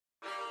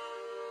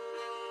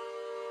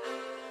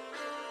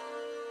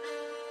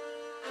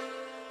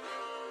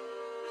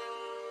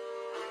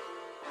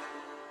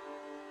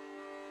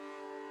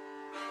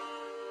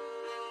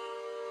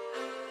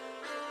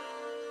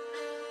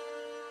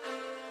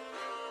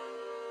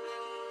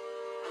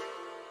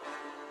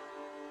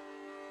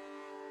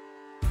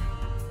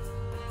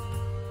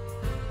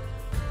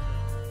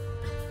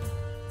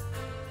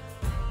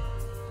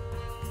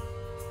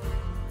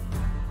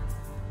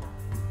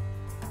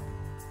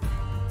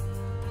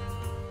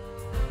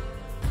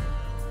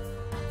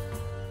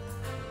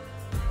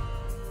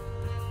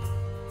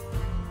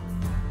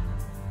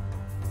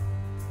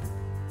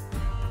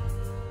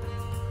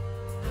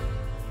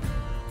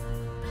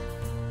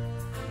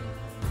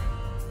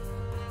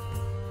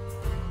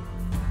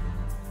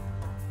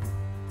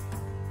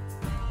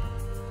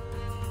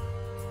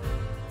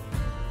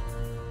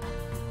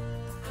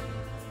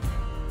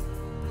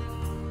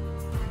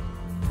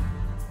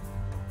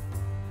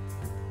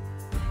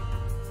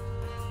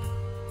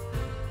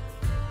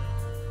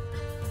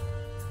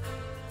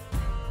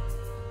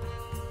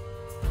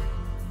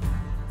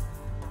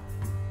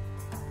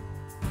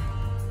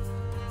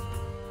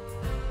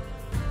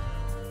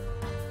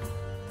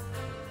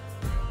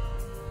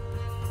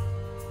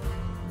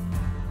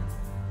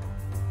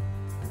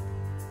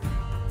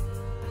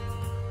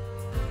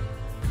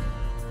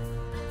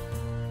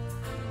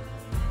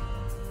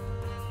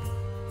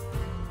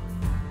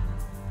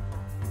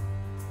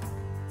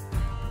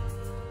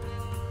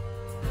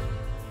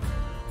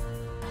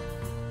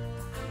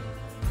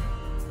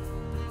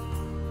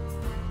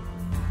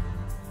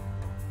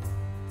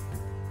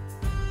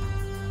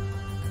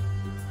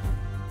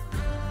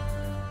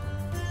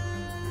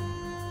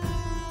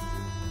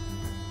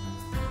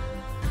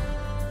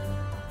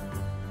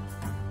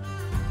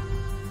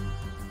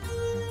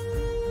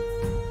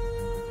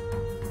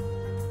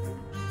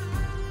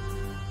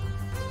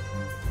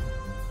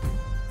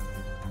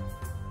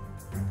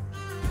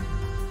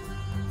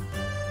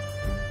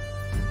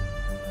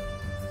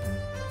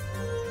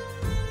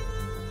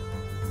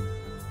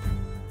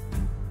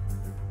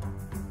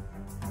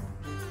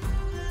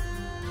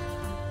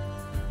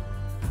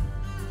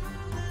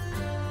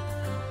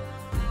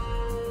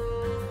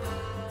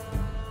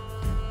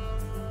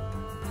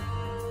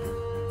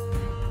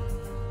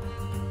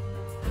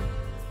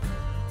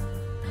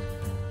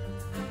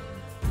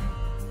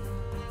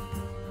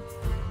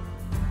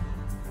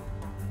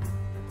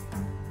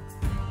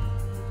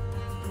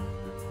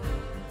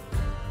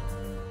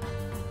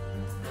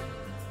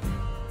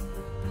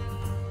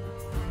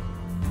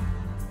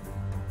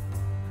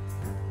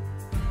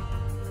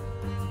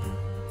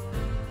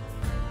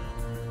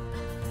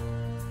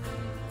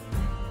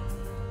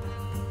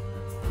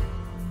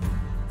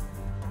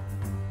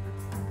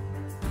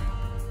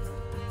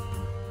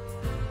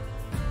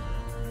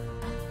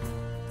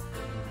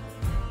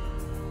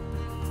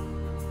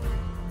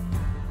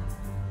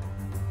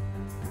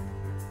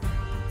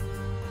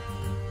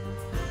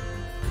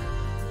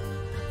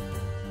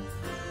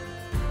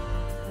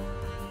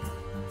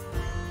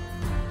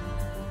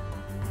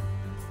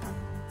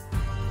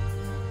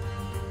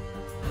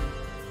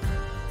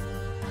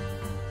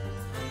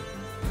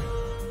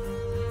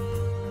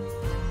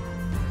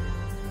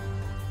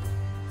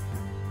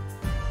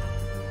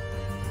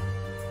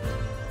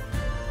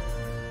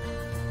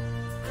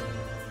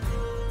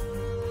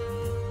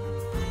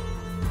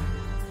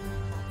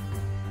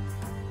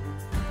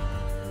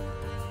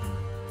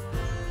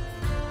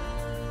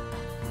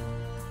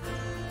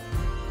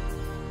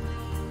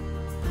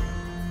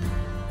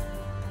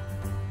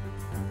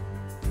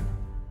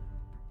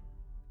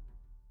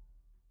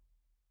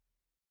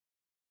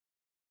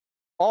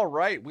 All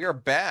right, we are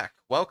back.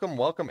 Welcome,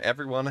 welcome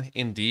everyone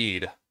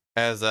indeed.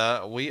 As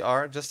we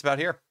are just about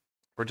here.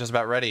 We're just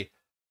about ready.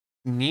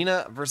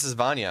 Nina versus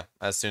Vanya,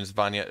 as soon as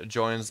Vanya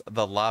joins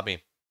the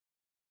lobby.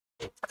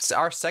 It's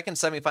our second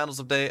semifinals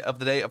of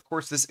the day. Of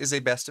course, this is a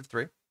best of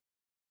 3.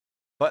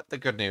 But the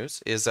good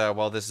news is,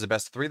 while this is a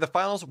best of 3, the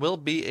finals will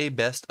be a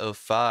best of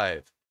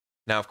 5.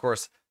 Now, of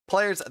course,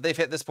 players, they've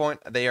hit this point,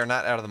 they are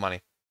not out of the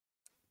money.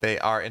 They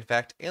are, in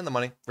fact, in the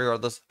money,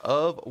 regardless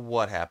of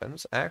what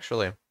happens,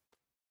 actually.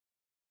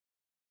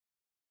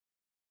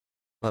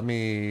 Let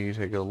me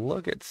take a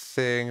look at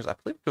things. I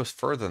believe it goes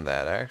further than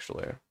that,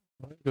 actually.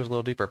 I think it goes a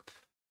little deeper.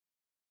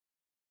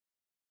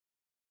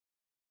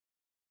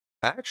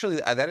 Actually,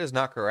 that is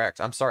not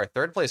correct. I'm sorry.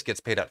 Third place gets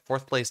paid out.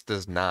 Fourth place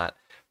does not.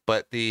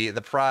 But the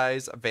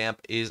prize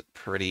vamp is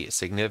pretty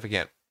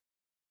significant.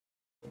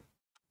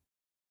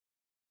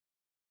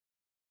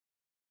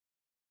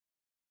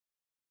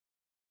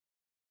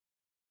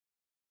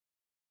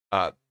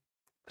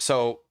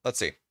 So let's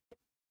see.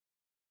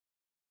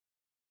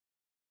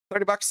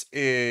 $30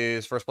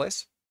 is first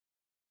place.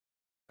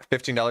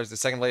 $15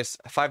 is second place.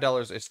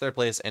 $5 is third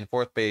place, and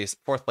fourth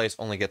place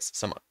only gets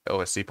some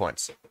OSC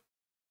points.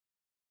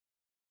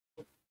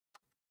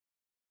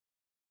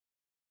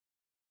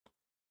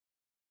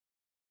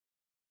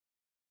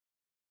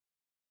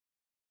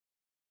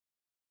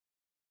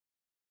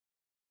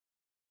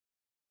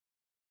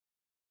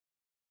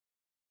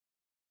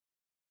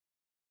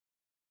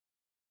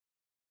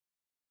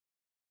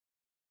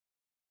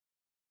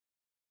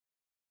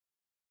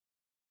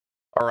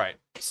 All right,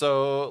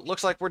 so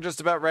looks like we're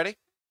just about ready.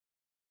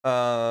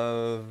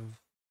 Okay,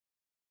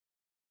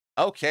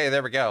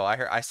 there we go.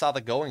 I saw the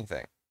going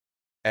thing,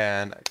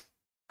 and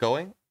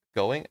going,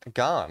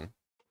 gone.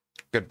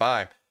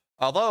 Goodbye.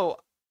 Although,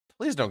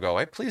 please don't go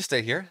away. Please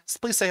stay here.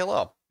 Please say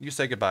hello. You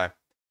say goodbye.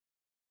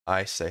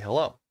 I say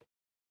hello.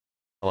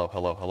 Hello,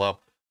 hello, hello.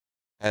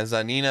 As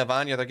Nina,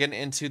 Vanya, they're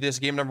getting into this.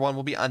 Game number 1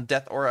 will be on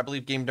Death, or I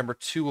believe game number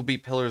 2 will be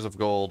Pillars of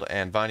Gold.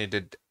 And Vanya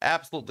did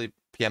absolutely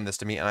PM this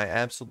to me, and I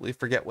absolutely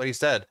forget what he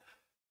said. It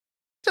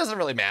doesn't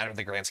really matter in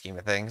the grand scheme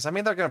of things. I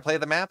mean, they're going to play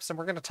the maps, and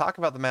we're going to talk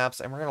about the maps,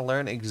 and we're going to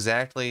learn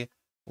exactly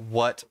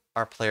what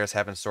our players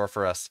have in store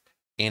for us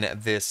in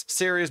this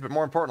series, but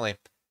more importantly,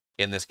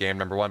 in this game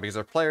number 1, because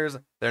our players,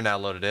 they're now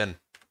loaded in.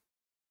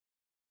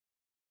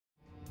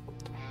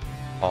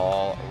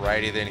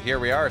 Alrighty then, here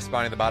we are,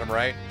 spawning in the bottom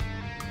right.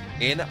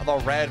 In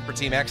the red for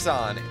Team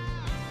eXoN.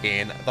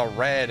 In the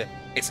red,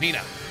 it's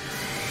Nina.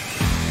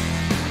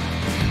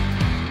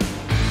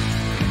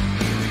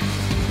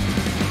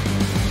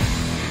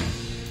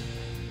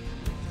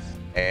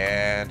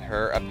 And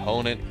her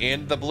opponent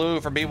in the blue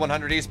from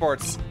B100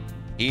 Esports.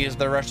 He is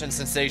the Russian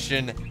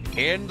sensation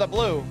in the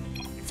blue.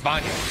 It's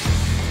Vanya.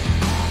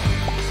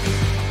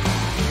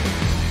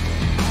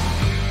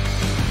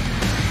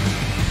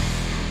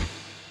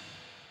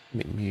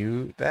 Let me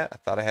mute that. I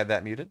thought I had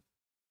that muted.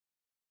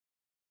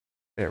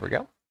 There we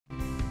go.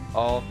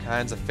 All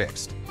kinds of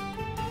fixed.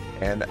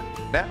 And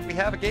now we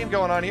have a game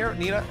going on here.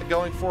 Nina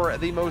going for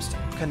the most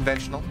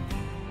conventional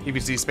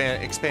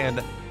PvZ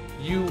expand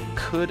you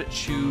could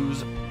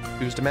choose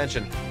to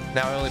mention.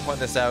 Now I only point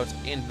this out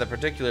in the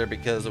particular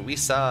because we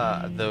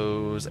saw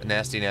those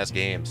nasty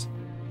games,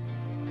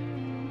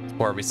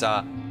 or we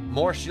saw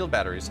more shield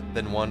batteries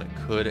than one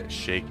could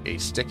shake a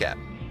stick at.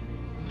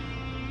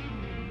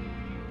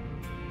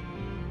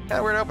 Kind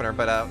of weird opener,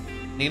 but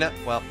Nina,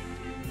 well,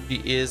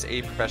 she is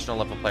a professional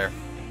level player,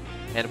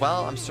 and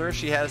while I'm sure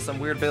she has some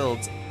weird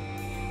builds,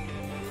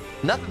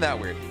 nothing that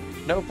weird.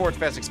 No forge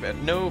fast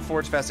expand. No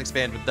forge fast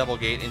expand with double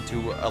gate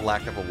into a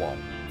lack of a wall.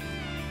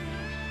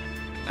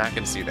 I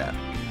can see that.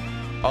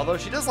 Although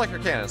she does like her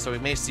cannon, so we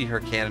may see her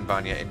cannon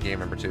Vanya in game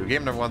number 2.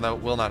 Game number 1 though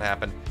will not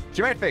happen.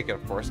 She might fake it,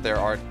 of course.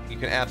 You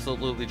can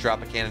absolutely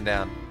drop a cannon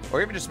down,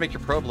 or even just make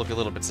your probe look a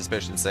little bit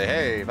suspicious and say,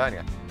 "Hey,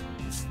 Vanya,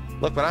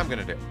 look what I'm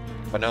gonna do."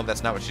 But no,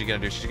 that's not what she's gonna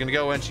do. She's gonna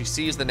go in. She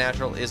sees the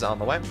natural is on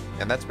the way,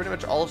 and that's pretty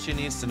much all she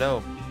needs to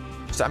know.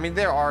 So I mean,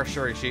 there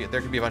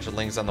could be a bunch of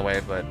lings on the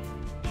way, but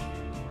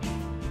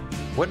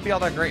wouldn't be all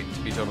that great, to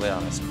be totally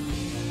honest.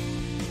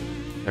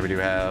 There we do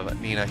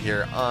have Nina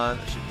here on,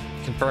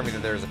 confirming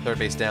that there is a third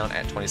base down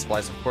at 20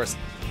 supplies. Of course,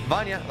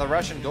 Vanya, the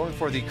Russian, going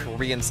for the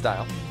Korean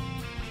style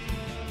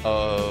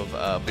of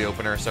the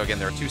opener. So again,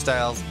 there are 2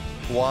 styles.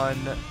 One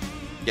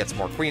gets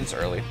more queens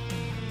early,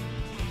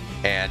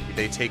 and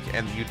you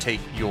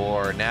take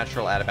your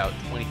natural at about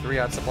 23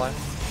 odd supply,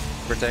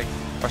 give or take.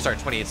 Or sorry,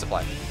 28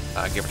 supply,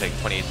 give or take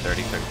 28,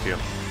 30, 32.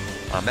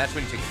 That's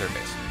when you take third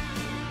base.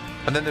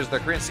 And then there's the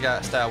Korean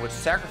style, which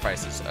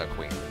sacrifices a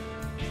queen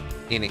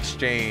in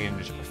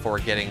exchange for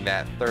getting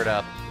that third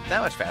up that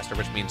much faster,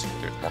 which means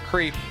there's more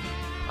creep.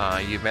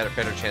 You've had a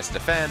better chance to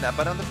defend,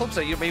 but on the flip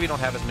side, you maybe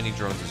don't have as many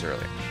drones as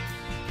early.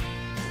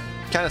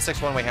 Kind of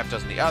 6 one way, half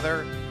dozen the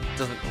other.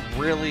 Doesn't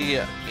really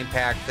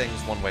impact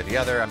things one way or the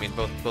other. I mean,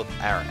 both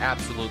are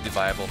absolutely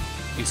viable.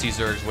 You see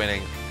Zergs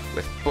winning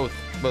with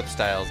both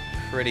styles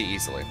pretty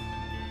easily.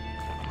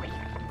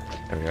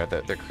 There we go,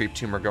 the creep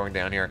tumor going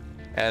down here.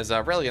 As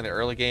really in the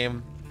early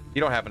game,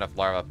 you don't have enough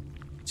larva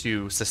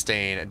to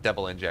sustain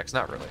double injects.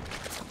 Not really.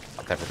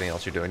 With everything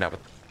else you're doing, not with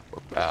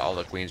all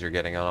the queens you're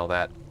getting on all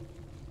that.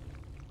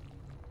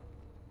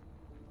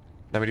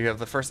 Now we do have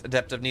the first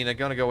adept of Nina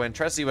going to go in,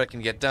 try to see what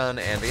can get done,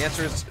 and the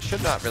answers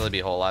should not really be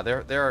a whole lot.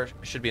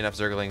 Should be enough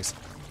Zerglings.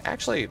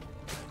 Actually,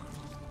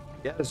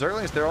 yeah, the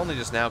Zerglings, they're only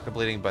just now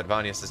completing, but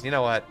Vanya says, you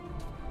know what?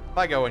 If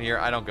I go in here,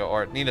 I don't go,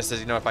 or Nina says,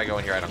 you know, if I go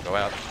in here, I don't go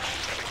out.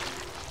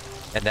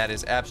 And that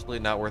is absolutely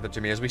not worth it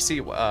to me. As we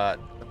see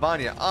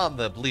Vanya on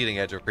the bleeding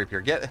edge of creep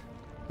here. Get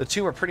the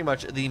 2 are pretty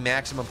much the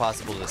maximum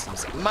possible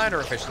distance.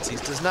 Minor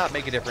efficiencies does not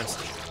make a difference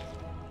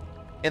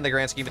in the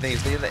grand scheme of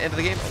things. At the end of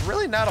the game,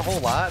 really not a whole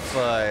lot,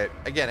 but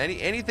again,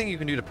 anything you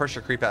can do to push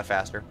your creep out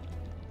faster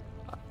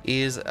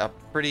is a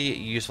pretty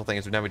useful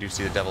thing. So now we do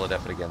see the Devil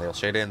Adept, but again, they'll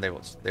shade in. They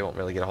won't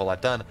really get a whole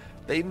lot done.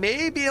 They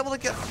may be able to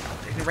get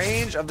in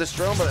range of this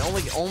drone, but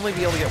only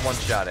be able to get one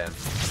shot in.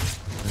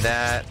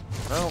 That,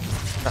 well,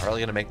 not really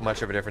going to make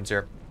much of a difference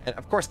here. And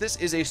of course, this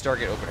is a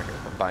Stargate opener here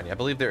from Vanya. I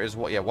believe there is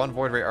one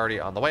Void Ray already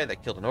on the way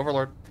that killed an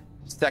Overlord.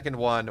 Second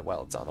one,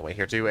 well, it's on the way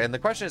here too. And the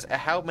question is,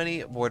 how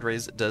many Void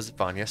Rays does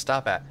Vanya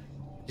stop at?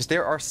 Because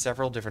there are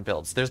several different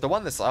builds. There's the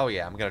one that's, oh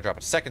yeah, I'm going to drop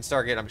a second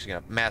Stargate. I'm just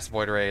going to mass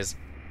Void Rays.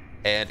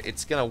 And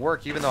it's going to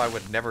work, even though I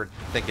would never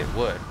think it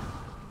would.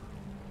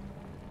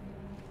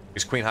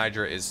 Because Queen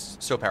Hydra is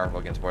so powerful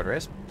against Void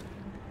Rays.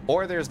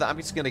 Or there's the, I'm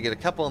just going to get a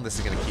couple, and this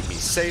is going to keep me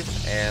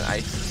safe. And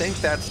I think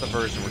that's the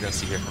version we're going to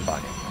see here from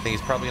Vanya. I think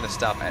he's probably going to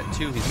stop at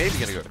 2. He's maybe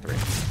going to go to 3.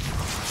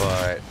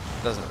 But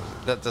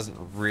that doesn't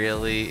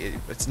really,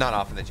 it's not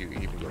often that you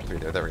even go to 3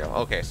 there. There we go.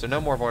 Okay, so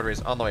no more Void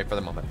Rays on the way for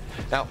the moment.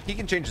 Now, he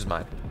can change his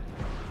mind.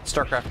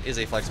 StarCraft is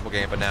a flexible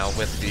game, but now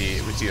with we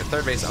see the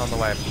third base on the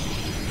way.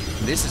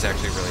 This is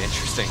actually really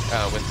interesting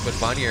with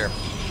Vanya.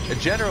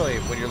 Generally,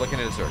 when you're looking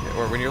at a circuit,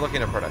 or when you're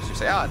looking at products, you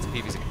say, ah, it's a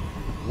PvZ.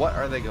 What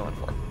are they going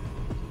for?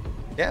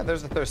 Yeah,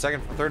 there's the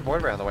third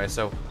Void Ray on the way,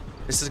 so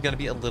this is going to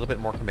be a little bit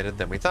more committed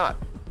than we thought.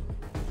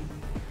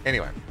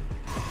 Anyway.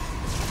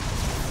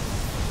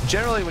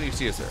 Generally, when you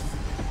see a Zerg,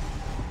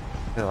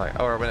 they're like,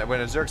 or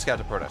when a Zerg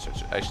scouts a Protoss,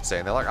 I should say,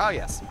 and they're like, oh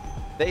yes,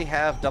 they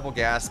have double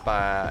gas in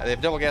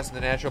the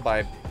natural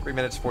by 3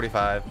 minutes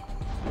 45.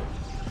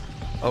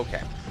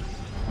 Okay.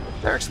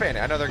 They're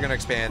expanding. I know they're going to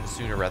expand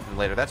sooner rather than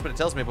later. That's what it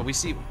tells me, but we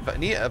see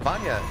Nina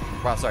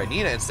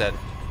instead.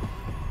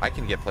 I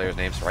can get players'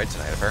 names right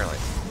tonight, apparently.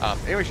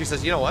 Anyway, she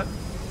says, you know what?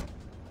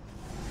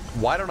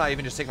 Why don't I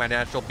even just take my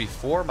natural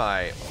before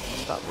my...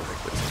 Stop moving,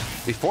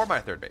 please. Before my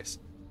third base.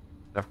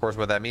 And of course,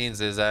 what that means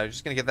is I'm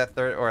just going to get that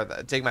third... Or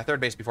take my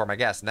third base before my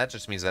gas. And that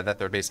just means that that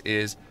third base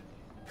is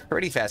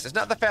pretty fast. It's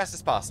not the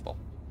fastest possible.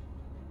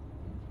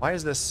 Why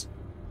is this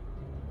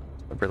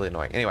really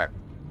annoying? Anyway.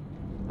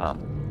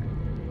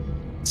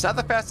 It's not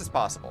the fastest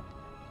possible.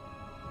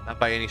 Not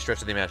by any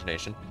stretch of the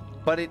imagination.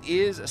 But it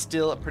is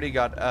still a pretty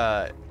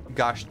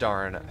gosh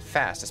darn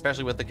fast,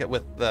 especially with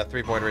the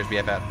 3 Void Rays we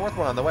have at 4th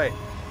one on the way.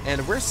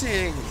 And we're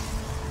seeing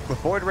with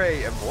Void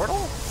Ray Immortal,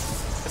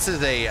 this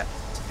is a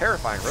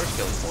terrifying roach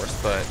killing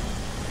force, but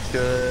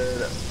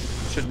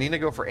should Nina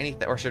go for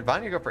anything, or should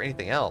Vanya go for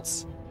anything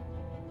else?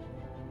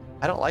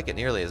 I don't like it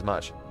nearly as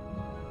much.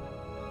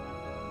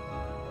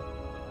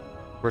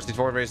 Of course, these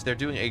Void Rays, they're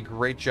doing a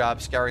great job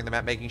scouring the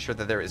map, making sure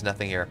that there is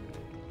nothing here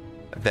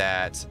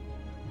that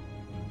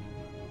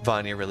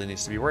Vanya really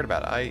needs to be worried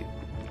about. Okay.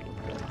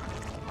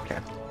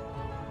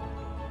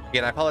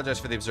 Again, I apologize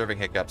for the observing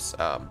hiccups.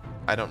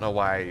 I don't know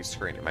why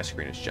my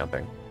screen is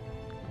jumping.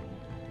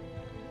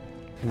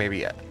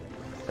 Maybe I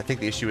think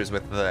the issue is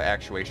with the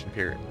actuation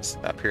period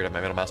of my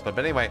middle mouse. But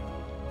anyway,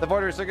 the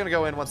Void Rays, they're going to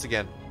go in once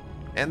again.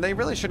 And they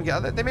really shouldn't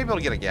get... They may be able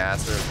to get a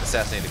gas or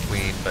assassinate a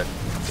queen, but...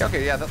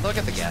 Okay, yeah, they'll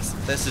get the gas.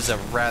 This is a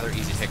rather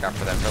easy takeoff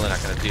for them. Really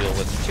not going to deal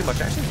with too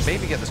much. Actually,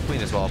 maybe get this queen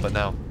as well, but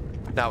no.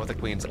 Not with the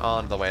queens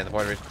on the way. And the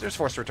Void Rays, they're just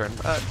forced to return.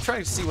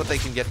 Trying to see what they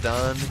can get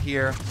done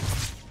here.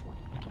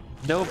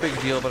 No big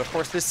deal, but of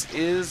course this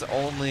is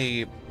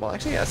only... Well,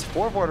 actually, yeah, it's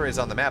 4 Void Rays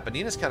on the map, but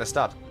Nina's kind of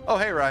stopped. Oh,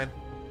 hey, Ryan.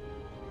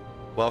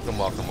 Welcome,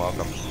 welcome,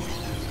 welcome.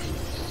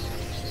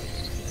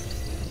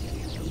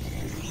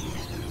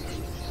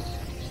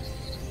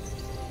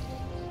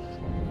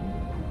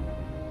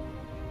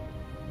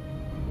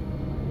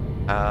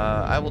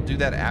 I will do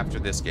that after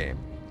this game.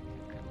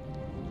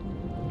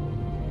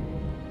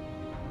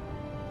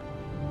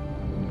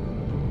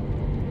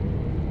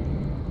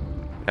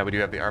 Now we do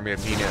have the army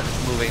of Nina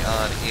moving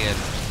on in.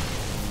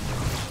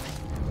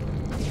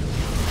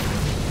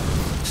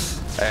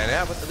 And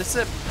yeah, but this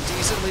is a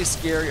decently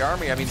scary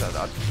army. I mean,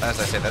 as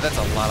I say, that's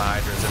a lot of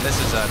Hydras, and this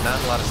is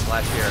not a lot of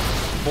slash here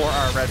for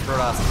our Red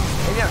Protoss.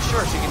 And yeah,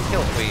 sure, she can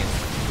kill Queen.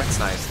 That's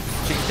nice.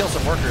 She can kill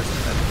some workers.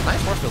 Nice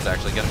force field's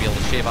actually going to be able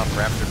to shave off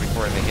Raptor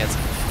before anything hits.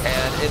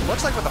 And it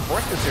looks like with the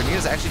force fields here,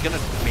 Nina's actually going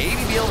to maybe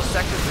be able to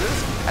sector through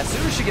this. As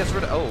soon as she gets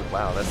rid of... Oh,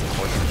 wow, that's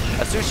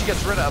unfortunate. As soon as she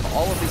gets rid of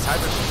all of these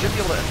Hydras, she should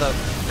be able to... The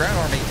ground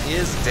army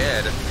is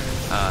dead.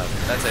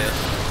 That's it.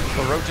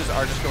 The roaches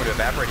are just going to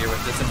evaporate here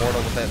with this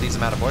Immortal with these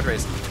amount of Void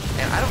Rays.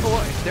 And I don't know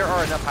if there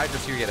are enough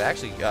Hydras here yet.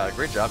 Actually,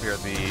 great job here.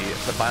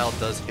 The Bile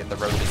does hit the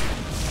roaches.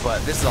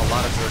 But this is a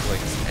lot of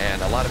Zerglings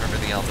and a lot of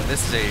everything else. And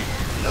this is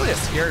really a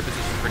scary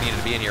position for Nina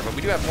to be in here. But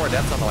we do have more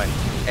Adepts on the way.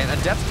 And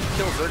Adepts can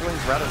kill Zerglings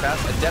rather fast.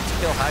 Adepts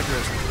kill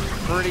Hydras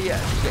pretty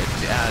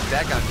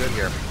daggone good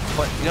here.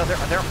 But, you know,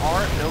 there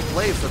are no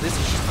Glaives, so this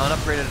is just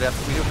unupgraded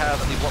Adepts. We do have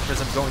the Warp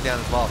Prism going down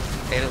as well.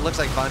 And it looks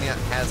like Vanya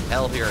has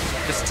hell here.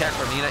 This attack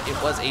from Nina, it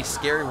was a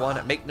scary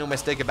one. Make no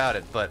mistake about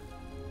it, but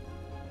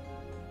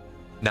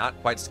not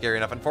quite scary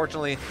enough.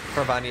 Unfortunately,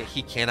 for Vanya,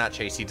 he cannot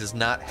chase. He does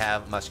not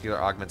have muscular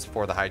augments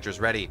for the Hydras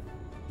ready.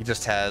 He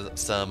just has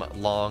some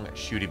long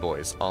shooty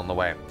boys on the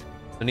way.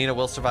 So Nina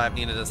will survive.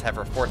 Nina does have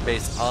her 4th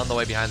base on the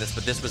way behind this,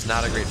 but this was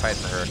not a great fight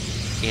for her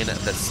in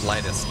the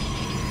slightest.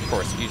 Of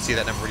course, you see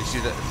that number. You see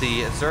the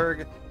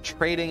Zerg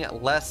trading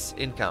less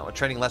income,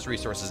 trading less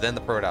resources than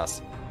the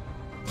Protoss.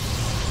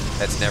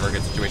 That's never a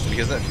good situation,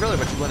 because that's really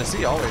what you want to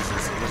see always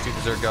is when you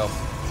the Zerg go.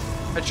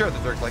 And sure, the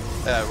Zerg, like,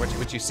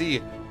 what you see,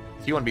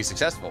 if you want to be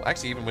successful,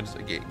 actually, even when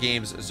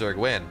games Zerg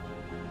win.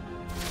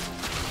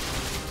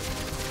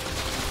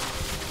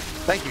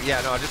 Thank you.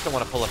 Yeah, no, I just don't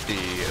want to pull up the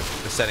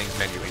settings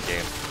menu in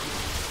game.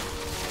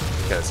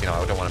 Because, you know,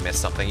 I don't want to miss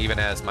something, even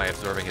as my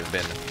absorbing has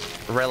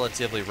been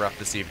relatively rough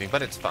this evening,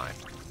 but it's fine.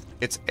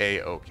 It's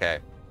A-okay.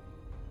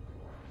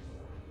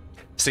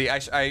 See,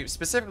 I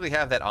specifically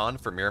have that on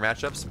for mirror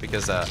matchups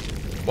because,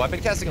 well, I've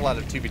been casting a lot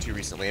of 2v2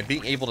 recently, and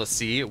being able to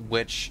see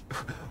which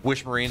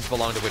Marines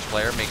belong to which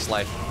player makes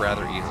life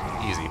rather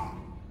easy.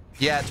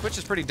 Yeah, Twitch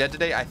is pretty dead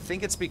today. I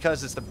think it's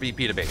because it's the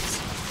VP debates.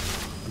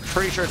 I'm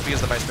pretty sure it's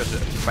because of the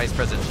vice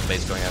presidential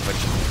debates going on, which,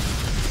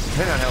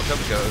 depending on how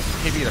it goes,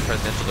 maybe the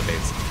presidential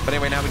debates. But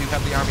anyway, now we do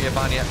have the army of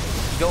Vanya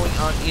going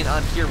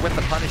on here with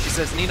the punish. She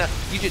says, Nina,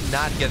 you did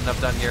not get enough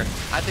done here.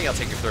 I think I'll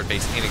take your third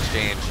base in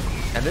exchange.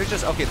 And there's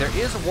just, okay, there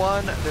is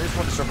one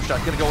disruptor shot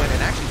going to go in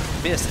and actually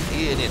miss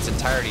in its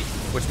entirety,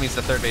 which means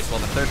the third base,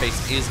 well, the third base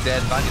is dead.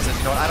 Vanya says,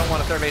 you know what, I don't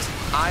want a third base.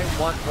 I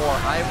want more.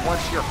 I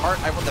want your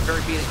heart. I want the very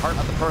beating heart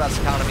of the Protoss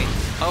economy,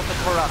 of the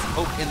Protoss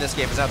hope in this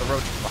game. Is now the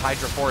Roach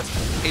Hydra Force.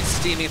 It's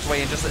steaming its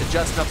way in, just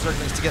enough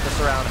circlings to get this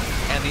around.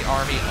 And the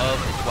army of,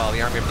 well,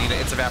 the army of Nina,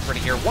 it's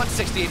evaporating here.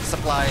 168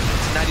 supply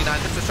to 99.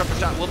 This disruptor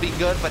shot will be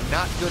good, but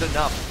not good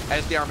enough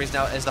as the army is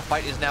now, as the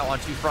fight is now on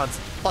two fronts.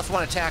 Plus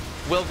one attack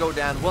will go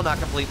down, will not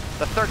complete.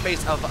 The third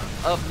base of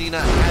Nina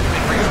has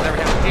been raised. There we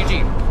have it.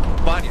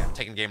 GG. Vanya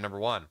taking game number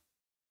 1.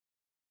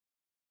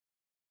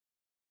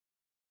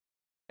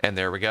 And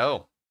there we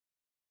go.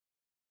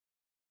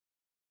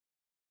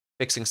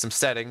 Fixing some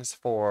settings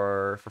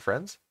for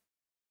friends.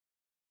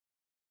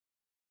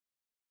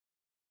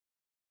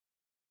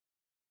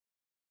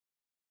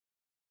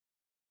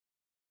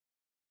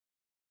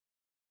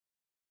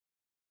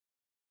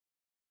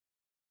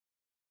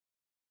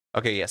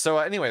 Okay, yeah. So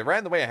anyway, right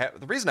in the way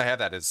the reason I have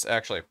that is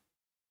actually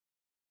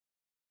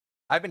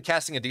I've been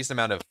casting a decent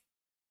amount of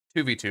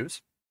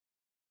 2v2s,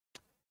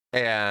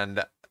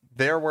 and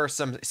there were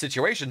some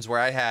situations where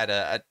I had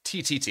a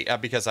TTT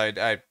because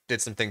I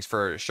did some things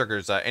for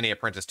Sugar's NA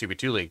Apprentice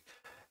 2v2 League,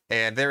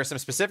 and there were some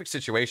specific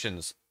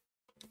situations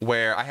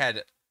where I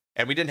had,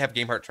 and we didn't have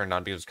Game Heart turned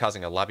on because it was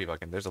causing a lobby bug,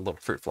 and there's a little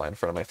fruit fly in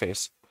front of my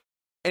face.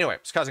 Anyway,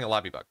 it's causing a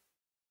lobby bug,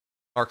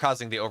 or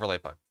causing the overlay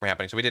bug from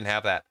happening, so we didn't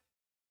have that.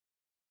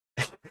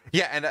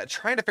 Yeah, and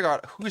trying to figure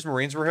out whose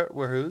Marines were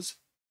whose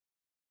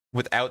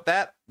without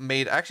that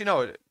made, actually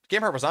no,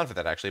 Game Heart was on for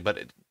that actually,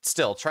 but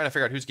still trying to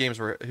figure out whose games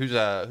were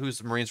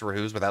whose Marines were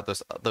whose without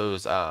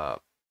those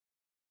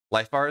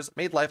life bars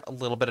made life a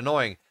little bit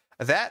annoying.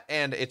 That,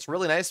 and it's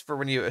really nice for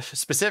when you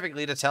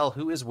specifically to tell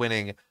who is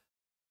winning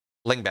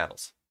Ling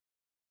battles.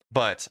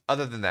 But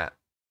other than that,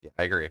 yeah,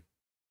 I agree.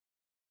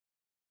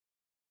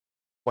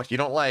 What, you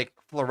don't like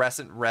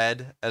fluorescent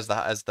red as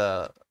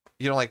the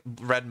you don't like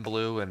red and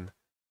blue and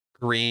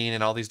green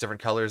and all these different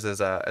colors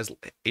as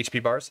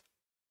HP bars?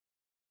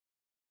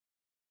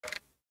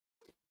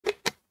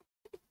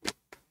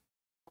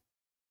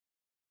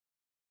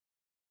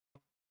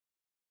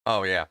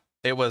 Oh yeah,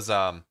 it was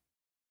what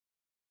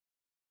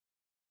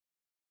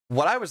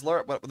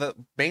the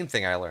main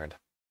thing I learned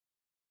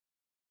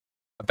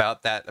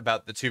about the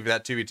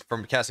that 2v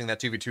from casting that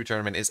 2v2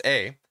 tournament is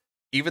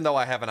even though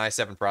I have an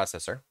i7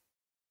 processor,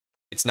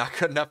 it's not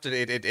good enough to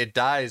it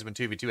dies when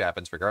 2v2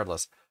 happens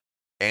regardless.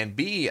 And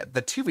B,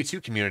 the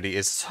 2v2 community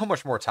is so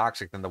much more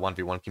toxic than the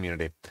 1v1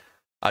 community.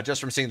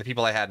 Just from seeing the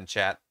people I had in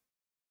chat,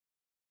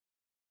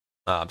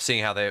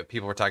 seeing how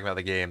people were talking about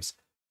the games,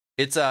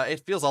 it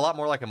feels a lot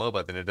more like a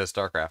MOBA than it does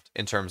StarCraft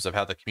in terms of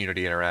how the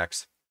community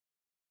interacts.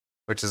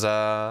 Which is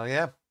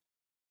yeah.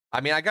 I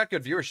mean, I got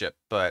good viewership,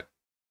 but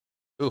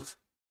oof.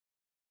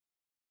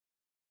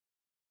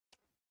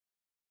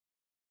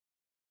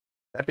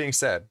 That being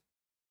said,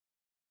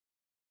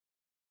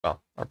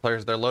 well, our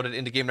players, they're loaded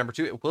into game number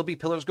 2. It will be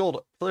Pillars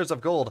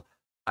of Gold.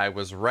 I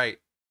was right.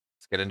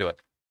 Let's get into it.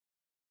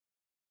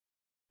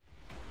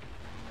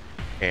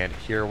 And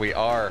here we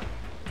are,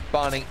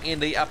 spawning in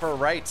the upper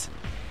right,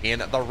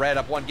 in the red,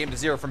 up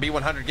 1-0 from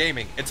B100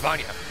 Gaming. It's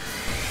Vanya.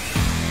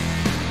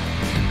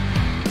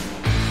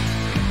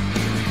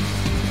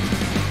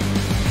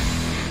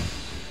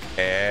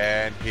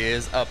 And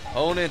his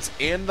opponent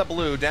in the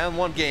blue, down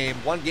one game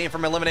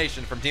from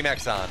elimination from Team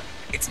eXoN.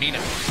 It's Nina.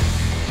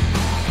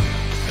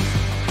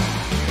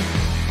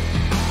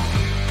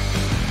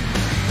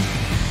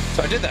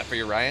 So I did that for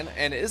you, Ryan.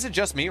 And is it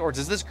just me, or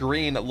does this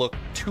green look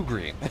too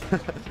green?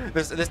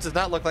 This does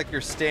not look like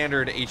your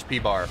standard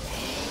HP bar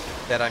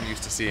that I'm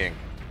used to seeing.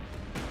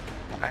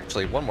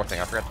 Actually, one more thing.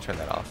 I forgot to turn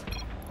that off.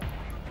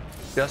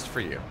 Just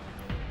for you.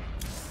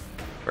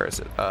 Where is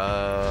it?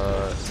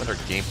 It's under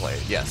gameplay.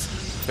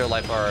 Yes. Their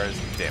life bar is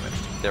damaged.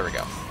 There we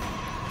go.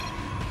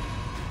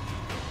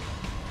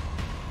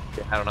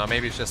 Yeah, I don't know.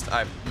 Maybe it's just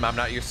I'm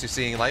not used to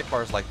seeing life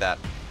bars like that.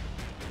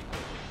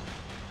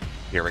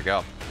 Here we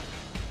go.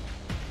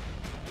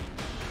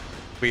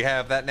 We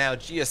have that now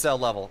GSL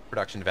level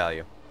production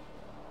value.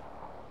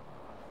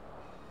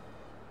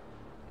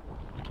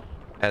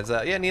 As,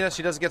 yeah, Nina,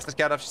 she does get the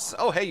scout up. She says,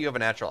 oh, hey, you have a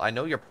natural. I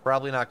know you're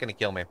probably not going to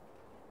kill me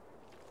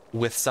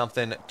with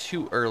something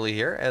too early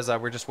here, as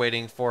we're just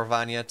waiting for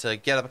Vanya to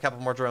get up a couple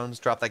more drones,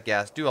 drop that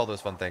gas, do all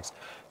those fun things.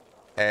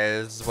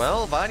 As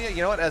well, Vanya, you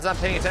know what, as I'm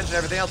paying attention to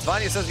everything else,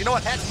 Vanya says, you know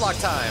what, hatch block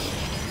time.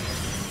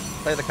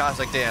 Play the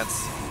cosmic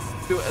dance.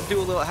 Do a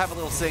little, have a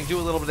little sing, do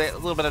a little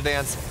bit of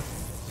dance.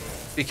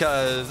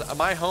 Because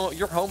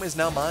your home is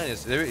now mine.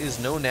 There is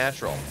no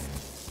natural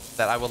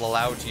that I will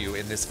allow to you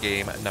in this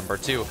game number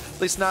 2.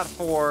 At least not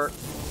for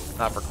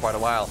quite a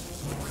while.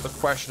 The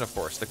question, of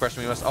course, the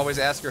question we must always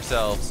ask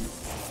ourselves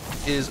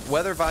is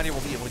whether Vanya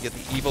will be able to get the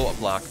Evo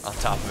block on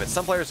top of it.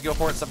 Some players go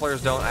for it, some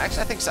players don't.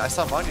 Actually, I think I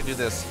saw Vanya do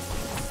this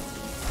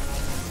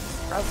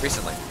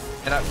recently.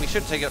 And we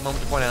should take a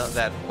moment to point out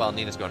that, well,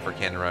 Nina's going for a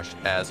cannon rush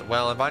as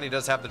well. And Vanya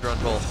does have the drone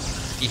tool.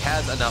 He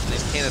has enough.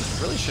 These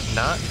cannons really should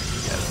not.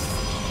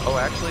 Oh,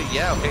 actually,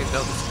 yeah, okay,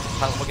 no, this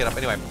pilot will get up.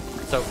 Anyway,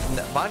 so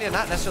Vanya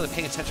not necessarily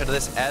paying attention to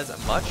this as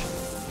much.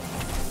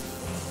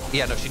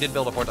 Yeah, no, she did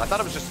build a fort. I thought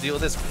it was just to deal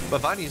with this,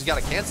 but Vanya's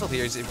got to cancel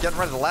here. He's getting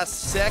right at the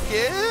last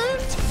second.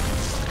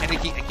 And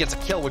he gets a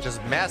kill, which is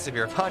massive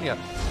here. Vanya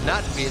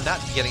not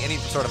getting any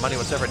sort of money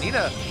whatsoever.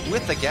 Nina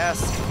with the gas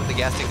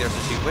tank there,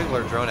 so she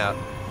wiggled her drone out.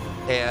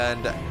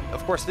 And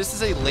of course, this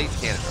is a late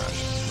cannon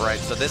rush, right?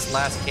 So this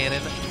last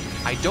cannon,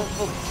 I don't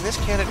believe this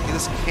cannon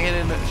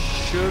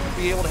should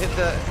be able to hit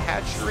the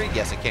hatchery.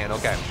 Yes, it can.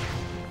 Okay.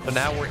 So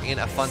now we're in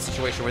a fun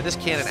situation where this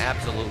cannon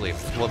absolutely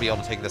will be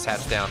able to take this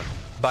hatch down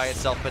by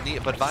itself. But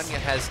Vanya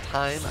has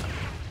time.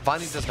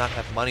 Vanya does not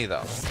have money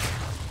though.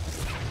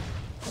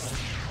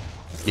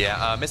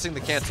 Yeah, missing the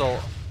cancel.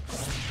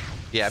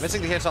 Yeah,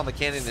 missing the cancel on the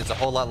cannon is a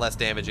whole lot less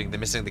damaging than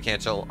missing the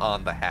cancel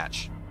on the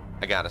hatch,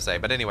 I gotta say.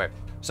 But anyway,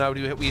 so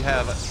we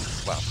have,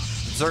 well,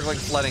 Zergling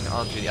flooding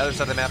onto the other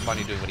side of the map.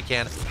 Vanya doing what he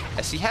can,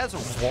 as he has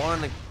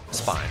one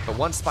spine, but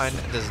one spine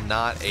does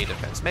not a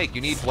defense make.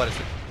 You need, what is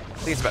it?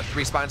 I think it's about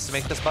 3 spines to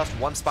make this bust.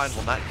 One spine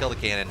will not kill the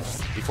cannon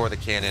before the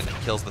cannon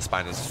kills the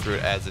spine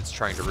as it's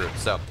trying to root.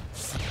 So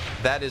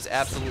that is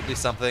absolutely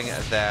something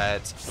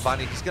that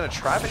Vanya is going to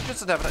try, but he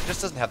just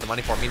doesn't have the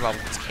money for. Meanwhile,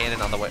 with this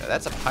cannon on the way,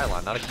 that's a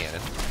pylon, not a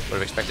cannon. Would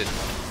have expected,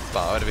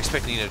 well, I would have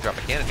expected Nina to drop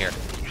a cannon here.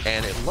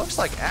 And it looks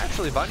like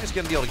actually Vanya's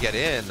going to be able to get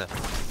in.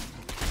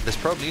 This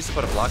probe needs to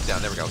put a block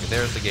down. There we go. Okay,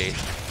 there's the gate.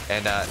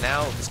 And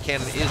now this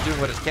cannon is doing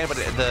what it can, but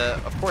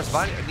of course,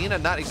 Nina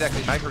not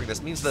exactly microing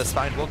this means the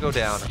spine will go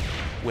down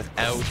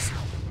without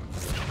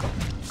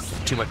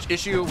too much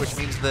issue, which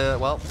means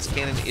this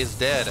cannon is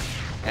dead.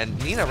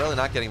 And Nina really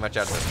not getting much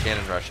out of this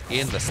cannon rush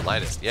in the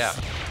slightest. Yeah,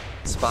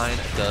 spine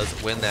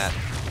does win that.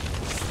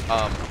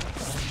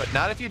 But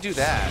not if you do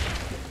that.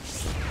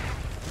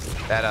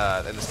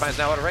 And the spine's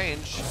now out of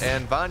range,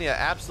 and Vanya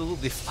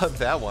absolutely flubbed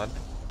that one,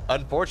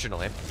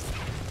 unfortunately.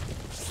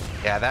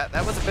 Yeah,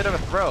 that was a bit of a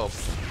throw.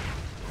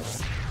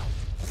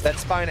 That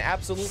spine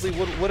absolutely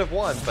would have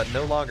won, but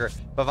no longer.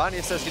 But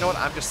Vanya says, you know what,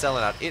 I'm just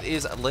selling out. It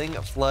is Ling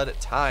Flood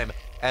time.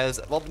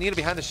 As, well, Nina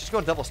behind this, she's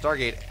going double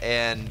Stargate,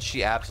 and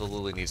she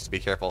absolutely needs to be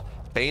careful.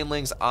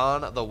 Baneling's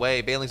on the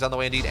way. Baneling's on the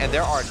way indeed, and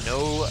there are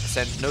no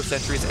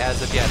sentries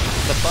as of yet.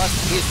 The bus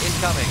is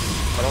incoming,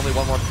 but only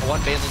one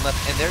Baneling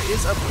left, and there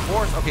is, of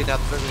course, okay, now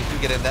the Zerglings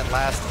do get in. That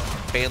last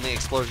Baneling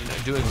explosion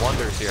doing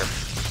wonders here.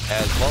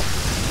 As, well,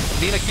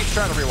 Nina keeps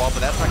trying to rewall,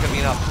 but that's not going to be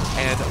enough.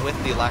 And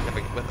with the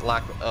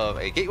lack of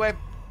a gateway,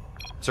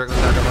 Zerglings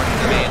are going to run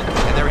into the main,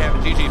 and there we have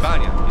it. GG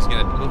Vanya. He's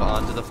going to move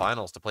on to the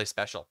finals to play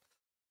special.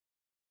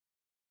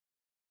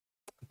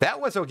 That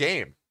was a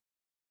game.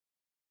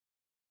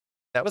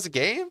 That was a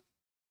game?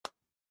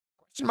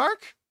 Question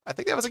mark? I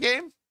think that was a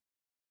game.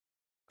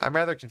 I'm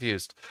rather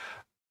confused.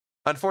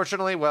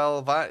 Unfortunately,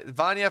 well,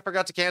 Vanya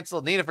forgot to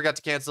cancel. Nina forgot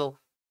to cancel.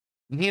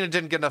 Nina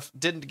didn't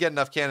get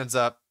enough cannons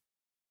up.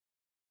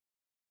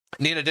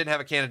 Nina didn't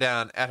have a cannon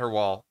down at her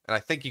wall, and I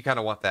think you kind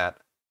of want that.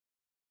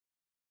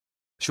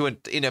 She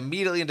went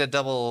immediately into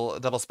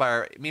double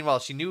spire. Meanwhile,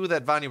 she knew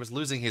that Vanya was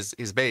losing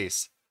his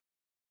base.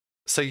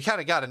 So you kind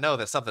of got to know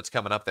that something's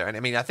coming up there. And I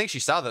mean, I think she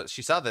saw the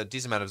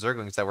decent amount of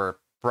Zerglings that were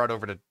brought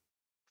over to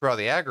draw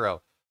the aggro.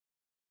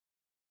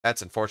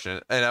 That's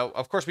unfortunate. And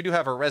of course, we do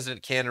have our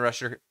resident cannon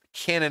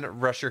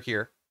rusher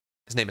here.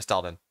 His name is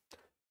Stalden.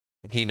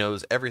 And he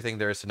knows everything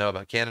there is to know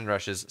about cannon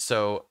rushes.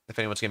 So if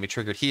anyone's going to be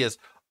triggered, he is.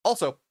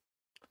 Also,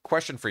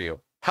 question for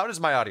you. How does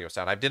my audio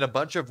sound? I did a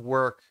bunch of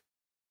work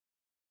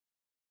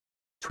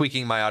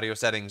tweaking my audio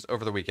settings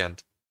over the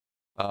weekend.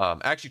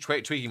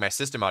 Actually tweaking my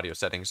system audio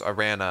settings.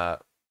 I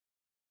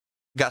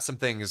got some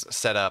things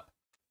set up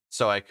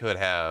so I could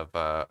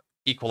have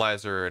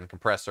equalizer and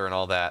compressor and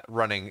all that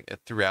running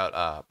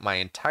throughout my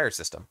entire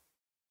system.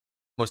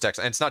 Most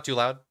excellent. And it's not too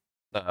loud.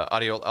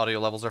 Audio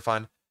levels are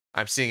fine.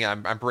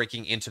 I'm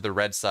breaking into the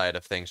red side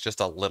of things just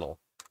a little,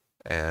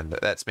 and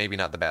that's maybe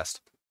not the best.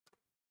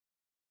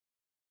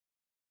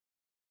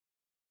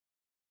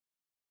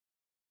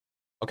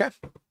 Okay.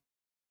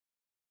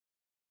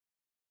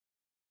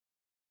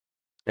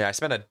 Yeah, I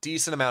spent a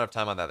decent amount of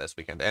time on that this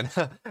weekend. And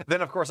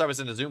then, of course, I was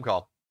in a Zoom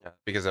call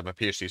because I'm a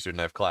PhD student.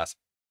 I have class.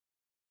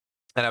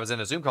 And I was in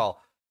a Zoom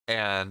call,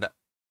 and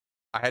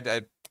I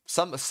had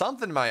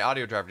something in my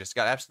audio driver just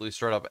got absolutely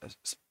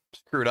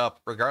screwed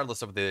up,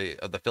 regardless of the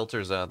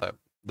filters,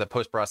 the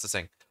post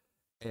processing,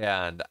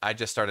 and I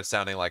just started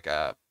sounding like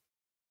a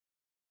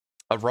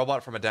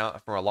robot from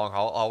a long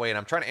hallway. And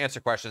I'm trying to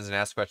answer questions and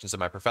ask questions of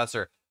my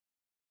professor,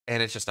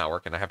 and it's just not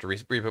working. I have to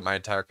reboot my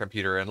entire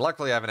computer, and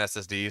luckily I have an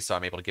SSD, so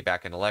I'm able to get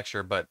back into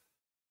lecture. But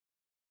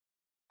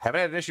haven't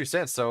had an issue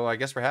since, so I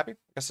guess we're happy. I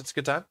guess it's a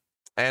good time.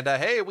 And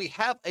hey, we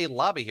have a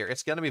lobby here.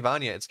 It's gonna be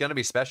Vanya. It's gonna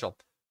be special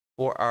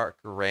for our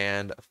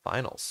grand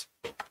finals.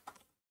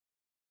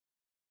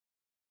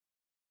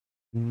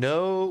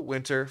 No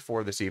winter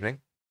for this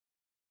evening.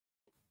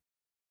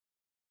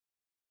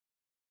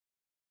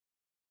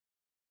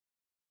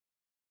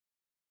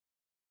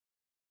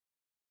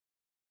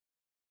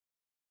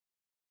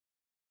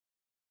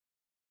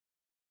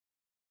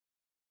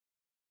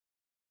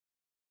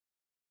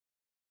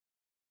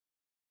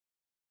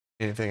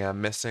 Anything I'm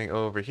missing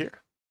over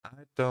here? I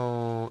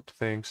don't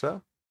think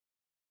so.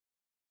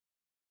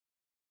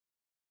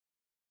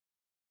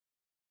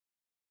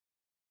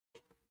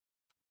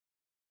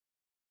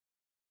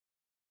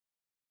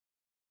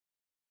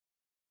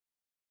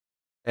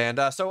 And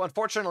so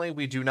unfortunately,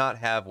 we do not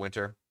have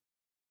winter.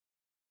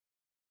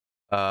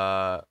 We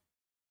don't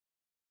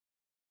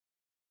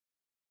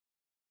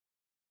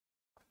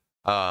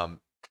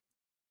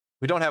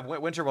have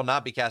winter. Will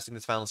not be casting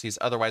this finals. He's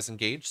otherwise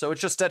engaged, so it's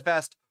just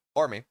Steadfast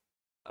or me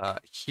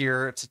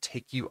here to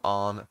take you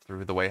on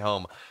through the way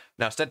home.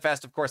 Now,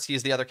 Steadfast, of course, he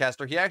is the other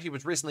caster. He actually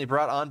was recently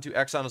brought on to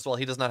eXoN as well.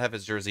 He does not have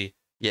his jersey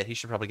yet. He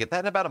should probably get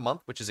that in about a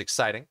month, which is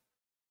exciting.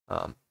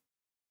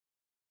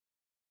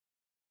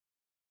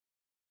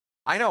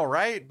 I know,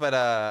 right?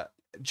 But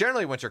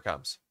generally winter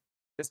comes.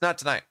 It's not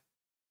tonight.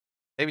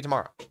 Maybe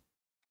tomorrow.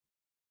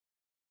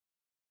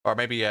 Or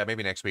maybe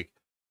next week.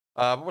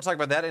 But we'll talk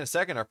about that in a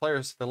second. Our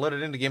players, they're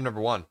loaded into game number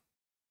 1.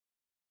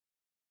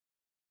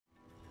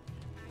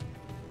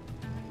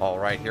 All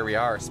right, here we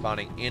are,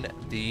 spawning in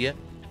the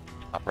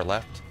upper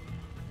left.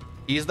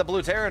 He's the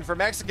Blue Terran for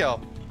Mexico.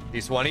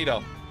 He's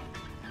Juanito.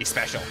 He's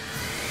special.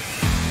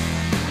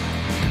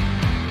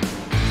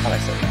 How'd I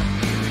say that?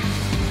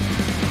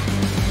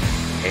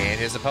 And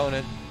his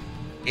opponent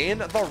in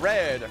the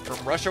red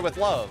from Russia with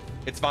Love,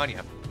 it's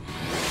Vanya.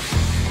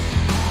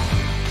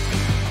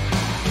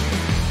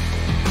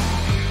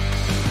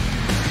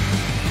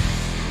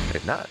 I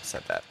did not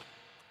set that.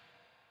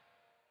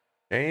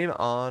 Shame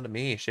on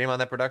me. Shame on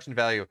that production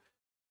value.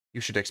 You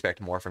should expect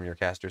more from your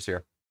casters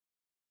here.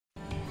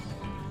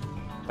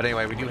 But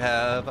anyway, we do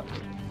have...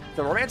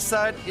 The Romance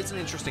side is an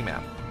interesting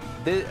map.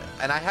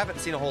 And I haven't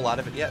seen a whole lot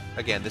of it yet.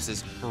 Again, this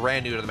is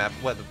brand new to the map.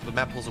 What, the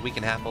map pulls a week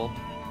and a half old.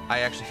 I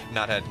actually have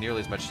not had nearly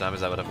as much time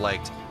as I would have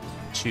liked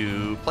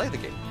to play the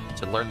game,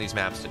 to learn these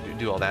maps, to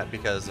do all that,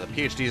 because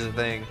PhD is a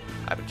thing.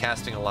 I've been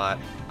casting a lot.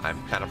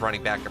 I'm kind of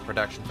running back a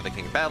production for the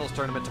King of Battles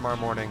tournament tomorrow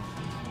morning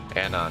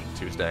and on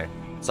Tuesday.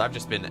 So I've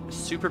just been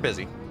super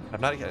busy. I've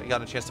not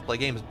gotten a chance to play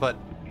games, but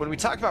when we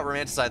talk about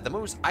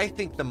Romanticide, I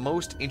think the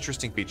most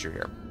interesting feature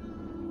here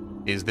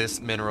is this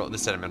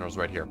set of minerals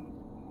right here,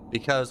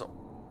 because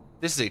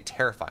this is a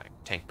terrifying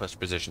tank push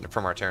position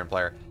from our Terran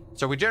player.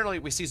 So we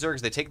see Zergs,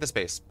 they take the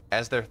space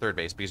as their third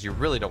base, because you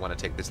really don't want to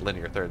take this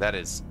linear third. That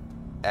is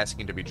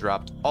asking to be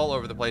dropped all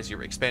over the place.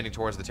 You're expanding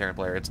towards the Terran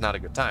player. It's not a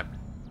good time.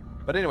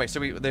 But anyway, so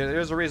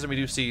there's a reason we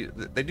do see,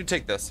 they do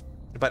take this,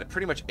 but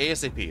pretty much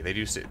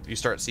ASAP, you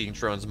start seeing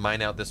drones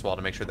mine out this wall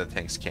to make sure that the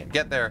tanks can't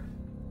get there.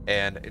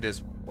 And it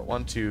is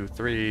 1, 2,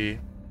 3,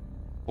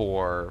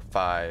 4,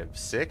 5,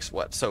 6.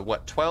 So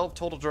 12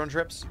 total drone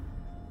trips?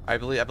 I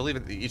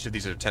believe each of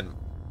these are 10,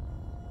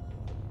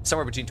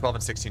 somewhere between 12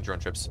 and 16 drone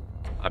trips.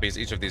 Because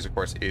each of these, of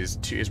course,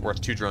 is worth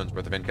 2 drones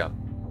worth of income.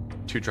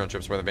 2 drone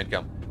trips worth of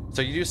income.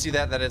 So you do see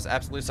that is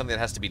absolutely something that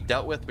has to be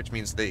dealt with, which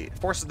means the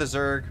forces the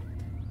Zerg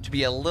to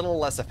be a little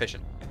less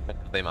efficient than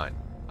they mine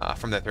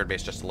from their third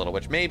base just a little,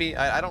 which maybe,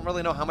 I don't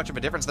really know how much of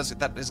a difference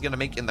that is going to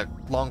make in the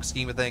grand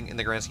scheme of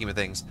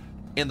things,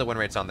 in the win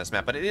rates on this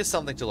map, but it is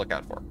something to look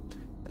out for.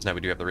 As now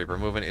we do have the Reaper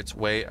moving its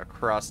way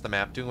across the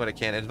map, doing what it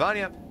can. And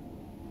Vanya,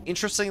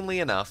 interestingly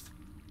enough,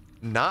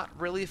 not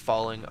really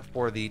falling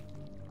for the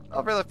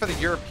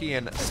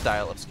European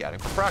style of scouting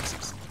for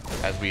proxies,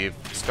 as we've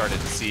started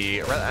to see,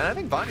 and I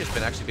think Vanya's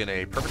actually been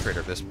a perpetrator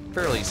of this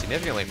fairly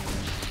significantly,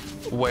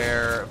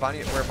 where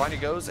Vanya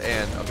goes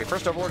and, okay,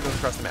 first Overlord goes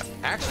across the map.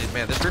 Actually,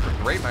 man, this Reaper,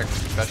 great micro,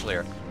 especially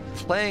here,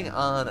 playing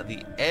on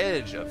the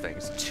edge of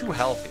things, 2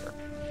 health here.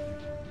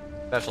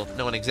 Special,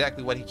 knowing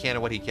exactly what he can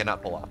and what he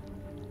cannot pull off.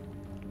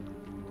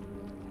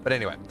 But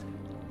anyway,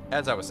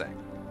 as I was saying,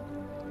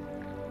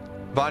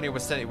 Vanya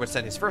would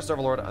send his first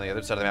Overlord on the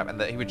other side of the map,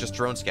 and he would just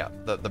drone scout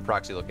the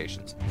proxy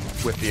locations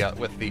with the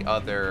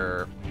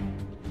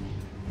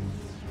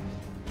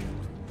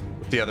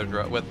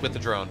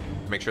drone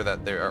to make sure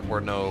that there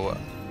were no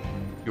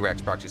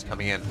UX proxies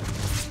coming in.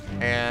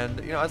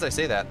 And as I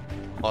say that,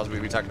 as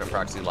we talked about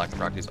proxies, lack of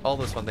proxies, all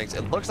those fun things,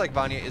 it looks like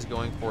Vanya is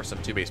going for some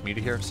 2-base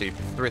media here. See,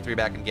 3-3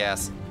 back in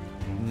gas.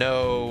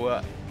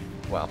 No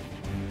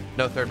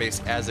third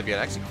base as of yet.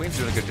 Actually, Queen's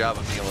doing a good job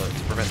of being able to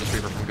prevent this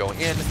Reaper from going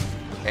in.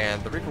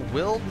 And the Reaper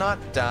will not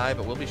die,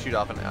 but will be shoot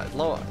off and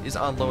is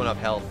on low enough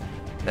health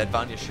that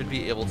Vanya should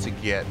be able to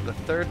get the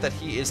third that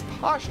he is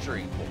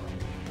posturing for.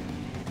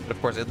 But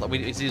of course, we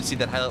did see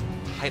that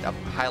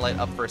highlight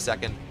up for a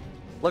second.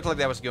 Looked like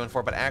that was going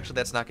for, but actually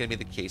that's not going to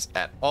be the case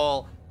at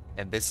all.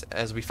 And this,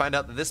 as we find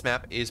out that this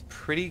map is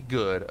pretty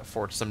good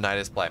for some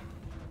Nidus play.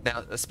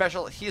 Now,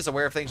 Special, he is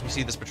aware of things. We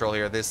see this patrol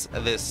here, this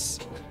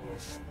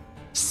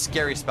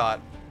scary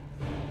spot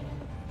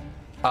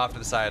off to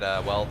the side.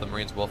 Well, the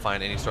Marines will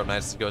find any sort of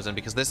Nidus that goes in,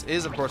 because this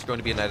is, of course, going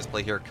to be a Nidus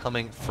play here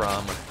coming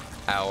from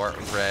our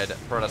red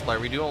Protoss player.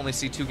 We do only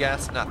see 2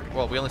 gas,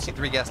 we only see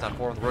 3 gas, not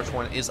 4. The Roach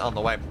one is on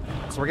the way.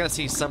 So we're going to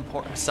see some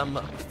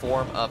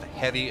form of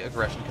heavy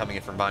aggression coming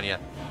in from Vanya.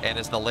 And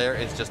as the lair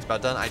is just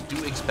about done, I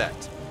do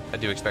expect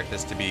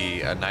this to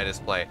be a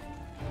Nidus play.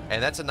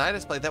 And that's a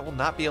Nidus play that will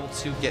not be able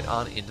to get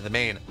on into the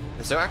main.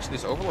 And so actually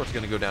this Overlord's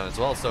going to go down as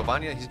well. So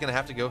Vanya, he's going to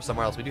have to go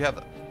somewhere else. We do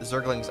have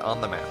Zerglings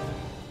on the map.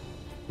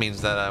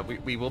 Means that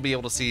we will be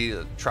able to see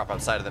Trop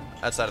outside of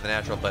the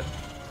natural, but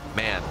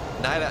man,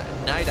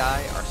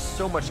 Night-Eye are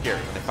so much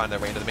scarier when they find their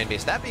way into the main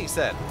base. That being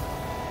said,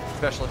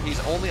 Special, he's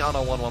only on a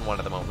 1-1-1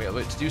 at the moment.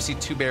 We do see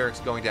 2 barracks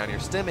going down here.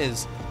 Stim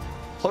is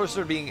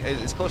closer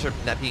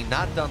to that being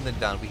not done than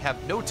done. We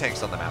have no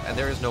tanks on the map, and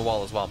there is no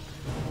wall as well.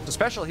 So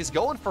Special, he's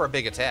going for a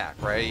big attack,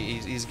 right?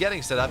 He's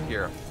getting set up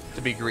here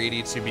to be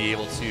greedy, to be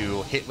able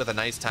to hit with a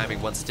nice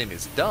timing once Stim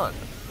is done.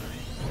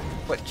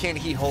 But can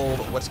he hold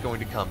what's going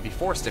to come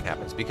before Stim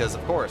happens? Because,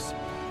 of course,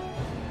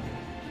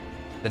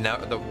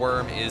 the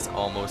worm is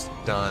almost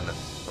done.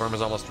 The worm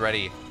is almost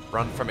ready.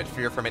 Run from it,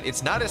 fear from it.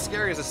 It's not as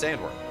scary as a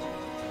sandworm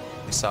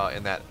we saw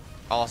in that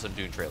awesome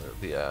Dune trailer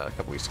a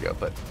couple weeks ago,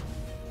 but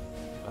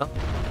well,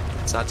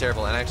 it's not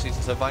terrible. And actually,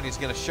 so Vanya's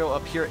going to show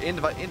up here in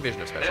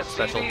Vision of Special.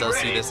 Special does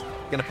see this.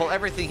 Going to pull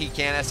everything he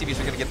can. SCVs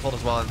are going to get pulled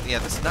as well. And yeah,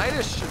 this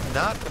Nidus should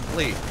not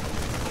complete.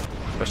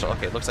 Special,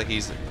 okay, it looks like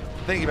he's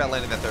thinking about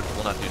landing that third, but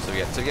will not do so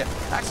yet. So yeah,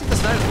 actually this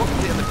Nidus will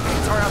complete, and the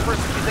Queens are out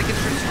first. They get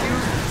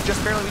confused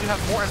just barely. We do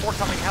have more and more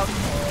coming out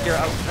here.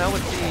 Now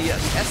with the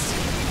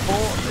SCV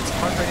full, it's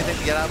hard for anything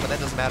to get out, but that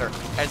doesn't matter.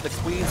 As the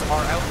Queens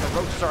are out, the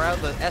Roaches are out,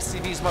 the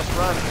SCVs must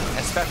run.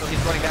 And Special,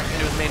 he's running back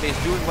into his main base,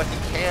 doing what he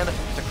can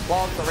to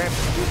clog the ramp,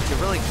 to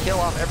really kill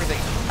off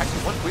everything.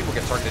 Actually, one Queen will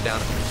get targeted down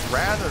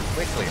rather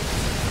quickly.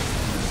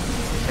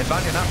 And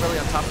Vanya not really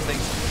on top of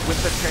things with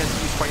the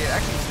transfuse quite yet.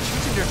 Actually, he's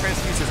choosing to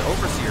transfuse his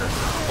Overseer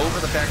over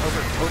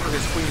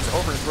his Queens,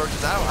 over his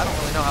Roaches. I don't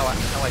really know how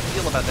I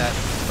feel about that,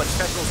 but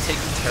Special is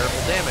taking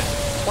terrible damage.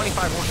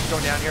 25 Orcs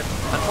going down here.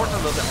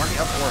 Unfortunately, though, the army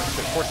of Orcs,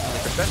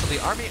 fortunately for Special,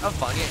 the army of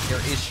Vanya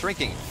here is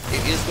shrinking.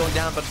 It is going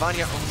down, but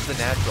Vanya owns the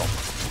natural.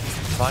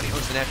 Vanya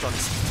owns the natural,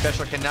 and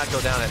Special cannot go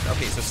down.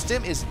 Okay, so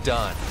Stim is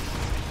done.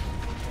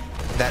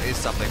 That is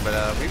something, but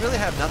we really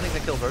have nothing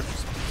to kill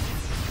Roaches.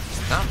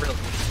 Not really.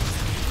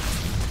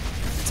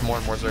 It's more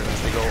and more certain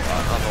as we go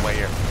on the way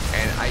here.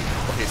 And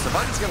okay, so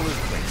Vanya's going to lose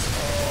the Queens.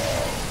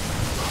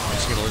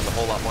 She's going to lose a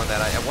whole lot more than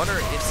that. I wonder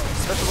if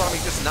Special's army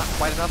just not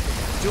quite enough.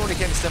 Doing what he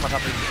can to Stim on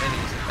top of it, and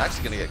he's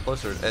actually going to get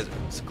closer and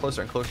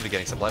closer to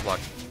getting some life lock.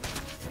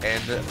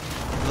 And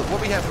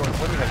what we have going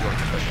for Special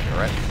here,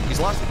 right? He's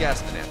lost the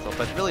gas in the natural,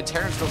 but really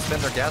Terrans don't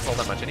spend their gas all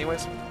that much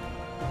anyways.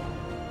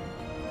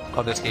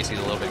 In this case, he's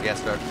a little bit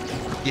gas guard.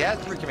 He has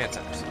 3 command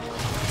centers.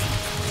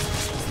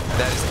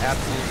 That is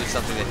absolutely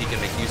something that he can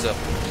make use of.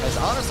 As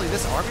honestly,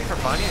 this army from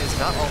Vanya is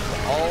not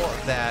all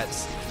that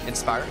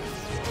inspiring.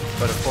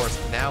 But of course,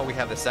 now we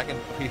have the second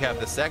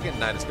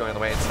Nidus going on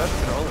the way, and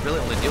Special's going to really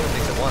only deal with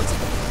things at once.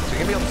 So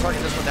you're going to be able to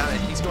target this one down,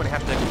 and he's going to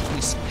have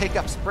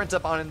to sprint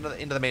up on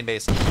into the main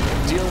base,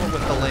 deal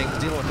with the Lings,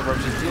 deal with the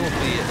Roaches, deal with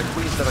the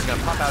Queens that are going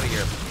to pop out of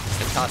here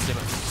and cost him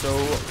so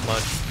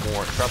much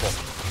more trouble.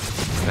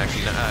 And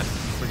actually,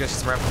 we're going to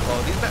see some Raptors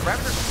follow. These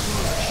Raptors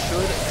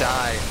should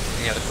die.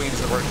 Yeah, the Queens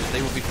and the Roaches,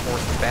 they will be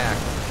forced back.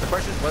 The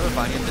question is whether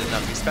Vanya did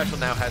enough. Special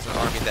now has an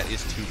army that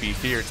is to be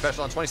feared.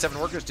 Special on 27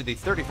 workers to the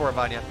 34 of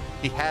Vanya.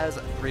 He has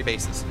 3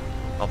 bases,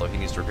 although he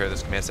needs to repair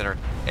this command center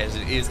as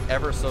it is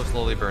ever so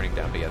slowly burning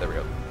down. But yeah, there we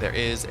go. There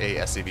is a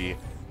SCV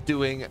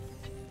doing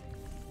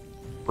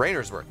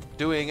Rainer's work,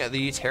 doing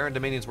the Terran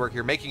Dominion's work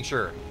here, making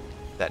sure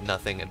that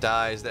nothing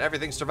dies, that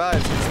everything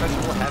survives. Special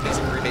will have his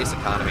 3-base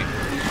economy.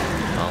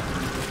 Well,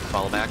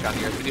 follow back on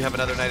here. We do have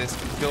another Nidus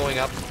going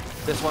up.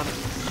 This one,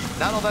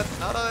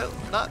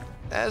 not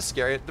as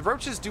scary. The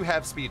Roaches do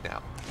have speed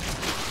now.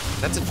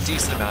 That's a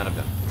decent amount of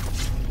them.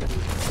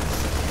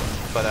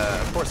 But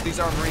of course, these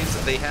are Marines.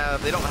 They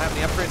don't have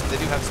any upgrades, but they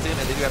do have Stim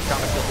and they do have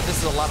combat skill. But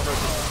this is a lot of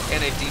Roaches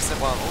and a decent,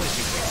 well, only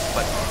 2 Queens,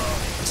 but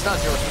it's not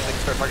 0 Queens. They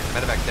can start targeting the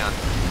medevac down.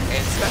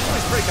 And Special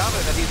is pretty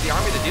confident that he's the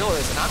army to deal with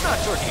this, and I'm not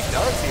sure he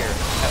does here.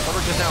 As the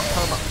Roaches now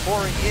come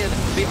pouring in,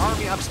 the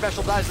army of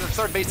Special dies, and the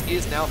 3rd base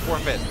is now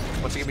forfeit.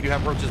 Once again, we do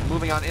have Roaches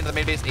moving on into the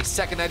main base. A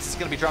 2nd Nidus is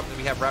going to be dropped, and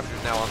we have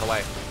Ravagers now on the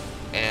way.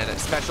 And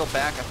Special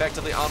back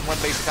effectively on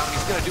 1 base economy.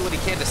 He's going to do what he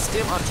can to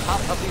Stim on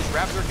top of these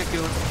Ravager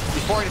cocoons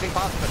before anything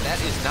pops, but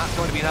that is not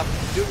going to be enough.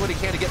 Doing what he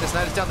can to get this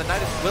Nidus down. The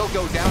Nidus will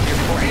go down here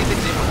before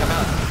anything's able to come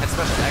out. And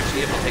Special is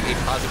actually able to take a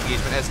positive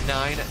engagement as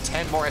 9,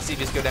 10 more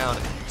SCVs go down.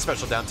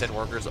 Special down 10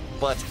 workers,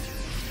 but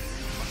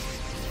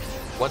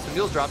Once the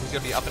mules drop, he's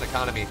going to be up in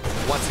economy.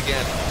 Once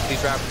again,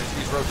 these Ravagers,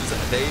 these Roaches,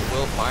 they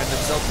will find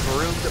themselves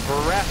groomed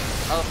bereft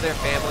of their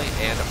family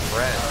and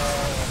friends.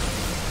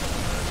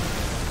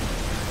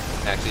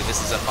 Actually, this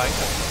is a fight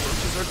that the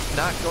Roaches are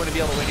not going to be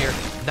able to win here,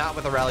 not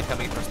with a rally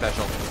coming from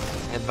Special.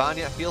 And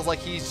Vanya feels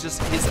like he's just,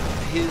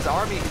 his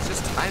army is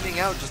just timing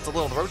out just a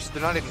little. The Roaches,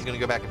 they're not even going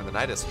to go back into the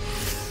Nidus,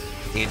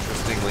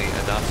 interestingly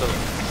enough. So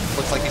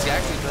looks like he's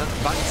actually,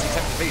 Vanya's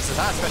attempting to base. He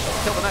says, Special,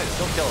 kill the Nidus,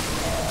 don't kill him.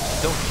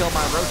 Don't kill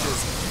my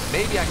Roaches.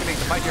 Maybe I can make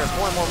the fight here as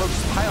more and more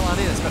Roaches pile on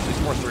in, especially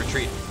he's forced to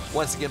retreat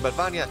once again. But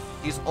Vanya,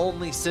 he's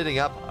only sitting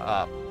up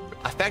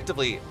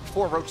effectively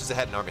 4 Roaches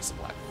ahead in army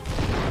supply.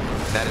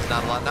 And that is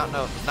not a lot,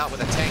 not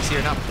with the tanks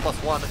here, not with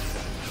 +1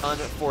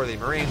 for the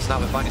Marines, not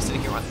with Vanya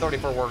sitting here on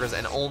 34 workers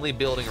and only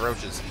building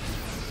Roaches.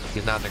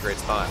 He's not in a great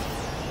spot.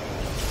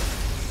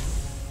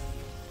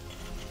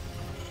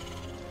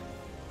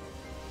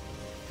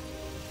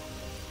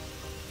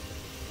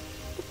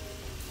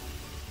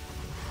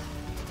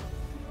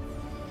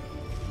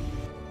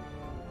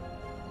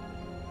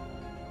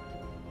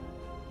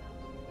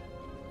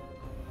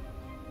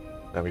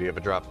 Now we do have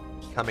a drop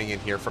coming in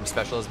here from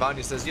Special as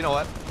Vanya says, you know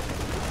what?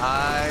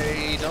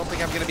 I don't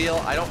think I'm gonna be able.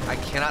 I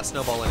cannot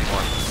snowball anymore.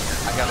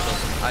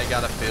 I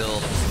gotta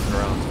build some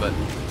drones, but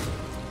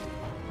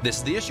this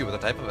is the issue with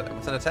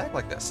with an attack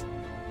like this.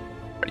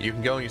 Right, you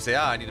can go and you say,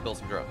 I need to build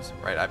some drones,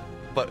 right?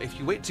 But if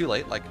you wait too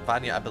late, like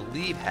Vanya, I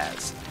believe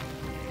has.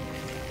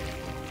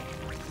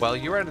 Well,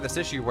 you run into this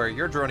issue where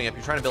you're droning up,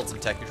 you're trying to build some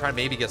tech, you're trying to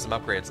maybe get some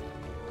upgrades.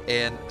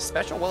 And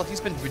Special, well,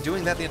 he's been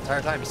doing that the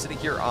entire time. He's sitting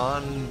here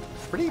on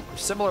pretty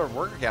similar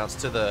worker counts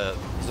to the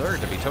Zerg,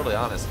 to be totally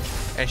honest.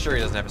 And sure,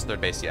 he doesn't have his 3rd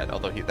base yet,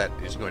 although that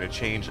is going to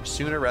change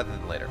sooner rather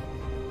than later.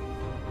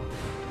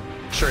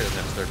 Sure, he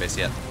doesn't have his 3rd base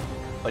yet,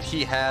 but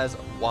he has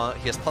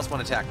 +1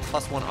 attack,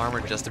 +1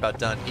 armor just about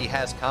done. He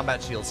has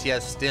combat shields, he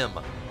has stim,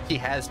 he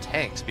has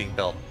tanks being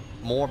built,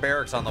 more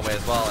barracks on the way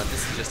as well, and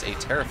this is just a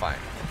terrifying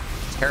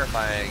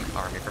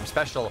army from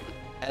Special.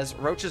 As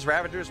Roaches,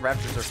 Ravagers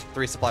are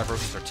 3 supply,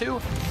 Roaches are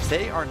 2.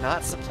 They are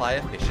not supply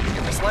efficient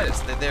in the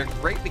slightest. They're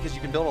great because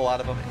you can build a lot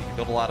of them, and you can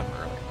build a lot of them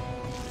early.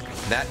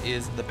 That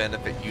is the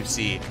benefit you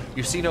see.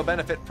 You see no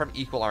benefit from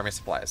equal army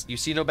supplies. You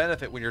see no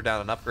benefit when you're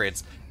down on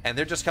upgrades. And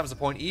there just comes a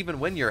point, even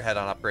when you're ahead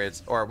on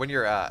upgrades, or when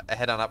you're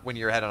ahead on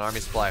army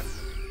supply,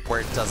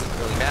 where it doesn't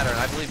really matter. And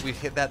I believe we've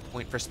hit that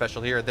point for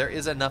Special here. There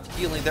is enough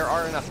healing. There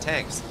are enough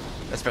tanks.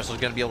 Special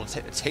is going to be able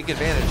to take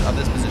advantage of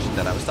this position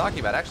that I was talking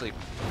about. Actually,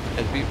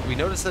 we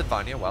noticed that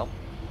Vanya, well,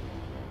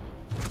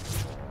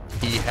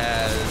 he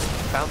has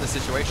found the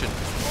situation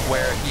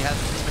where he's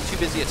been too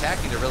busy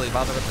attacking to really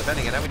bother with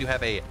defending, and now we do have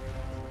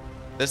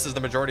this is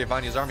the majority of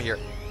Vanya's army here,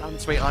 on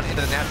its way on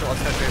into the natural,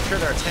 especially. I'm sure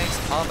there are tanks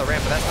on the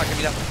ramp, but that's not going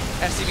to be enough.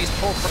 SCVs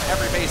pulled from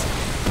every base.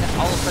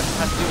 All Special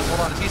has to do is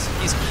hold on.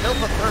 He's killed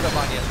the 3rd of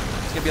Vanya.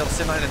 He's going to be able to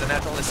sim mine into the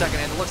natural in a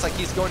second, and it looks like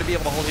he's going to be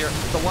able to hold here.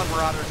 The 1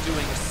 Marauder is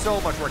doing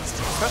so much work.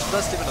 Special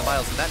does stim into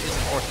Miles, and that is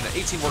unfortunate.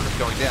 18 workers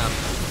going down.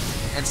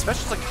 And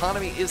Special's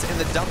economy is in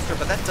the dumpster,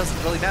 but that doesn't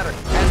really matter.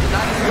 As the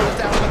 90 goes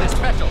down with his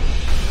Special,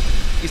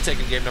 he's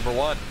taking game number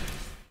 1.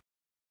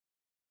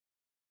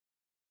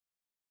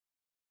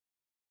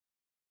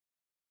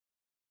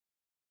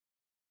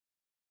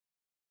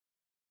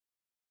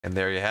 And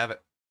there you have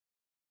it.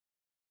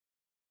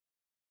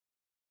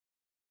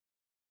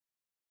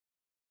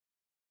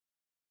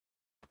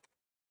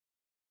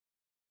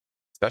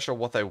 Special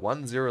with a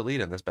 1-0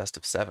 lead in this best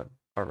of 7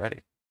 already.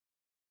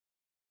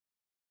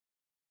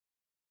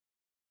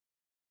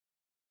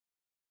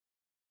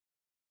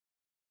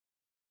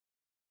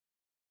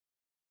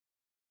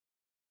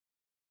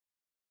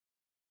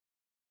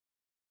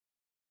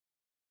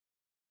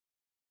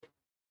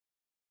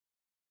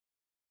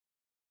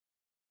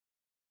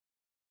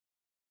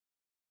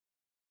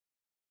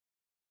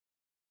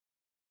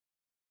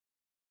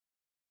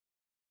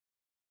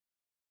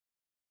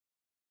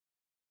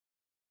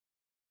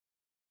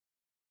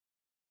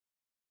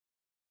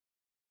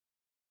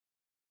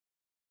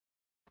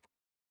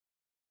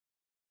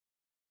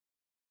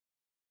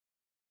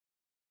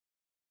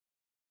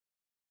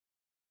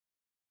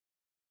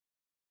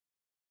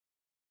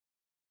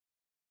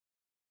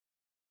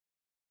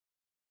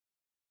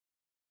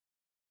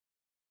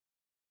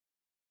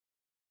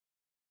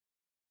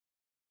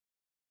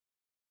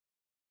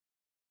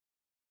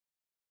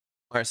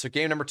 All right, so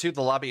game number 2,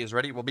 the lobby is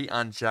ready. We'll be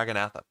on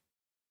Jagannatha.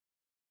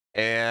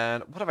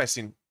 And what have I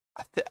seen?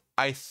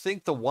 I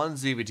think the one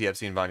ZVT I've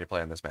seen Vanya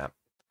play on this map,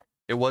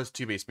 it was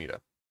 2-base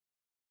Muta.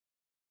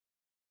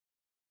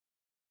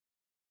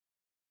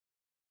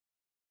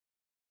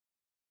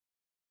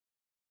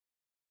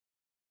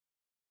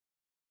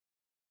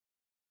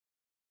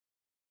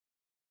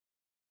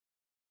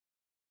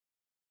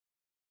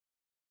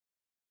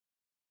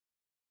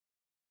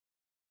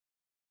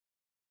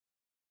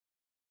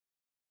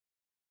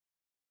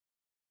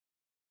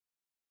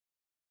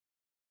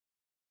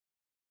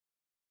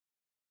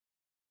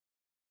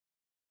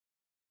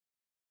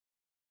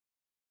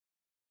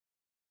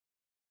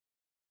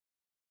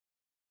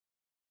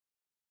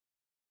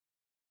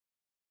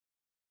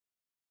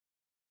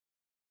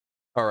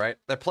 All right,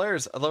 the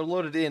players are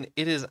loaded in.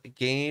 It is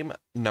game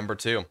number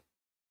 2.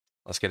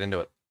 Let's get into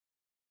it.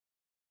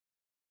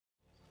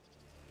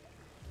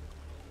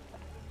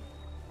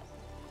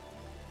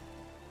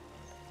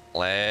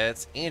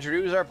 Let's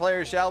introduce our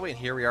players, shall we? And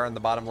here we are in the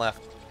bottom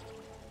left.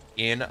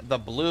 In the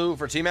blue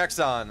for Team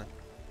eXoN,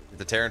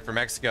 the Terran from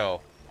Mexico.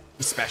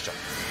 He's special.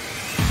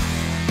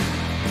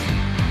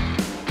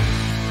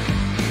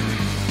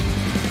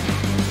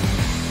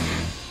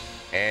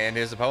 And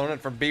his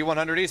opponent from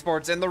B100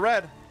 Esports in the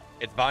red,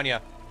 it's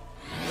Vanya.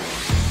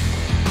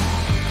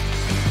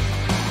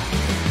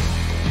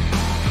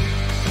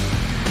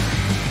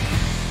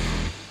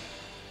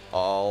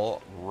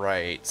 All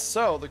right.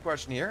 So the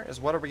question here is,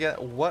 what are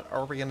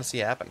we gonna see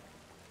happen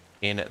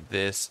in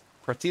this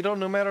partido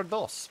numero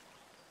dos?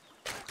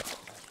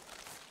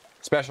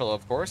 Special,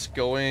 of course,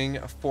 going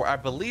for, I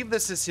believe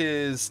this is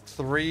his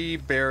 3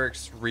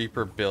 barracks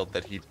Reaper build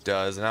that he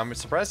does, and I'm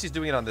surprised he's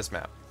doing it on this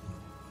map,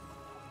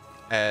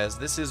 as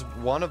this is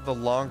one of the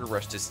longer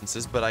rush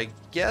distances. But I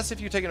guess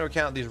if you take into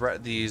account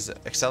these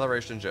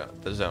acceleration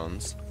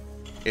zones,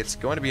 it's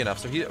going to be enough.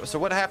 So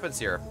what happens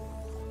here?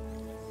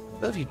 I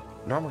believe he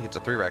normally gets a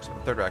 3 racks,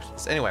 but 3rd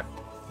racks. Anyway,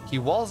 he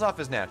walls off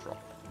his natural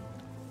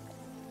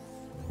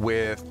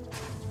with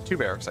 2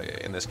 barracks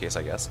in this case,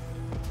 I guess,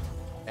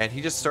 and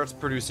he just starts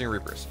producing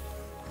Reapers.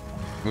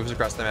 Moves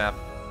across the map,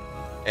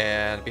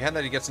 and behind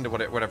that he gets into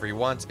whatever he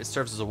wants. It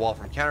serves as a wall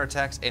from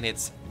counterattacks, and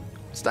it's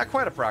not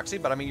quite a proxy,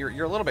 but I mean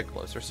you're a little bit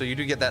closer, so you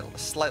do get that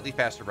slightly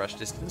faster rush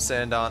distance.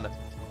 And on,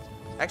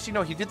 actually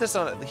no,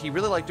 he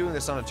really liked doing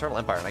this on Eternal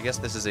Empire, and I guess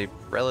this is a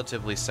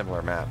relatively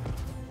similar map.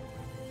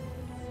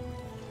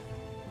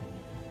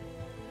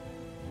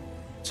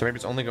 So maybe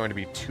it's only going to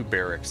be 2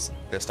 barracks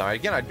this time.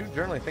 Again, I do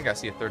generally think I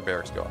see a 3rd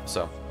barracks go up,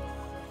 so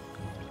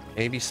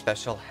maybe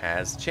Special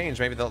has changed.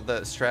 Maybe the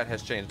strat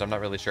has changed. I'm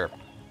not really sure.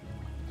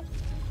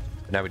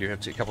 But now we do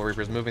have a couple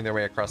Reapers moving their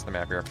way across the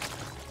map here.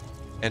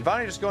 And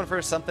Vanya just going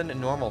for something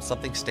normal,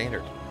 something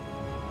standard.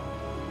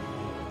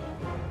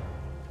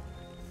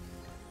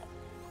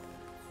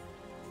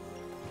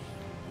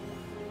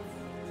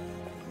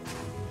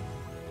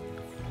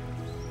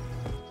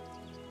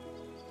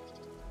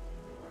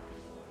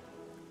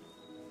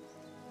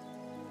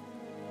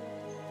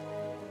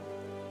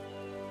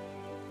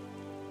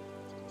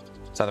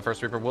 So the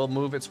first Reaper will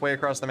move its way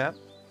across the map.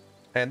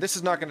 And this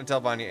is not going to tell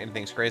Vanya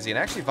anything's crazy. And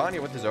actually,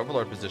 Vanya, with his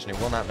Overlord positioning,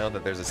 will not know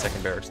that there's a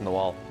 2nd barracks in the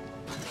wall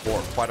for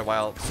quite a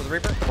while. So the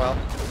Reaper, well,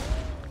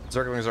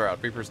 Zerglings are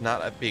out. Reaper's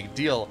not a big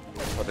deal.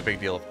 But the big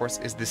deal, of course,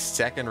 is the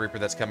 2nd Reaper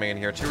that's coming in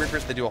here. 2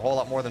 Reapers, they do a whole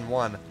lot more than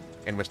 1.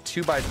 And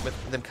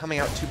with them coming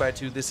out 2 by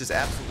 2, this is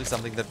absolutely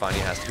something that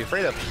Vanya has to be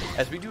afraid of.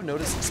 As we do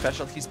notice in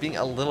Special, he's being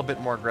a little bit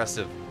more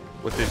aggressive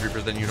with his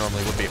Reapers than you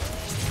normally would be,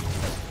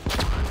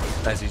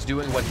 as he's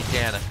doing what he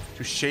can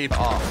to shave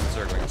off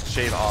Zerglings,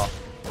 shave off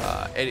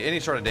any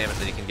sort of damage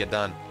that he can get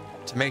done,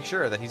 to make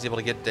sure that he's able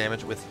to get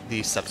damage with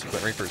the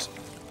subsequent Reapers.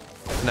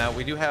 Now,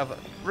 we do have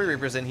 3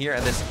 Reapers in here,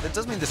 and that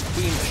does mean this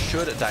Queen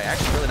should die.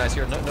 Actually, really nice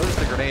here. Notice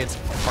the grenades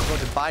are going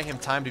to buy him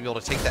time to be able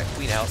to take that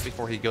Queen out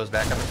before he goes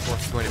back up. Of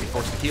course, he's going to be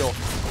forced to heal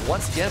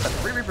once again. But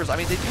 3 Reapers, I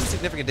mean, they do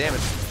significant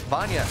damage.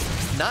 Vanya,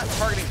 not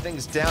targeting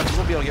things down, he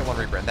will be able to get 1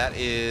 Reaper, and that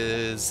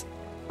is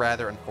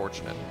rather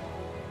unfortunate.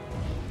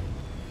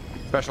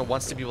 Special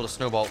wants to be able to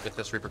snowball with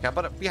this Reaper count,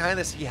 but behind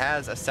this, he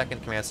has a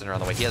 2nd command center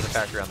on the way. He has a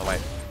factory on the way.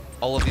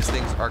 All of these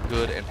things are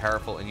good and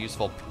powerful and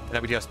useful. And now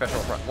we do have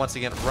Special once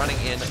again running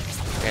in,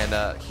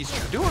 and he's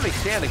doing what he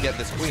can to get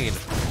this Queen.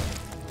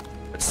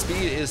 But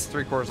speed is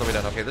 3/4 of the way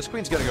done. Okay, this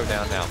Queen's going to go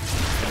down now.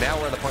 And now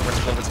we're at the point where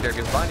it's a little bit scary,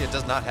 because Vanya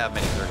does not have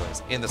many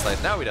Zerglings in this lane.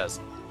 Now he does.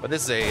 But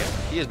this is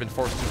he has been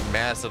forced to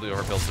massively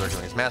overbuild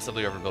Zerglings,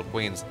 massively overbuild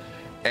Queens.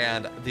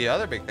 And the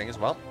other big thing is,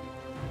 well,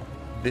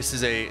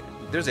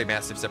 there's a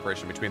massive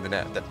separation between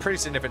the pretty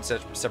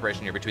significant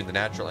separation here between the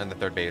natural and the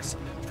 3rd base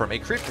from a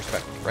creep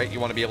perspective, right?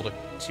 You want to be able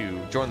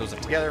to join those up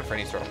together for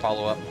any sort of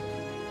follow-up.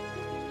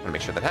 Want to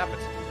make sure that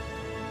happens.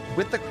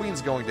 With the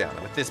Queens going down,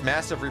 with this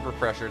massive Reaper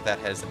pressure that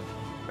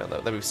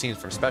we've seen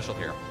from Special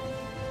here,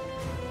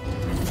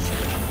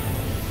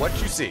 what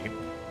you see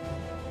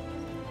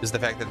is the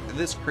fact that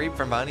this creep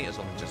from Vanya is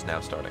only just now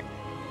starting.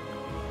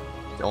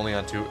 Only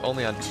on two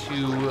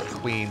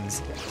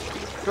Queens.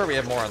 Sure, we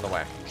have more on the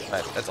way,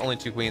 but that's only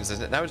 2 Queens.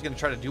 Now he's going to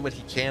try to do what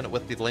he can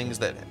with the lings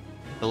that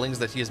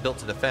he has built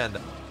to defend,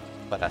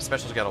 but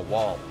Special's got a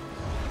wall,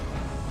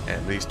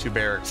 and these 2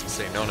 barracks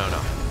say no.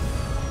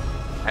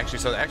 Actually,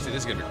 this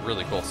is going to be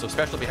really cool. So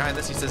Special behind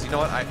this, he says, you know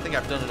what? I think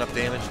I've done enough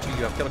damage to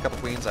you. I've killed a couple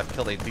Queens. I've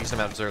killed a decent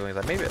amount of Zerglings.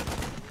 I've maybe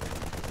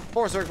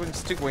 4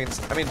 Zerglings, 2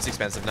 Queens. I mean, it's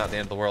expensive, not the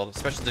end of the world.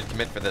 Special did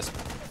commit for this.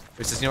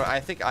 He says, you know what?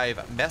 I think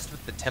I've messed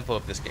with the tempo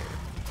of this game.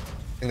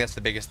 I think that's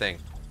the biggest thing.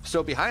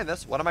 So behind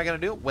this, what am I going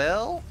to do?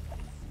 Well,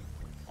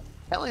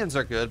 Hellions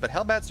are good, but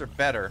Hellbats are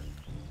better.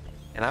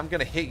 And I'm going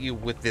to hit you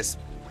with this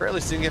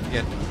fairly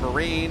significant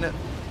Marine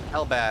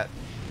Hellbat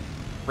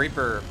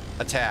Reaper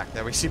attack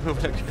that we see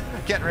moving,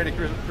 getting ready to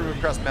move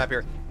across the map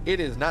here.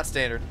 It is not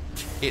standard.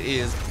 It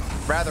is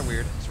rather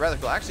weird. It's rather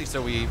cool. Actually,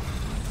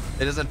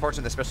 it is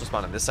unfortunate that Special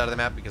spawn on this side of the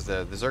map, because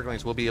the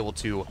Zerglings will be able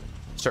to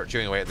start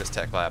chewing away at this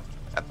tech lab,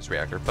 at this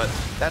reactor. But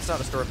that's not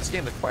the story of this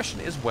game. The question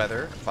is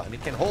whether Vanya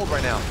can hold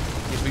right now.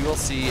 Because we will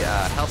see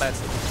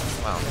Hellbats.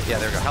 Wow, yeah,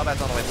 there we go.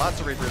 Hellbats on the way. Lots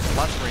of Reapers,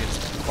 lots of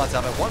Marines, lots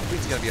of Hellbat. One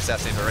Queen's going to be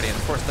assassinated already. And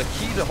of course, the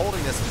key to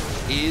holding this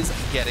is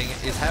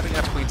having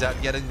enough Queens out,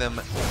 getting them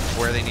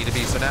where they need to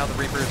be. So now the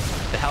Reapers,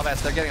 the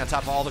Hellbats, they're getting on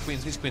top of all the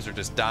Queens. These Queens are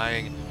just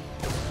dying.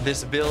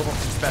 This build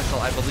special,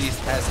 I believe,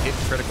 has hit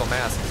critical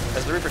mass.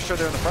 As the Reapers, sure,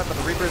 they're in the front, but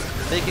the Reapers,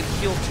 they can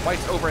heal twice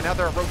over. And now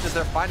there are roaches.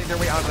 They're finding their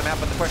way onto the map,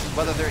 but the question is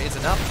whether there is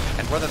enough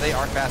and whether they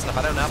are fast enough.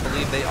 I do not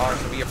believe they are.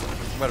 So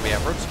what do we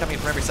have? Roaches coming in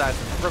from every side.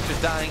 Roaches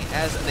dying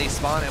as they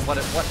spawn. And what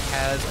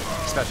has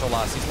special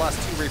lost? He's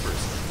lost 2 Reapers.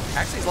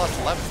 Actually, he's lost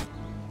 11.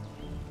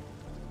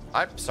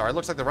 I'm sorry.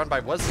 Looks like the run by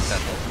was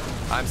successful.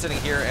 I'm sitting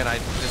here and I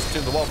just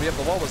tuned the wall.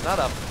 The wall was not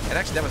up. And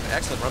actually, that was an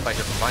excellent run by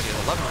here from Vanya.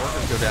 11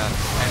 workers go down.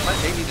 And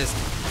maybe this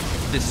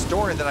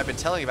story that I've been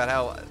telling about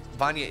how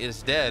Vanya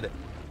is dead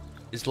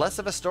is less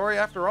of a story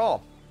after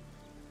all.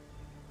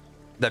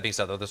 That being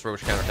said, though, this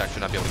roach counterattack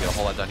should not be able to get a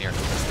whole lot done here.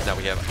 Now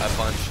we have a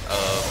bunch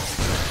of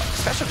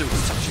special doing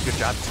such a good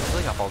job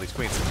killing off all these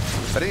queens.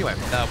 But anyway,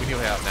 we do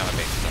have now a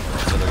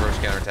base. So the roach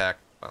counterattack,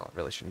 well, it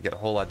really shouldn't get a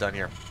whole lot done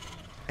here.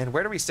 And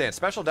where do we stand?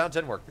 Special down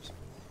 10 workers.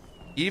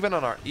 Even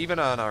on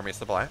army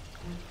supply.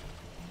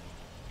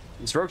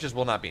 These roaches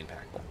will not be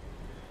impactful.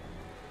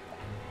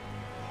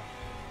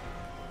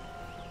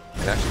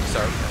 And actually,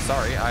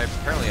 sorry, I'm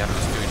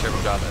just doing a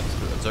terrible job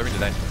at observing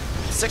today.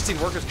 16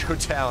 workers go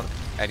down,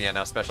 and yeah,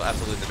 now special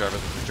absolutely in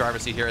the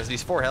driver's seat here as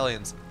these 4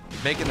 Hellions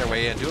making their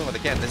way in, doing what they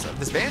can.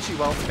 This Banshee,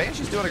 well, the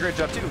Banshee's doing a great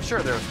job too.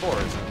 Sure, there are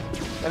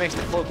 4s. That makes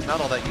the cloak not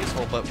all that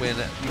useful, but when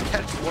you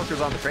catch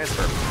workers on the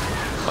transfer,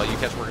 well, you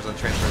catch workers on the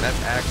transfer, and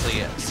that's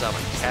actually some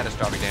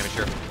catastrophic damage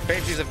here.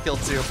 Banshees have killed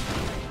 2.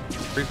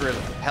 Reaper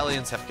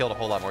Hellions have killed a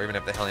whole lot more, even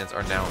if the Hellions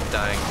are now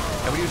dying.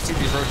 And we do see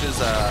these roaches,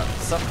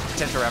 some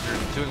potential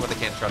Raptors doing what they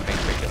can to try to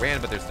make their way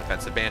in, but there's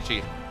defensive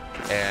Banshee.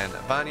 And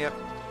Vanya,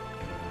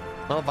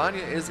 well,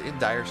 Vanya is in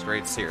dire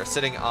straits here,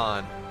 sitting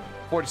on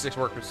 46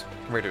 workers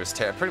compared to his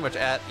Terran, pretty much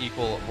at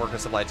equal worker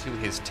supply to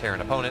his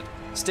Terran opponent.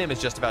 Stim is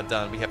just about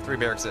done. We have 3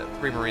 barracks,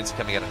 3 Marines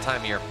coming at a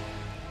time here.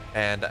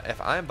 And if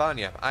I'm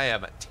Vanya, I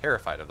am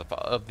terrified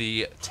of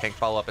the tank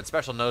follow-up. And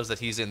Special knows that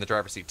he's in the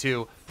driver's seat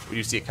too. We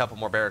do see a couple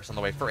more barracks on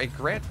the way for a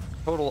grand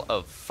total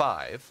of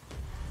 5.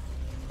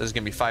 This is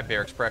going to be 5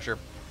 barracks pressure,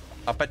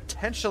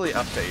 potentially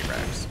up to 8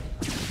 racks.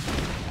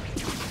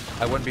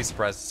 I wouldn't be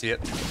surprised to see it.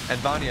 And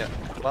Vanya,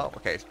 well,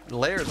 okay,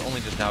 Lair is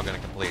only just now going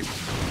to complete.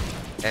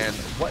 And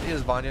what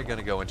is Vanya going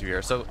to go into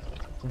here? So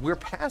we're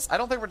past. I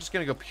don't think we're just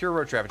going to go pure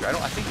roach ravager. I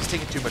think he's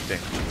taking too much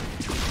damage.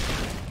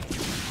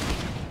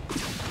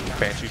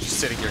 Banshee's just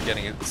sitting here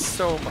getting it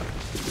so much.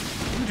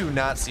 You do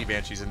not see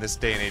Banshees in this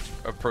day and age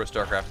of Pro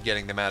StarCraft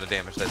getting the amount of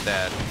damage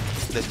that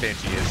this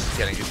Banshee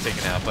is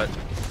taken out. But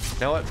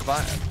you know what?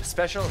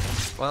 Special.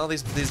 Well,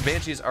 these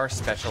Banshees are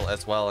special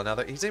as well. And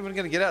now he's even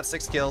going to get out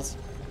 6 kills.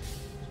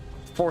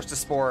 Forced to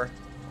Spore.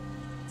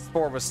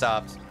 Spore was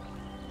stopped.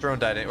 Drone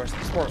died, or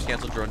Spore was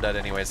canceled. Drone died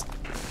anyways.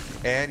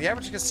 And yeah, we're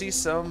just gonna see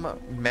some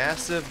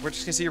massive. We're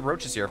just gonna see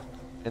roaches here,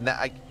 and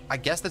that I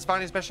guess that's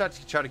Vanya's best shot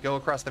to try to go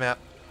across the map.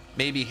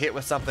 Maybe hit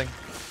with something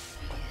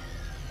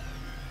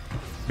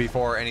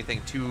before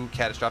anything too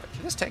catastrophic.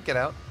 Can this tank get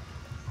out?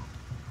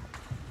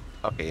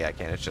 Okay, yeah, I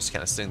can. It's just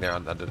kind of sitting there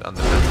on the fence.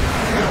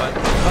 But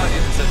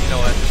Vanya said, you know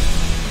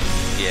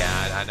what?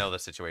 Yeah, I know the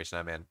situation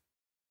I'm in.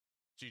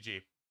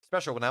 GG.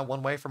 Special now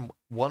one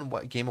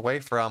game away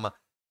from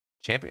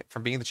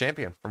being the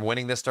champion, from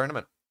winning this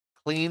tournament.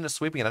 Clean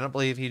sweeping, and I don't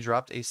believe he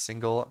dropped a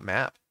single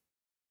map.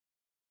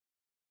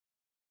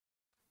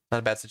 Not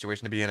a bad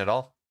situation to be in at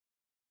all.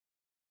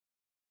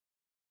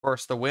 Of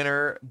course, the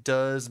winner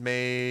does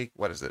make,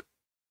 what is it?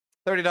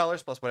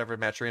 $30 plus whatever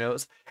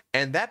Matrino's.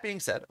 And that being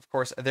said, of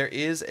course, there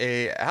is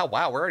a, oh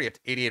wow, we're already up to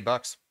 88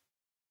 bucks.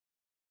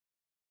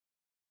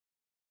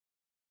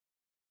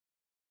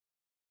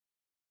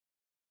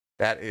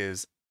 That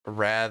is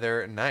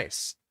rather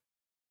nice.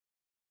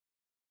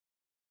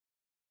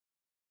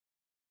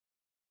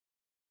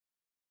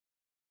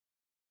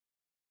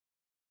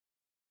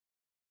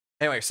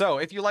 Anyway, so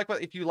if you like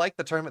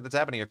the tournament that's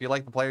happening, if you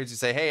like the players, you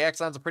say, hey,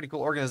 eXoN's a pretty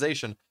cool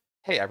organization.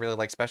 Hey, I really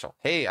like Special.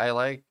 Hey, I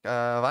like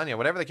Vanya.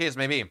 Whatever the case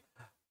may be,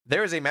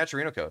 there is a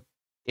Matrino code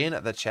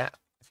in the chat.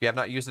 If you have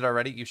not used it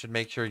already, you should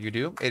make sure you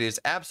do. It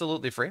is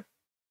absolutely free.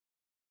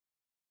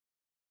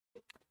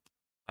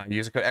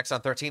 User code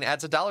eXoN13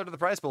 adds $1 to the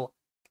prize pool.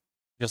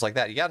 Just like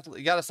that. You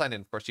gotta sign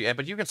in, of course.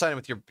 But you can sign in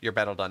with your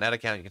Battle.net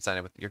account. You can sign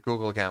in with your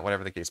Google account,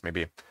 whatever the case may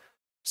be.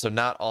 So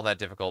not all that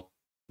difficult.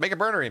 Make a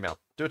burner email.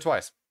 Do it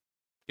twice.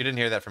 You didn't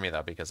hear that from me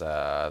though, because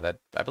I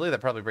believe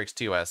that probably breaks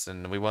TOS,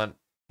 and we want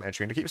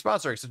Matrino to keep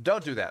sponsoring. So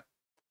don't do that.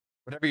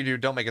 Whatever you do,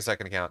 don't make a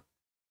second account.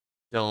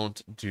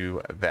 Don't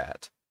do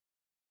that.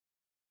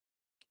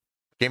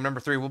 Game number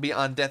 3 will be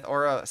on Death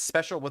Aura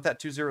Special with that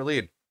 2-0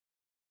 lead.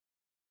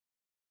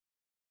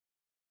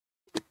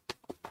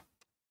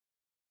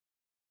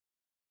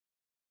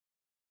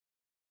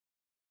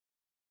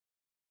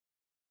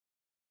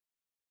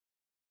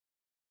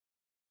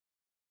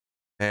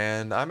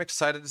 And I'm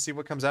excited to see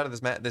what comes out of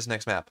this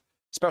next map.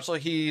 Especially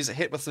he's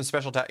hit with some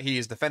special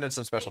he's defended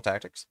some special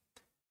tactics.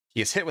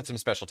 He is hit with some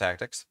special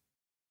tactics.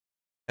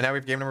 And now we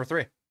have game number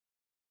 3.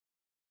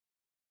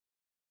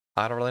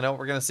 I don't really know what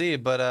we're gonna see,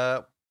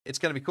 but it's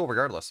gonna be cool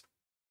regardless.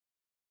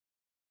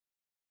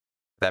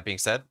 That being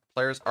said,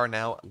 players are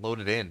now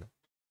loaded in.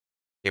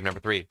 Game number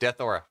 3, Death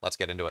Aura. Let's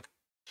get into it.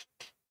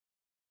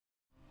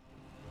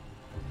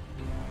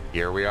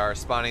 Here we are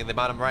spawning in the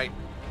bottom right.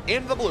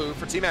 In the blue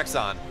for Team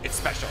eXoN. It's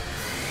special.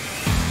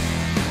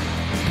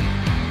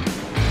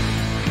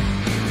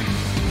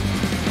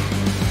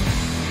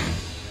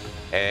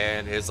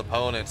 And his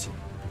opponent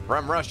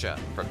from Russia,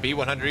 from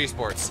B100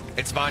 Esports,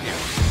 it's Vanya.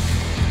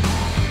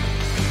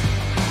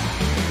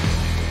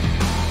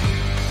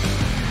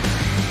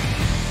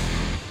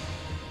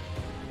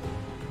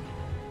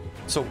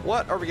 So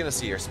what are we going to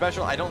see here?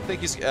 Special, I don't think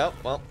he's... Oh,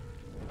 well,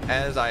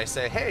 as I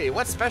say, hey,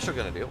 what's Special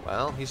going to do?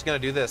 Well, he's going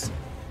to do this.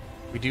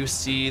 We do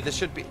see, this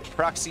should be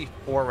proxy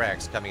 4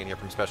 racks coming in here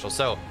from Special.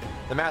 So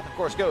the math, of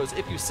course, goes,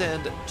 if you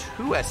send 2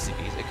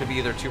 SCVs, it could be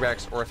either 2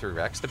 racks or 3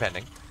 racks,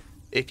 depending.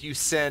 If you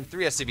send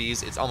 3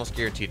 SCVs, it's almost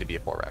guaranteed to be a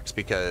 4 racks,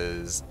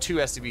 because 2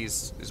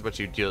 SCVs is what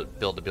you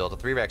build to build a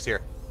 3 racks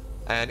here.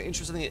 And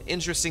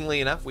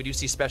interestingly enough, we do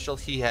see Special.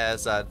 He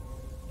has, he's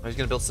going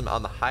to build some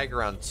on the high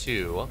ground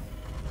too.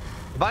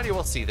 Vanya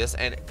will see this,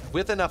 and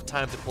with enough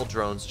time to pull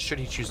drones, should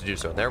he choose to do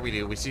so. There we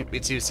do. We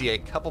see a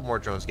couple more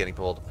drones getting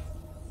pulled.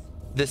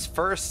 This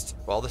first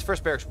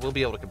barracks will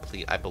be able to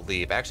complete, I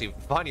believe. Actually,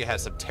 Vanya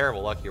has some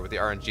terrible luck here with the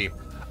RNG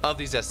of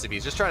these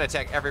SCVs, just trying to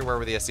attack everywhere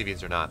where the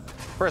SCVs are not.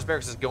 First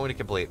barracks is going to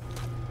complete.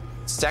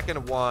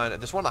 Second one,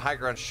 this one on the high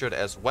ground should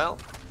as well.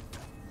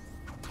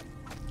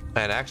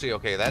 And actually,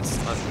 okay, that's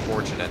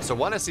unfortunate. So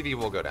one SCV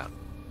will go down.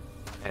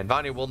 And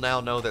Vanya will now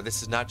know that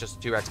this is not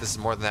just 2 racks, this is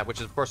more than that, which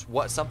is, of course,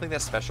 something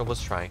that Special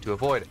was trying to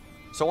avoid.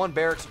 So one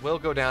barracks will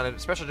go down, and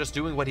Special just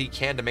doing what he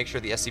can to make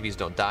sure the SCVs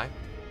don't die.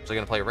 So they're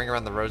going to play Ring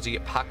Around the Rosie,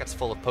 pockets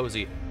full of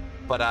Posey.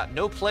 But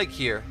no Plague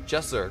here,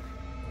 just Zerg.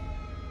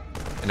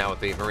 And now with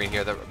the Marine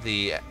here,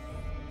 the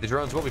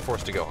drones will be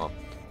forced to go home.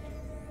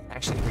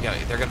 Actually,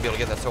 they're going to be able to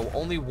get that. So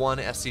only 1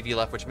 SCV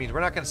left, which means we're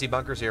not going to see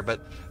bunkers here,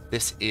 but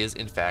this is,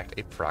 in fact,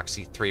 a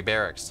proxy 3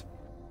 barracks.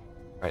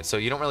 All right, so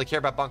you don't really care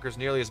about bunkers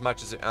nearly as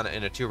much as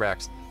in a 2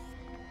 racks.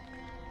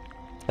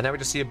 And now we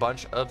just see a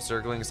bunch of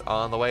Zerglings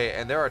on the way,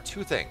 and there are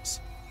 2 things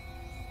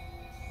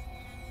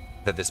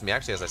that this may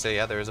actually, as I say,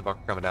 yeah, there is a bunker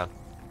coming down.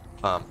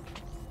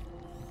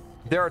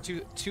 There are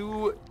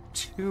two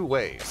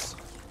ways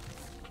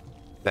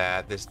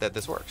that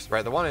this works,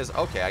 right? The one is,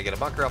 okay, I get a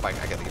bunker up, I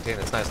get the container,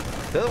 it's nice.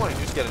 The other one is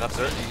you just get enough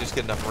Zerg, you just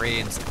get enough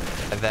Marines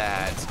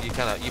that you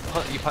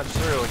punch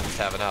through and you just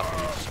have enough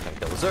and you just kind of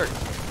kill the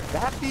Zerg.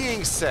 That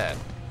being said,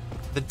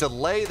 the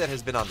delay that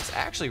has been on this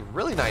actually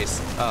really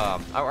nice.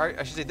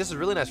 I should say this is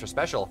really nice for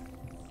Special,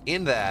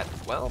 in that,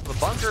 well, the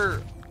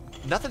bunker,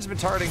 nothing's been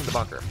targeting the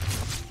bunker.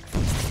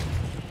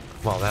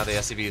 Well, now the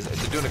SCVs,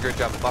 they're doing a great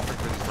job of buffering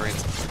for these Marines.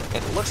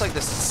 And it looks like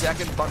the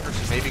second bunker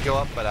should maybe go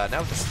up, but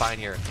now with the spine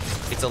here,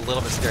 it's a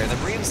little bit scary. The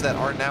Marines that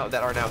are now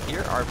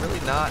here are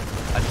really not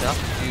enough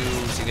to do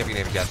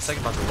significant damage yet. The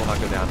second bunker will not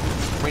go down.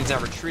 Marines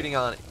now retreating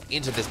on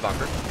into this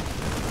bunker.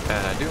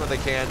 And doing what they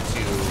can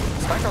to...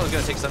 Spine Crawler is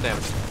going to take some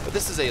damage, but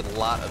this is a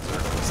lot of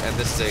Zerglings, and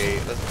this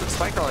is the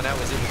Spine Crawler now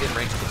is within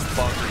range of this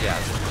bunker, yeah.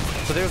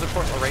 So there's, of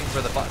course, a range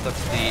where the bunker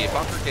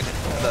can...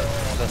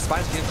 The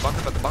spines can hit the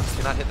bunker, but the bunkers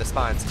cannot hit the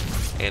spines.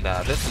 And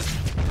this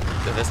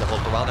is a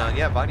hold for a while now. And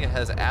yeah, Vanya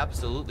has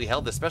absolutely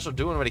held this. Special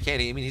doing what he can.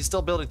 I mean, he's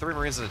still building 3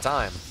 Marines at a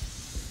time.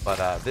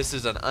 But this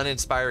is an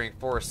uninspiring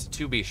force,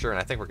 to be sure. And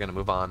I think we're going to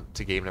move on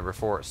to game number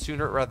 4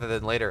 sooner rather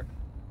than later.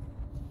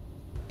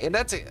 And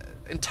that's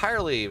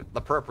entirely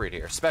appropriate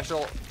here.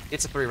 Special,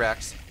 it's a 3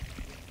 racks.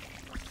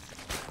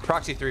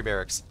 Proxy 3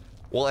 barracks.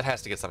 Well, it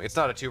has to get something. It's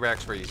not a 2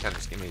 racks where you kind of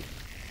just give me...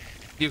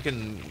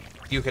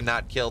 You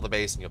cannot kill the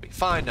base and you'll be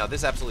fine. Now,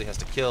 this absolutely has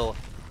to kill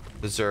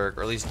the Zerg,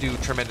 or at least do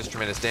tremendous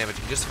damage.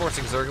 Just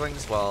forcing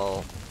Zerglings,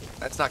 well,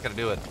 that's not going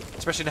to do it.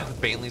 Especially now with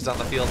Baneley's on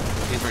the field.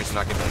 These Marines are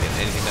not going to get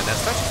anything done. Now,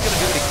 Special's going to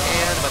do what he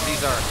can, but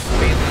these are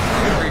Baneley.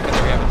 Good grief, and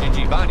there we have a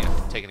GG. Vanya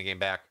taking the game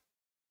back.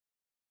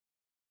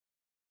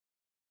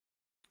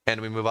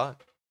 And we move on.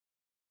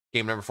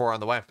 Game number 4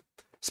 on the way.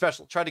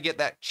 Special, try to get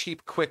that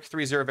cheap, quick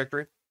 3-0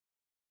 victory.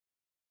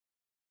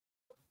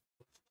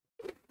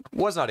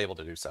 Was not able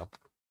to do so.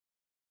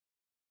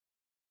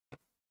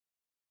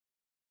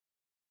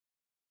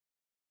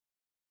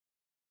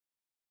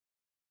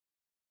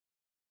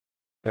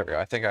 There we go.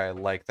 I think I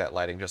like that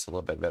lighting just a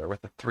little bit better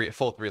with the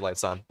full 3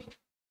 lights on.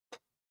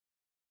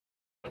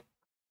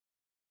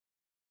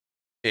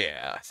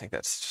 Yeah, I think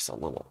that's just a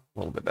little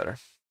bit better.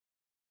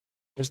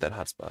 There's that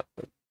hotspot.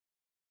 But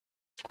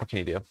what can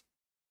you do?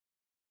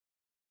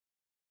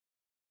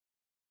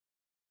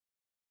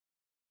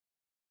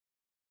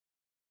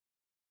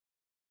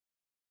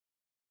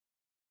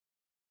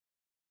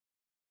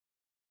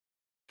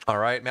 All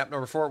right, map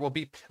number 4 will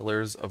be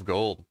Pillars of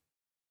Gold.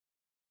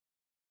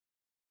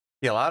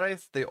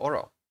 Pilares de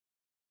Oro,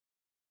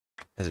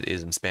 as it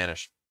is in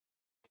Spanish.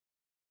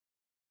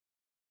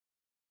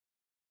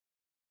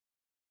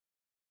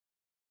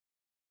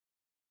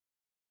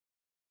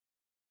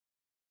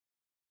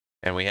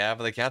 And we have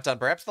the countdown,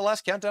 perhaps the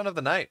last countdown of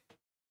the night.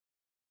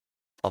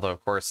 Although,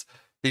 of course,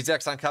 these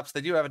eXoN Cups,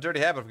 they do have a dirty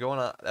habit of going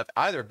on, of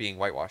either being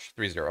whitewash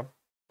 3-0,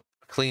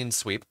 clean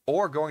sweep,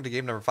 or going to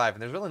game number 5.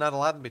 And there's really not a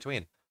lot in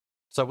between.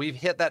 So we've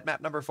hit that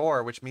map number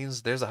 4, which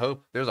means there's a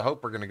hope. There's a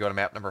hope we're going to go to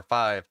map number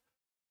 5.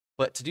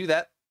 But to do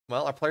that,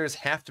 well, our players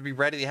have to be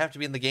ready. They have to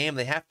be in the game.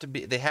 They have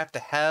to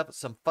have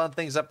some fun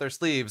things up their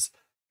sleeves.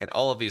 And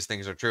all of these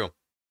things are true.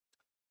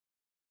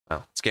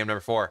 Well, it's game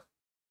number 4.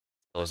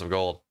 Pillars of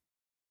Gold.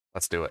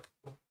 Let's do it.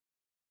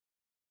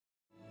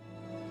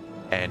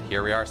 And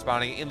here we are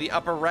spawning in the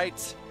upper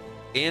right,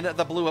 in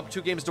the blue, up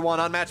 2-1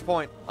 on match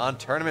point, on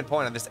tournament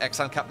point on this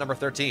eXoN Cup number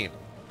 13.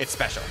 It's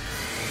special.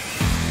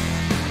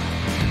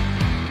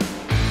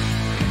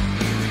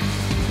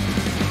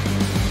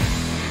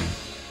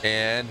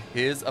 And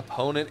his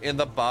opponent in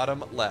the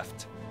bottom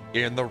left,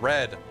 in the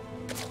red,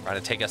 trying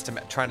to take us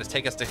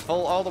to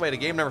full all the way to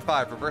game number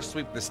 5. Reverse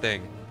sweep this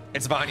thing.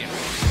 It's Vanya.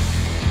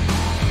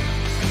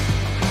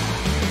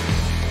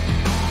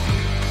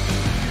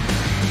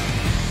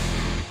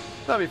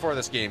 Now, before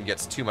this game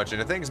gets too much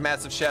into things,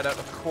 massive shout out,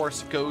 of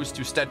course, goes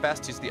to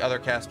Steadfast. He's the other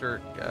caster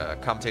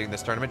commentating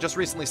this tournament, just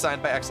recently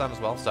signed by eXoN as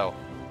well. So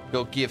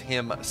go give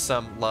him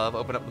some love,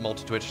 open up the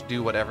multi-Twitch,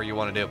 do whatever you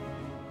want to do.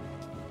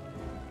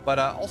 But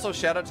also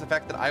shout out to the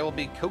fact that I will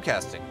be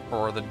co-casting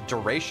for the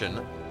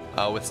duration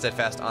with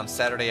Steadfast on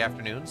Saturday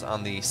afternoons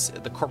on the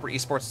Corporate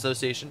Esports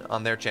Association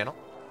on their channel,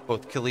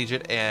 both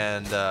collegiate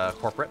and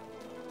corporate.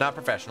 Not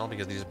professional,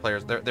 because these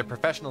players, they're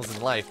professionals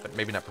in life, but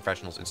maybe not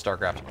professionals in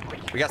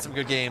StarCraft. We got some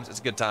good games. It's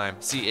a good time.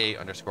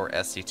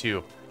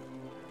 CA_SC2.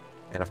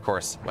 And of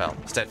course, well,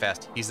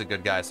 Steadfast, he's a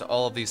good guy. So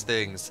all of these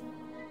things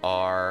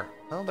are,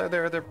 well,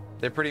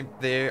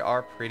 they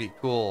are pretty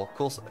cool.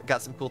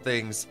 Got some cool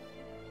things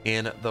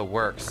in the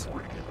works.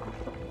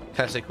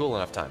 Can I say cool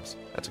enough times?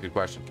 That's a good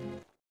question.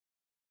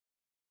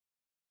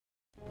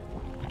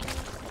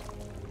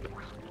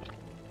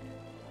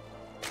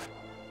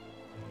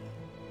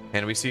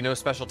 And we see no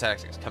special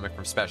tactics coming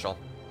from Special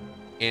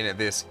in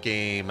this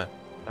game.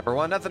 Number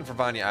 1, nothing for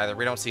Vanya either.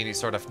 We don't see any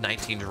sort of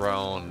 19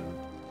 drone,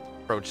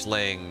 approach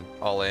sling,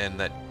 all in.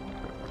 That,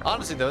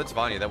 honestly though, it's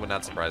Vanya. That would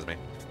not surprise me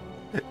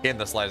in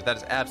the slightest.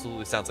 That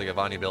absolutely sounds like a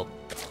Vanya build.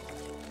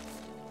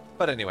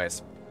 But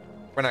anyways,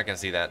 we're not going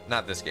to see that.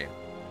 Not this game.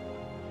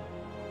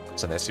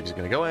 So the SCP is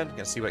going to go in, going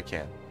to see what it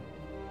can.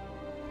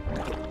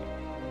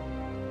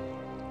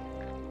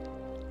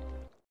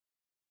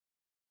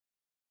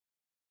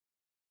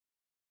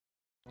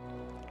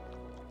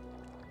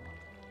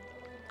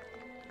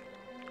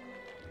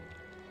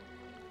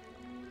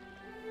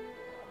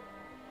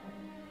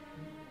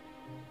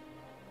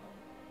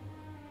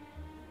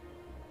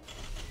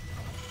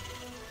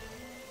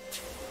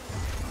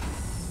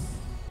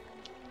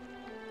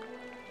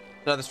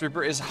 Now, this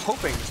Reaper is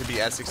hoping to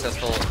be as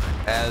successful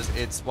as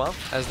its, well,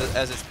 as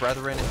its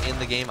brethren in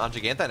the game on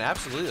Giganta, and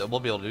absolutely will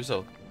be able to do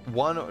so.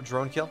 1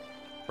 drone kill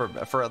for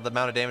the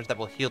amount of damage that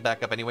will heal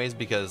back up anyways,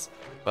 because,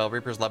 well,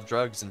 Reapers love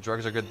drugs, and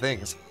drugs are good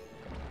things.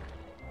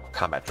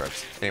 Combat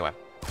drugs. Anyway.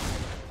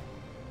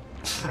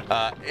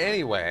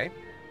 Anyway,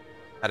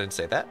 I didn't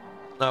say that.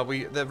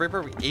 The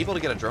Reaper able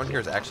to get a drone here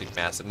is actually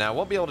massive. Now,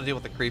 won't be able to deal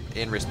with the creep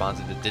in response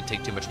if it did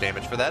take too much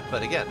damage for that,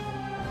 but again,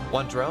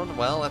 1 drone,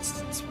 well,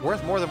 it's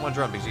worth more than 1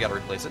 drone because you got to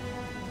replace it,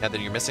 and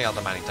then you're missing out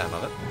the mining time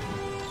of it,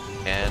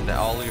 and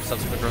all of your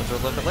subsequent drones are a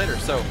little bit later.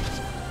 So,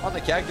 on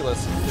the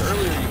calculus, the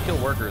earlier you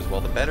kill workers, well,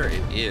 the better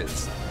it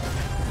is.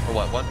 For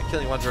what?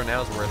 Killing 1 drone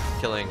now is worth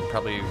killing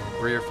probably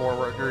 3 or 4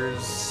 workers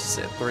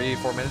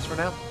 3-4 minutes from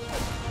now,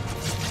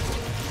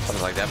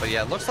 something like that. But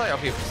yeah, it looks like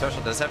okay.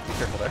 Special does have to be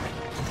careful there.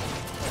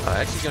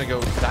 Actually, going to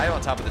go dive on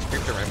top of this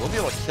creep terrain. We'll be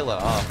able to kill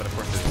it off, but of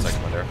course there's a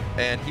second one there,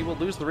 and he will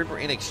lose the Reaper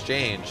in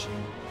exchange.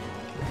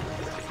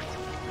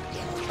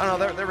 I don't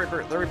know,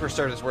 the Reaper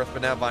start is worth,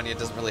 but now Vanya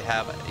doesn't really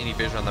have any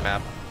vision on the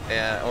map,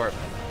 or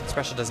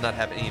Special does not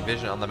have any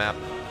vision on the map,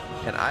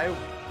 and I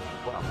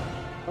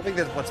don't think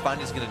that's what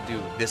Vanya's going to do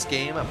this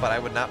game, but I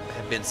would not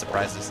have been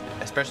surprised,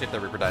 especially if the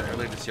Reaper died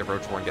earlier, to see a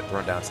Roach Warren get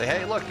thrown down and say,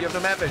 hey, look, you have no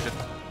map vision.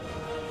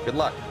 Good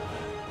luck.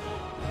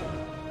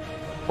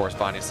 Of course,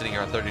 Vanya's sitting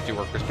here on 32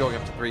 workers, going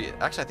up to 3.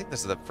 Actually, I think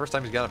this is the first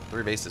time he's gone up to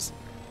 3 bases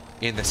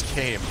in this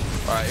game,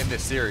 in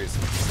this series.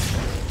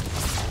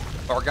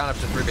 Or gone up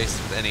to 3 bases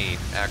with any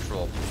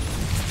actual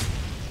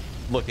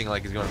looking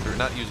like he's going through,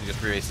 not using just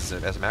 3 bases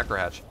as a macro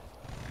hatch.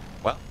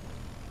 Well,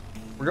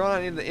 we're going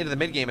on into the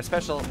mid game. A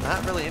Special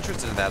not really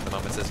interested in that at the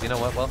moment. Says, you know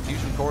what? Well,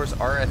 fusion cores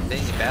are a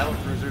thing, battle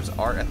cruisers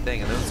are a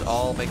thing, and those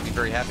all make me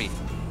very happy.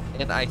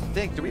 And I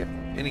think, do we have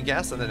any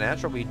gas on the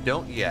natural? We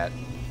don't yet.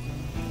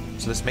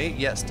 So this may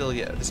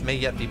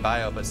yet be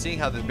bio, but seeing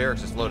how the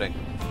barracks is floating,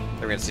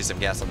 we're going to see some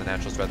gas on the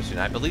naturals rather soon.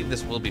 I believe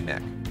this will be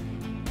mech.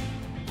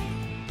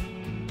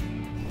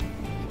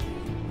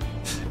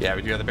 Yeah,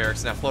 we do have the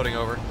barracks now floating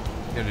over.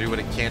 Gonna do what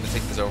it can to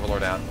take this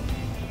Overlord out.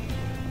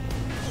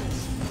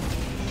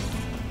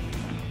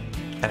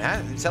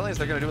 And telling us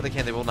they're gonna do what they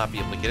can. They will not be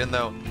able to get in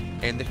though.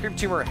 And the creep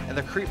tumor and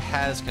the creep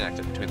has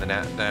connected between the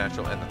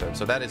natural and the third.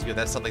 So that is good.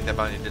 That's something that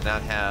Vanya did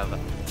not have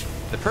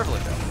the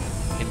privilege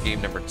of in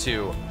game number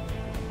 2.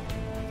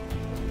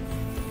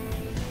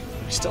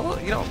 Still,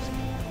 you know,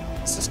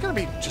 is this going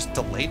to be just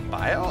delayed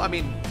bio? I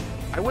mean,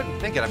 I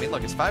wouldn't think it. I mean,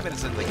 look, it's 5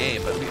 minutes into the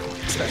game, but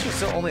especially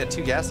still only at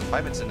 2 gas and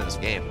 5 minutes into this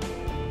game.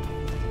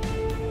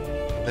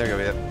 There we go.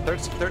 We have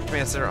third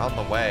command center on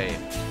the way.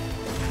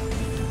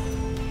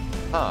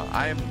 Huh.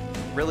 I'm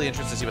really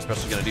interested to see what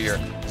Special's going to do here.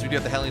 So we do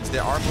have the Hellions. They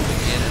are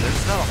moving in, and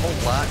there's not a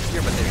whole lot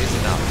here, but there is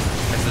enough.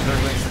 And so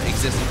they're going to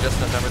exist in just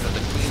enough numbers that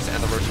the Queens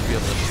and the Roaches will be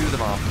able to chew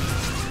them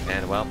off.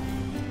 And, well,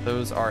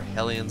 those are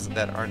Hellions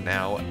that are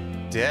now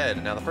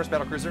dead. Now, the first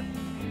battlecruiser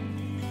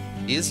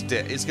is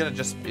dead. Is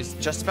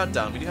just about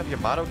done. We do have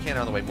Yamato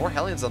cannon on the way. More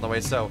Hellions on the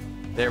way, so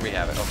there we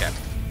have it. Okay.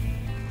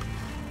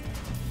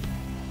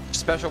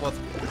 Special with,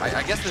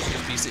 I guess this is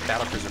just basic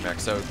battlecruiser mech,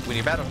 so when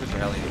you battlecruiser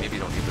Hellion, maybe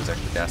you don't need those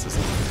extra gases.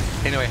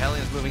 Anyway,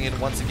 Hellions moving in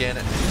once again.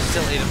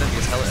 Still 8 of them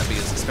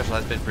because Special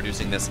has been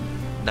producing this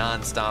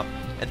non-stop.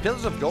 And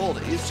Pillars of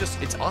Gold is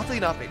just, it's oddly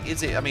enough,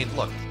 I mean,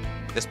 look,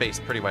 this base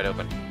pretty wide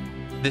open.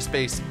 This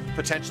base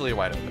potentially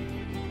wide open.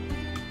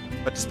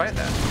 But despite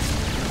that,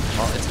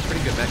 well, it's a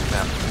pretty good mech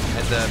map.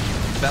 And the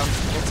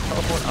will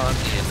teleport on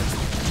in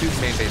to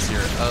the main base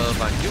here of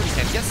you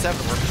can get 7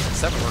 workers.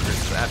 7 workers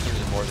is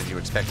absolutely more than you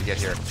expect to get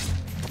here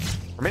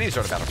from any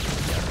sort of battle.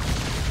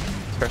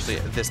 Especially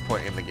at this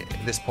point in the game,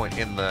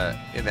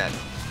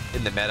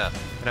 in the meta.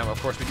 Now,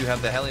 of course, we do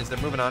have the Hellions. They're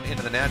moving on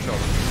into the natural,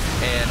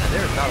 and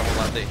there's not a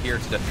whole lot here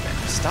to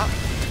defend. Stop.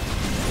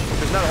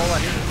 There's not a whole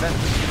lot here to defend.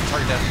 You can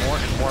target down more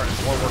and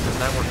more workers.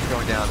 9 workers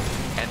going down,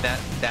 and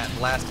that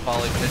last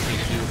volley potentially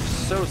can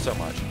do so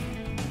much.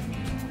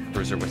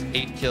 Cruiser with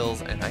 8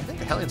 kills, and I think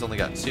the Hellions only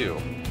got 2.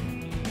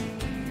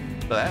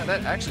 So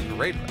that actually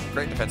great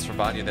defense from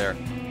Vanya there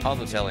on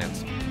those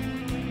Hellions.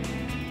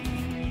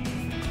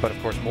 But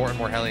of course, more and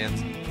more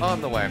Hellions on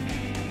the way.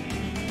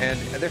 And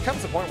there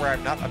comes a point where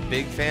I'm not a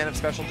big fan of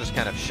Special, just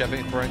kind of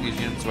throwing these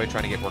units away,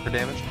 trying to get worker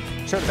damage.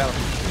 Sure, the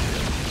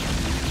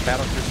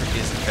Battlecruiser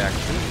is in fact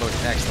doing the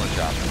most excellent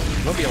job.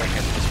 We'll be able to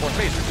handle this 4th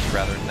base, which is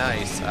rather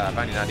nice.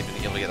 Vanya not even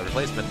able to get the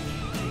replacement.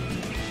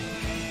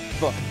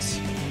 But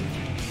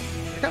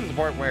there comes a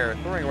point where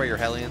throwing away your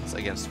Hellions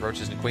against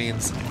Roaches and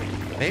Queens,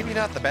 maybe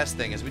not the best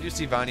thing, as we do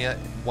see Vanya,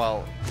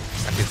 well,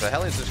 okay, so the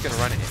Hellions are just going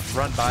to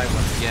run by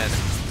once again,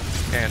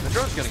 and the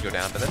drone's going to go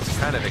down, but that's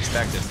kind of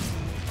expected.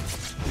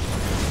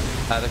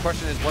 The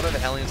question is, what are the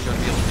Hellions going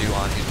to be able to do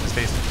on into the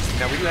space?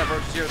 Now, we do have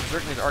Roaches here. The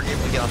Zerglings are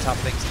able to get on top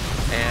of things,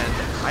 and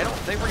I don't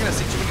think we're going to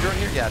see too many drone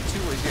here. Yeah, he's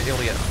going to be able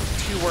to get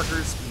 2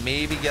 workers,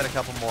 maybe get a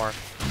couple more.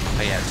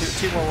 But yeah,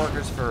 two more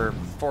workers for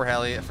 4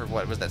 Hellions, for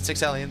what was that, 6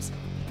 Hellions?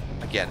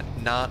 Again,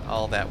 not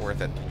all that worth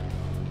it.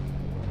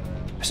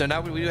 So now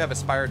we do have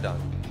Aspire done.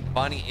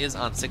 Bonnie is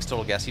on 6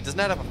 total gas. He does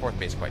not have a 4th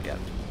base quite yet.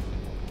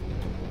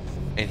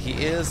 And he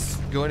is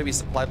going to be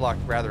supply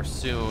blocked rather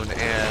soon.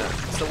 And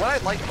so what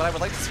I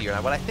would like to see here,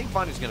 and what I think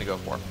Bonnie's going to go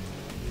for,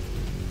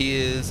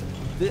 is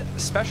the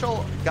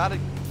Special got a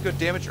good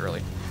damage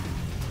early.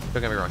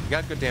 Don't get me wrong, he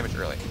got good damage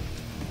early.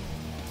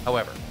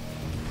 However,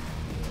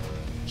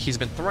 he's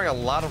been throwing a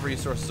lot of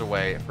resources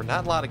away for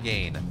not a lot of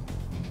gain.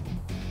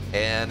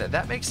 And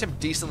that makes him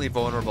decently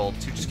vulnerable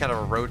to just kind of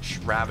a Roach,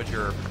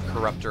 Ravager,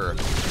 Corruptor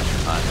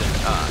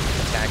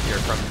attack here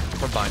from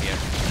Vanya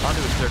onto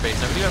his 3rd base.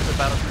 Now we do have the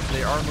Battlecruisers,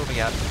 they are moving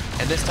out,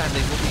 and this time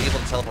they will be able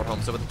to teleport home.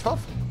 So with the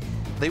 12th,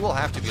 they will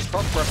have to, because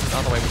 12 Corruptors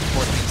on the way, which of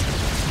course means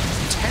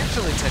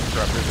potentially 10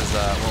 Corruptors, as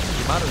well,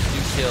 Yamatos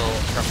do kill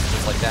Corruptors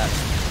just like that.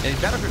 And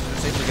these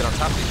Battlecruisers are able to get on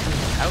top of these Queens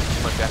without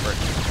too much effort.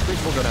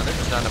 Queens will go down, there's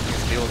just not enough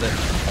Queens to deal with it.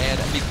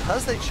 And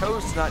because they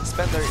chose to not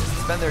spend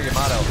their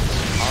Yamato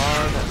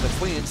on the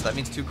Queens, that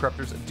means 2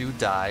 Corruptors do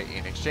die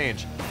in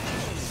exchange.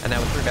 And now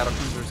with 3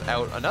 Battlecruisers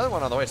out, another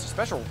one on the way, so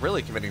Special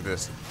really committing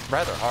this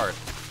rather hard.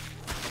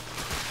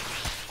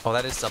 Oh,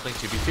 that is something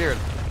to be feared.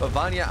 But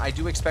Vanya, I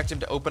do expect him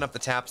to open up the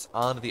taps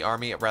onto the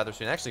army rather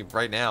soon. Actually,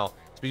 right now,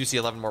 we do see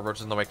 11 more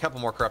Roaches on the way, a couple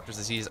more Corruptors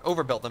as he's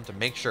overbuilt them to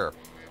make sure.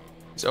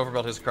 He's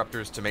overbuilt his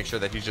Corruptors to make sure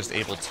that he's just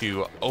able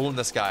to own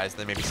the skies,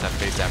 then maybe snipe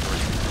base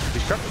afterwards.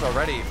 These Corruptors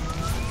already,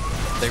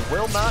 they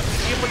will not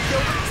be able to kill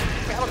them.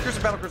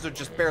 Battlecruiser are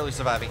just barely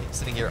surviving,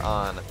 sitting here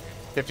on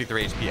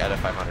 53 HP out of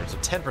 500, so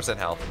 10%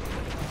 health.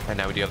 And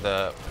now we do have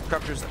the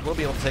Corruptors that will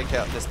be able to take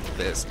out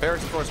this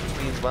barracks, of course, which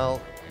means,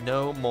 well,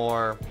 no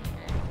more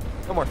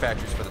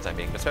factories for the time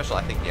being. But Special,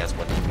 I think he has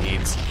what he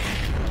needs.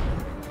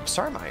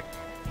 Sorry, what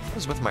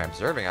is with my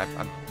observing?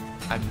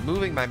 I'm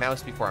moving my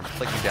mouse before I'm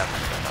clicking down my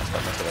mouse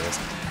button. That's what it is.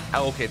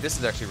 Oh, okay, this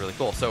is actually really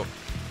cool. So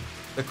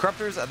the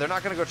Corruptors, they're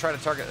not going to go try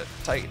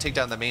to take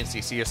down the main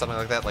CC or something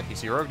like that, like you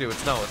see Rogue do.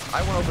 It's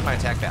I want to open my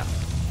attack path,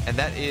 and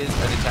that is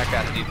an attack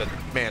path indeed. But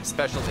man,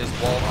 Special is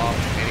walled off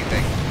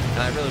anything,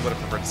 and I really would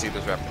have preferred to see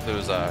those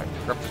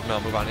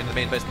Corruptors move on into the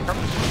main base. The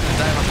Corruptors are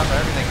dive on top of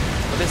everything,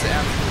 but this is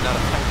absolutely not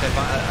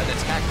an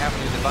attack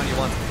avenue that Vanya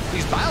wants.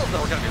 These Biles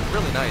though are going to be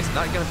really nice.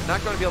 Not going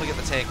to be able to get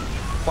the tank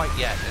quite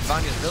yet, and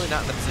Vanya's really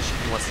not in the position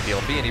he wants to be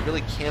able to be, and he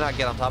really cannot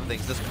get on top of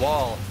things. This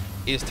wall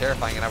is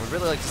terrifying, and I would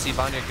really like to see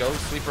Vanya go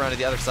sweep around to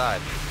the other side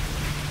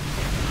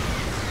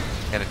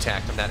and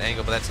attack from that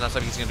angle, but that's not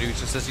something he's going to do. He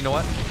just says, you know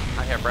what?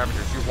 I have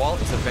Ravagers. Your wall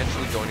is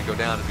eventually going to go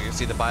down, and you're going to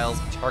see the Biles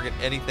target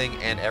anything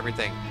and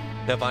everything.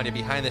 Now Vanya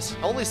behind this,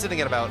 only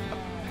sitting at about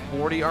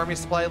 40 army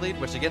supply lead,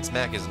 which against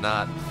mech is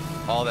not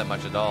all that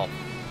much at all.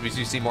 We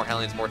do see more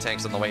Hellions, more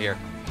tanks on the way here.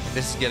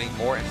 This is getting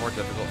more and more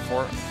difficult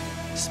for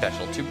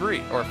Special to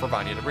breach, or for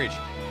Vanya to breach.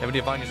 Then we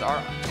do Vanya's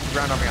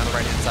ground army on the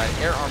right-hand side,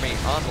 air army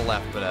on the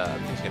left, but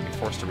he's going to be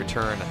forced to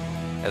return.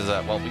 As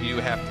well, we do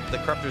have the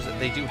Corruptors.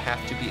 They do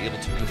have to be able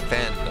to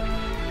defend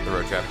the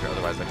road traffic,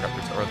 otherwise the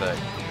Corruptors or the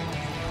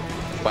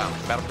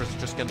battle cruisers are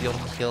just going to be able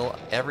to kill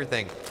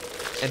everything.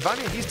 And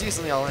Vanya, he's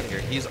decently all in here.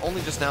 He's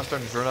only just now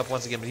starting to drone up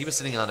once again, but he was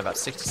sitting on about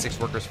 66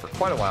 workers for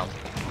quite a while.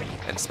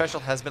 And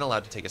Special has been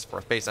allowed to take his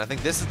 4th base. And I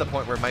think this is the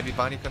point where maybe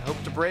Vanya could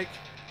hope to break,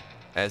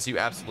 as you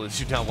absolutely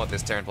do not want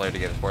this Terran player to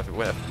get his 4th.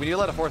 When you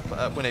let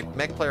when a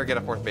mech player get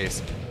a 4th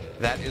base,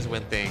 that is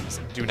when things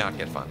do not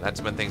get fun.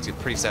 That's when things get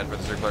pretty sad for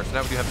the Zerg players. So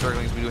now we do have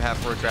Zerglings, we do have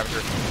Road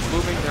Trafficker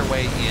moving their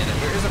way in.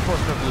 There is, of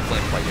course, no blue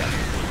flame quite yet.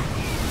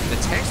 The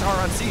tanks are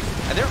on siege,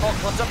 and they're all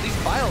clumped up. These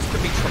files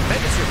could be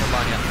tremendous here for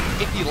Vanya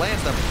if he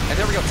lands them. And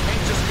there we go, tank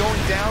just going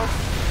down,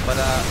 but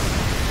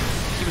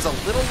he was a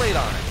little late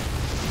on it.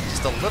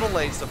 Just a little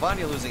late, so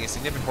Vanya losing a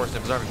significant portion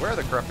of his army. Where are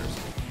the Corruptors?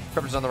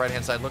 Corruptors on the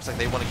right-hand side. Looks like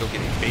they want to go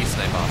get a base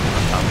snipe off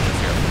on top of this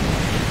here.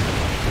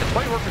 And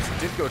 20 workers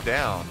did go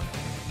down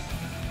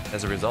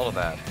as a result of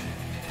that.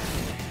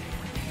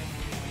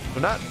 So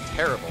not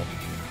terrible,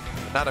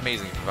 not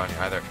amazing for Vanya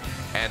either.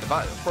 And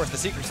of course, the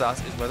secret sauce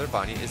is whether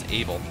Vanya is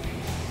able.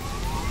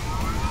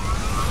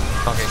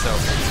 Okay, so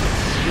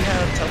we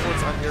have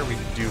teleports on here. We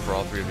do for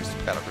all 3 of these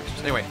battle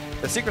cruisers. Anyway,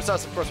 the secret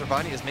sauce, of course, for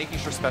Vanya is making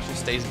sure Special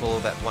stays below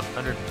that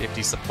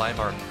 150 supply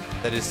mark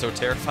that is so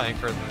terrifying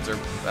for Zerg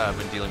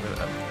when dealing with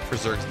for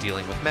Zergs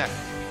dealing with mech.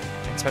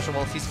 And Special,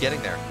 well, he's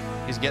getting there.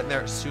 He's getting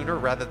there sooner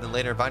rather than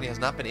later. Vanya has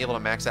not been able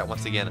to max out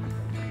once again.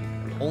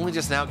 Only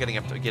just now getting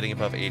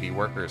above 80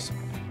 workers.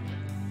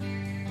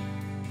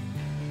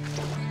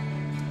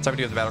 So we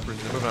do have the battle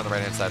cruisers. They're moving on the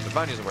right-hand side, but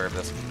Vanya's aware of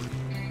this.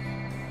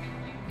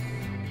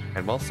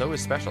 And well, so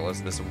is Special,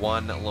 as this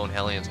one lone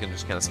Hellion is going to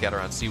just kind of scatter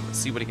around, see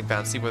what he can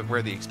find, see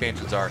where the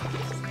expansions are.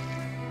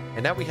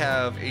 And now we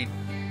have a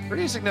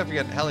pretty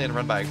significant Hellion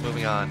run by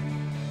moving on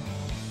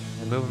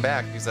and moving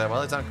back. Because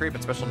well, it's on creep,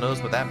 and Special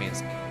knows what that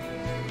means.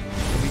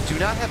 We do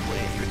not have.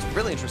 It's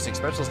really interesting.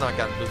 Special's not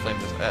gotten blue flame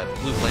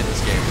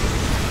this game,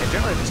 and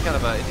generally it's just kind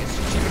of it's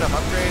a cheap enough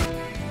upgrade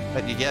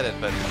that you get it.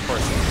 But of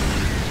course,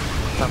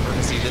 tougher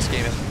to see this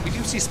game. We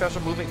do see Special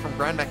moving from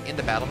grind mech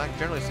into battle mech.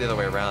 Generally, it's the other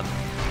way around.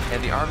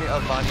 And the army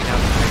of Vanya now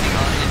defending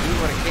on and doing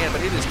what it can,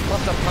 but it is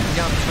clumped up, coming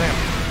down the ramp.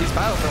 These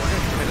battles are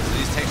within 2 minutes, so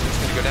these tanks are just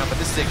going to go down. But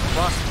this is a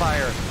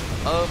crossfire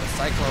of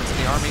Cyclones, and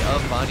the army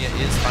of Vanya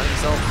is finding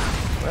itself,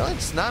 well,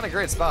 it's not a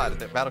great spot.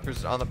 The battle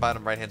cruisers on the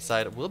bottom right-hand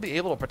side will be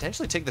able to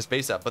potentially take this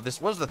base up, but this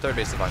was the 3rd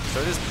base of Vanya,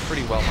 so it is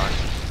pretty well mined.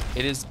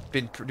 It has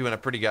been doing a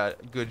pretty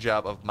good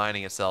job of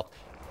mining itself.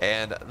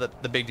 And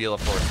the big deal,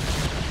 of course,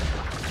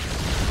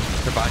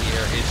 for Vanya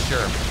here is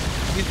sure.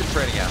 He's been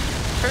trading out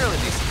fairly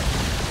decent.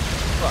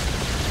 Look.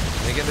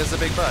 And again, this is a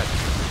big bud,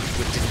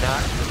 which was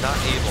not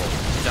able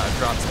to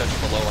drop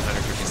Special below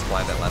 150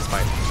 supply that last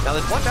fight. Now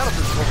there's 1 battle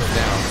cruiser will go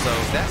down, so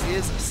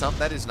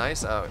that is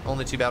nice.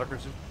 Only 2 battle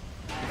cruisers.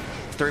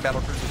 3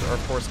 battle cruisers are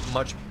of course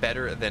much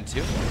better than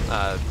 2.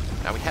 Now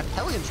we have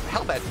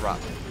Hellbat drop.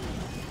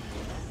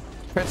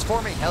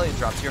 Transforming Hellion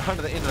drops here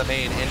into the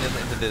main and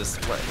into this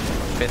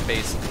 5th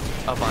base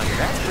of Vanya.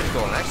 That's pretty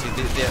cool. And actually,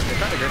 they're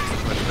not a great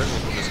position, but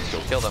we'll just go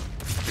kill them.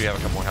 We have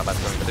a couple more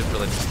Hellbats going, but it's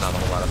really just not a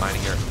whole lot of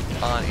mining here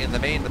on in the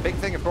main. The big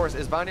thing, of course,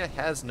 is Vanya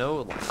has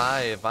no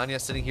hive. Vanya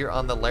sitting here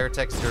on the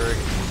Lairtech Zerg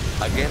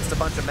against a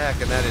bunch of mech,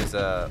 and that is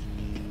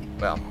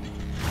well,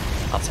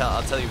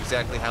 I'll tell you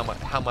exactly how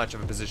much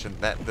of a position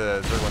that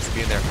the Zerg wants to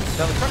be in there.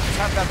 Now the Corruptors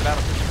have got the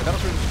battle cruisers. The battle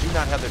cruisers do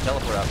not have their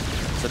teleport out.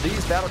 So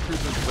these battle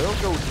cruisers will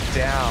go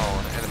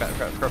down, and the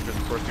Corruptors,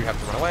 of course, do have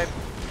to run away,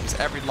 because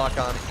every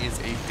lock-on is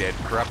a dead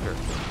Corruptor.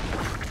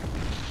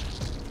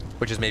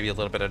 Which is maybe a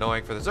little bit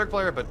annoying for the Zerg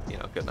player, but, you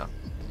know, good enough.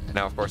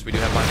 Now, of course, we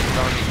do have Vanya's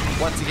army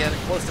once again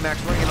close to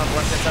max, running in on the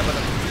left-hand side, but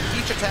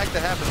each attack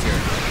that happens here,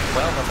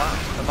 well,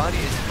 the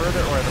Vanya is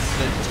further, or the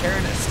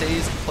Terran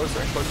stays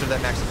closer and closer to that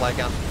max supply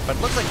count, but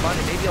it looks like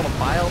Vanya may be able to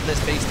bile this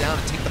base down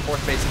and take the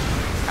 4th base.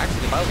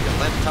 Actually, the biles are going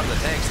to land on top of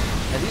the tanks.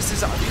 And these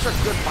are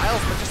good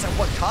files, but just at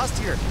what cost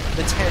here?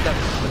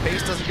 The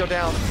base doesn't go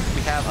down.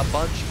 We have a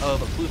bunch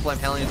of Blue Flame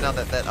Hellions now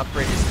that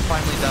upgrade is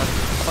finally done.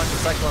 A bunch of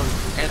Cyclones,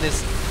 and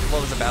this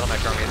blows the Battle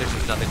Mech army, and there's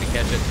just nothing to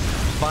catch it.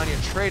 Vanya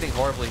trading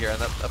horribly here,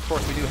 and of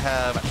course we do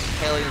have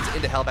Hellions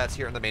into Hellbats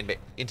here in the main base,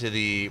 into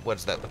the,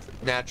 what's that, the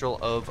natural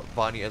of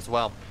Vanya as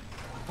well.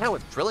 Now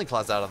with Drilling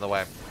Claws out on the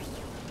way.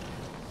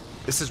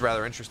 This is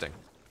rather interesting.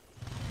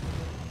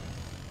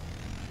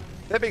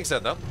 That being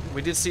said, though,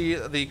 we did see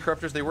the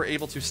Corruptors. They were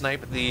able to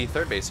snipe the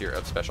 3rd base here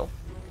of Special.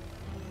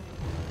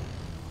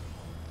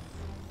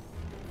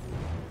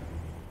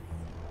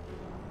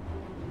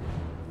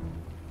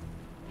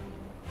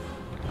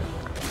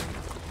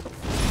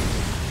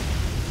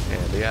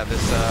 And yeah,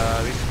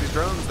 these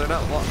drones, they're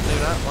not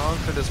long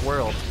for this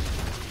world.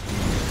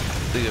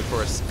 Of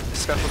course,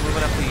 Special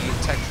moving up the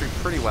tech tree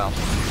pretty well.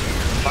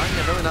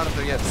 Vanya really not up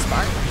there yet.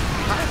 Spire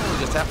kind of only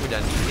just halfway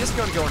done. He is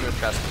going to go into his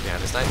best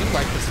mechanics. And I do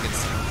like this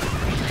against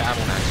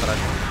Battle Mech, but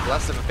I'm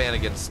less of a fan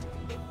against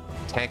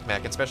Tank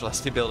Mech, and Special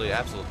has the ability,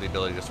 absolutely the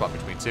ability to swap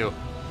between two.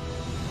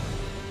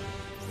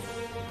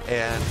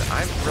 And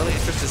I'm really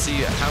interested to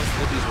see how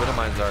split these Widow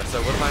Mines are. So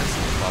Widow Mines,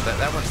 well,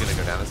 that one's going to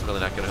go down. That's really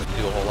not going to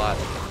do a whole lot.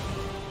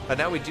 But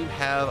now we do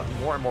have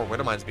more and more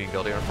Widow Mines being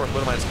built here. And of course,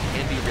 Widow Mines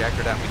can be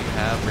reactored out. We do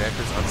have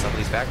reactors on some of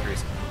these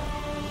factories.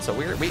 So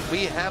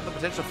we have the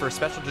potential for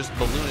Special just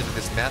balloon into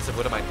this massive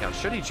Widow Mine count,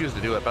 should he choose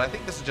to do it. But I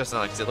think this is just an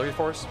auxiliary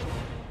force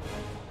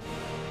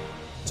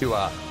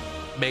to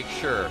make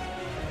sure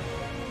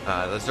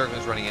the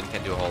Zerglings running in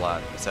can't do a whole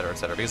lot, etc.,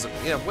 etc. Because,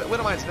 you know,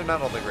 Widow Mines, they're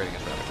not all that great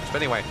against Ravagers.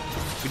 But anyway,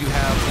 we do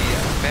have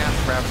the mass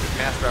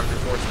Ravager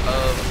force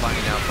of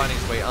Vanya now finding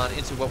its way on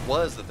into what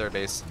was the third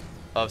base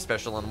of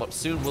Special and what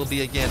soon will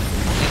be again.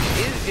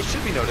 And it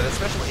should be noted that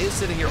Special is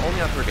sitting here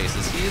only on 3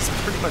 bases. He is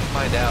pretty much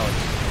mined out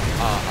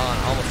on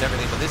almost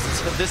everything, but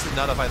this is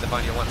not a fight that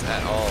Vanya wants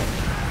at all.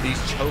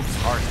 These chokes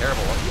are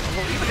terrible.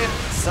 Well, even if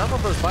some of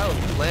those piles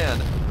do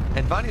land,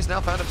 and Vanya's now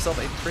found himself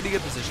a pretty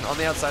good position on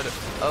the outside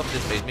of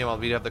this base.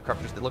 Meanwhile, we have the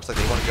Corruptors that looks like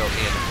they want to go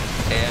in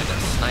and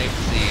snipe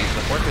the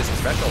fourth base of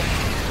Special.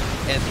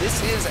 And this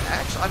is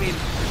actually, I mean,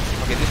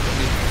 okay, these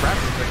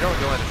Raptors are going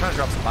to go in, they're trying to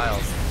drop some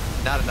piles.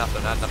 Not enough, though,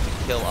 not enough to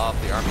kill off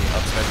the army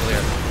of Special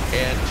here.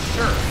 And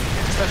sure,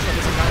 Special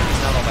his economy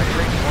is not all that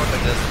great anymore,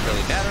 but it doesn't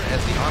really matter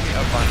as the army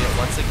of Vanya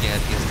once again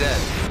is dead.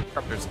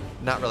 Corruptors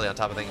not really on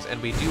top of things, and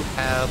we do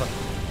have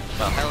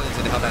Hellions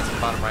and Hellbats in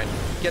the bottom right,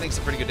 getting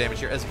some pretty good damage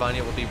here as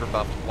Vanya will be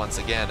rebuffed once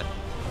again.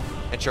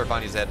 And sure,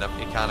 Vanya's had enough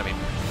economy.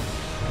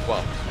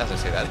 Well, as I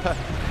say that,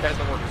 as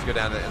the workers go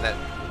down, and that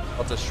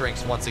also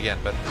shrinks once again.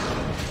 But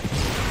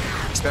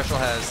Special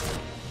has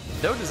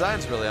no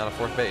designs really on a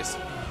 4th base.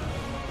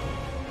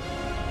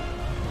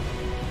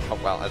 Oh,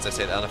 well, as I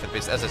say that on a 5th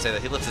base, as I say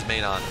that he lifts his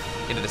main on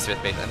into this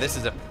 5th base, and this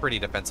is a pretty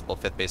defensible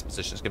 5th base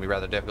position. It's going to be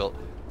rather difficult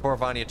for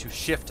Vanya to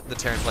shift the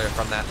Terran player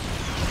from that.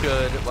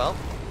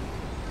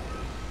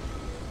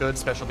 Should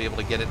Special be able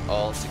to get it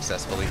all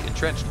successfully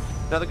entrenched.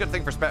 Now, the good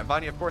thing for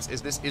Vanya, of course,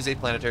 is this is a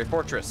planetary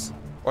fortress.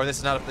 Or this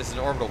is an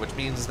orbital, which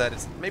means that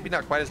it's maybe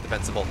not quite as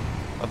defensible.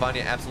 But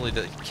Vanya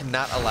absolutely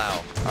cannot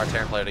allow our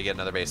Terran player to get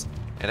another base.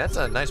 And that's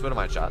a nice Widow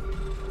Mine shot.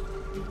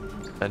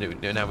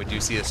 And now we do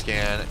see a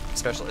scan.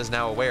 Special is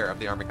now aware of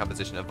the army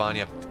composition of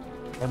Vanya.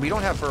 And we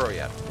don't have Burrow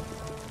yet.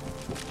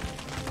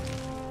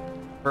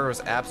 Burrow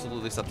is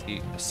absolutely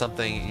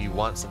something you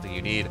want, something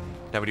you need.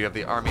 Now we do have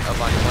the army of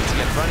Vanya once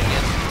again running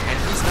in, and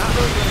he's not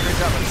really doing a great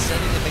job of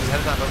sending in things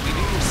ahead of time, but we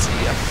do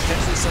see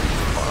potentially some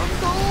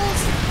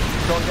bundles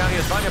going down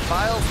here as Vanya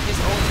files his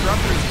own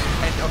Corruptors.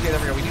 And okay, there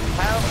we go. We do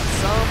have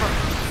some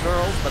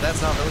girls, but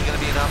that's not really going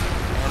to be enough.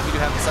 And we do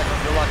have the second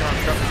one. We're locking on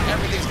the Corruptors.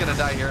 Everything's going to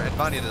die here, and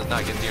Vanya does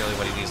not get nearly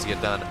what he needs to get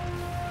done.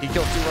 He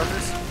kills 2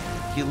 workers.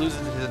 He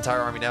loses his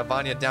entire army. Now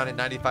Vanya down at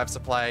 95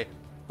 supply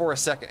for a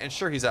second, and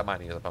sure, he's out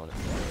mining his opponent.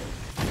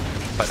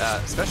 But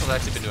Special's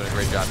actually been doing a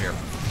great job here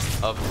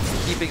of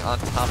keeping on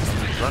top of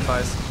these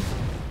run-bys.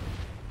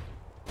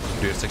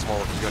 We have 6 more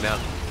workers go down.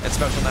 And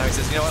Special now, he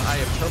says, you know what, I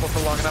have turbo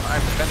for long enough,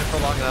 I've defended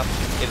for long enough,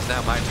 it is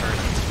now my turn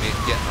to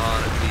get on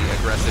the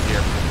aggressive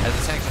here. As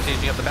the tanks are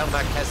changing up, the Battle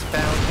Mech has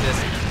found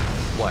this,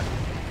 what,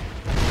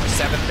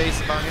 7th base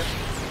of Vanya?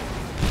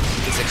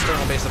 This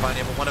external base of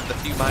Vanya, but one of the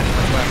few mining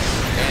left.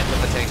 And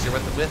with the tanks here,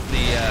 with the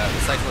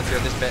Cyclones here,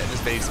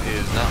 this base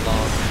is not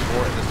long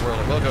for this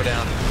world. It will go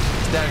down.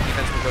 Static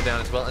defense will go down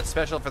as well, and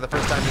Special for the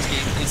first time this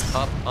game is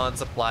up on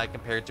supply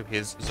compared to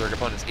his Zerg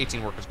opponents.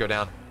 18 workers go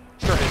down.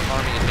 Sure, his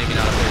army is maybe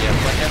not up there yet,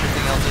 but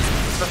everything else is.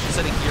 Special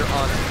sitting here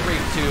on 3-2,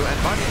 and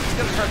Vanya is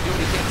going to try to do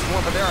what he can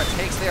more, but there are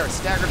tanks, they are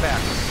staggered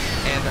back.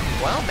 And,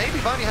 well, maybe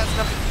Vanya has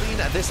enough to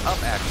clean this up,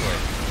 actually.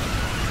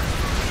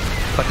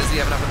 But does he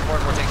have enough with the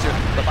 4 more tanks here?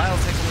 The Biles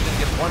tanks only going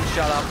to get 1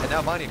 shot off, and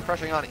now Vanya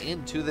crushing on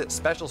into the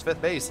Special's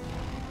 5th base.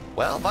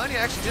 Well,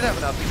 Vanya actually did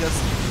have enough because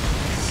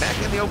back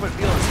in the open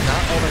field, it's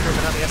not all that good,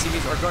 but now the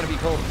SCVs are going to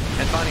be pulled,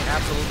 and Vanya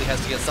absolutely has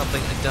to get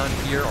something done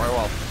here, or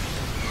well,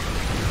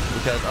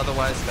 because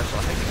otherwise Special,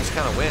 I think, he just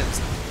kind of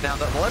wins. Now,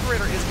 the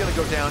Liberator is going to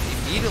go down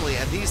immediately,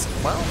 and these,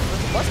 well,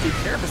 let's be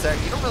careful, Zach.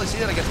 You don't really see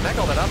that against Mech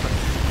all that often.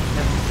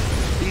 And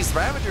these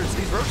Ravagers,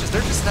 these Roaches,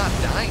 they're just not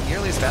dying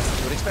nearly as fast as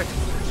you would expect.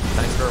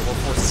 Nice for a Wolf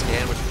Force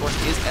scan, which of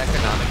course is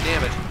economic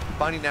damage.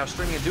 Vanya now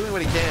stringing and doing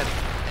what he can.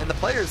 And the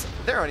players,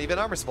 they aren't even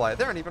armor supply.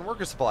 They aren't even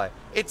worker supply.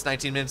 It's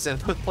 19 minutes in,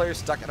 both players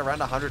stuck at around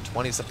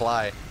 120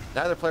 supply.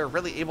 Neither player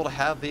really able to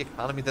have the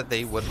economy that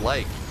they would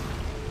like.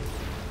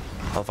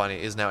 Vanya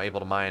is now able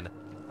to mine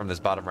from this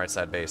bottom right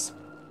side base.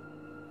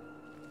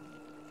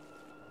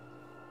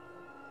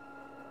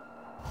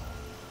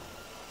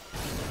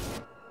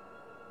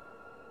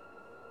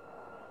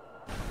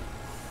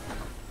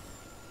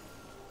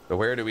 So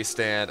where do we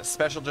stand?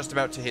 Special just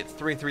about to hit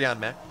 3-3 on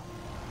Mech.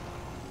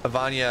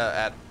 Vanya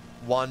at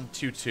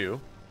 1-2-2.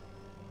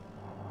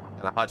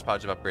 And a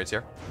hodgepodge of upgrades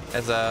here.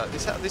 As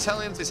these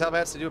Hellions, these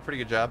Hellbats, they do a pretty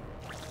good job.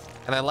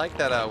 And I like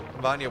that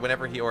Vanya,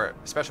 whenever he, or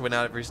especially when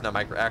now he's not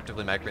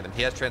actively microing them,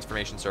 he has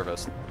transformation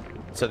servos.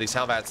 So these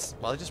Halbats,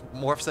 well, it just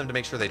morphs them to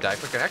make sure they die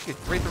quicker. Actually,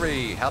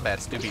 3-3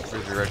 Halbats do beat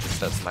 3-3 Roaches.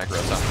 That's micro.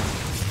 So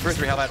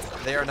 3-3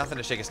 Halbats, they are nothing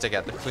to shake a stick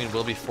at. The Queen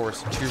will be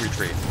forced to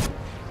retreat.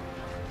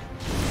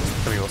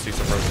 So we will see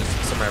some Roaches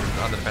somewhere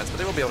on the defense, but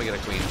they will be able to get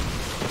a Queen.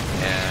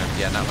 And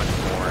yeah, not much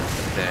more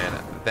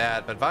than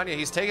that. But Vanya,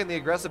 he's taking the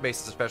aggressive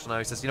bases of special now.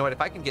 He says, you know what,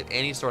 if I can get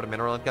any sort of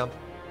mineral income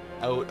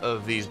out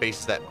of these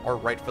bases that are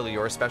rightfully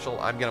yours special,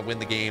 I'm going to win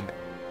the game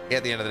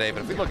at the end of the day.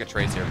 But if we look at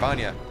trades here,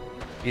 Vanya,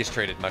 he's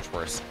traded much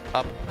worse.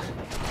 Up,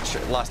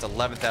 lost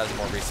 11,000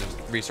 more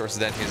resources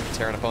than his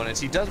Terran opponents.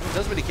 He does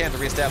what he can to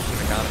reestablish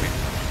his economy.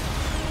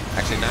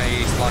 Actually,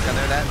 nice lock on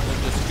there. That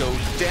will just go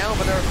down,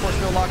 but there are, of course,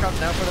 no lock-ons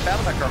now for the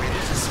Battlemech army.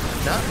 This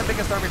is not the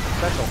biggest army for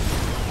special.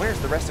 Where's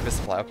the rest of his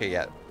supply? Okay,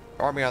 yeah.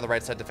 Army on the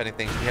right side defending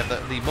things. We have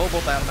the mobile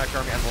Battlemech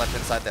army on the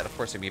left-hand side that, of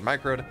course, will be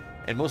microed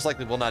and most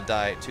likely will not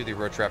die to the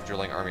Roadcraft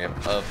drilling army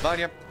of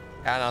Vanya.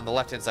 And on the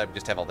left-hand side, we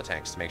just have all the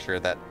tanks to make sure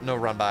that no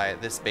run by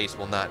this base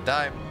will not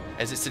die.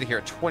 As it's sitting here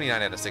at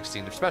 29 out of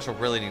 16, the special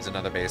really needs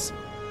another base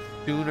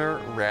sooner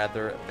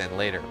rather than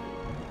later.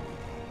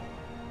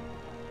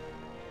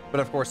 But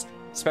of course,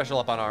 special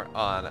up on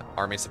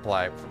army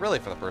supply really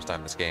for the first time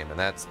in this game, and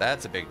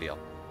that's a big deal.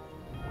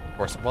 Of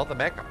course, well, the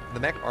mech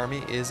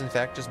army is in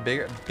fact just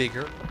bigger,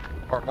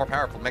 or more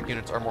powerful. Mech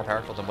units are more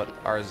powerful than what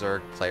our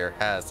Zerg player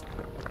has.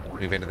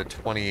 Move into the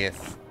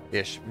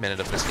 20th-ish minute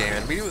of this game,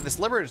 and this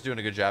Liberator's doing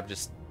a good job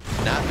just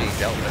not being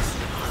dealt with.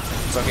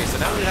 So okay, so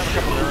now we have a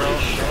couple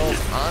neurals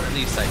on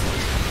these cycles.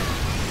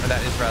 And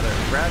that is rather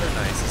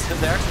nice.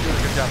 They're actually doing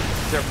a good job.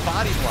 They're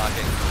body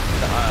blocking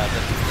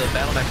the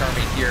Battlemech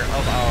army here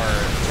of our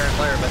Terran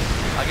player, but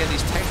again,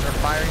 these tanks are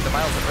firing. The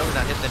vials have really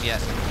not hit them yet.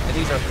 And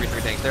these are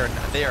 3-3 tanks.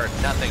 They are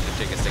nothing to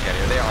shake a stick at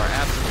here. They are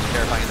absolutely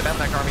terrifying. The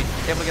Battlemech army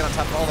able to get on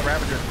top of all the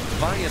Ravagers.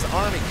 Vanya's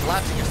army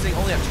collapsing. You're seeing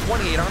only have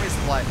 28 army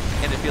supply,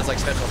 and it feels like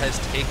Special has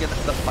taken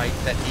the fight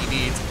that he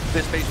needs.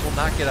 This base will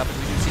not get up, as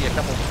we do see a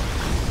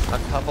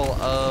couple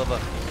of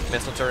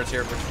missile turrets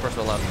here, which of course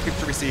will allow them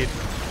to recede.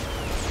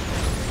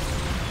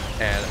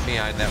 And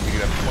behind that, we do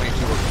have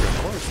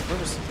 22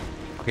 workers.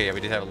 Okay, yeah,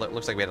 we did have.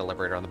 Looks like we had a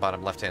Liberator on the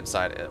bottom left-hand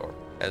side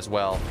as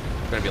well.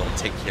 We're gonna be able to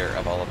take care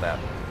of all of that.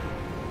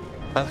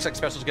 Looks like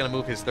Special's gonna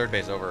move his third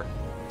base over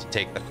to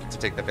take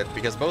the fifth,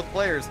 because both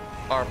players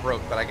are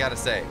broke. But I gotta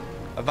say,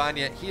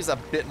 Vanya, he's a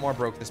bit more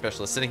broke than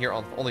Special is. Sitting here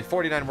on only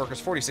 49 workers,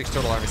 46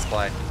 total army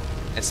supply,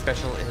 and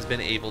Special has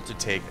been able to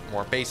take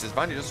more bases.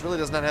 Vanya just really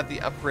does not have the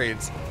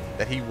upgrades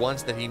that he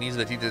wants, that he needs,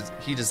 that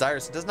he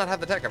desires. He does not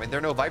have the tech. I mean, there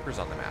are no Vipers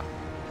on the map.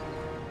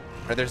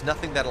 There's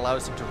nothing that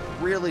allows him to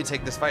really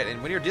take this fight.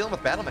 And when you're dealing with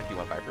Battlemech, you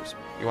want Vipers.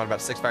 You want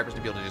about 6 Vipers to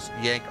be able to just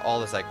yank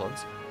all the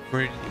Cyclones.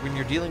 When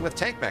you're dealing with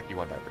Tank Mech, you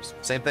want Vipers.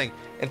 Same thing.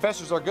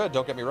 Infestors are good,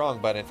 don't get me wrong,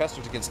 but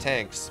Infestors against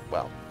tanks,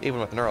 well, even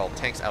with Neural,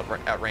 tanks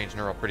outrange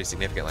Neural pretty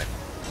significantly.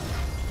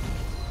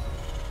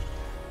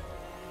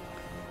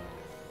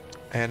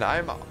 And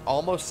I'm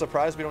almost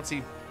surprised we don't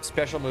see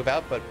Special move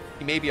out, but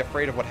he may be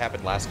afraid of what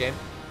happened last game,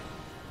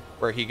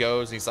 where he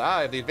goes and he's like,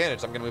 I have the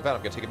advantage, I'm going to move out,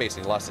 I'm going to take a base.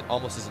 And he lost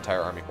almost his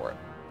entire army for it.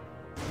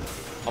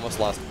 Almost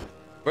lost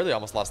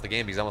the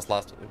game. He's almost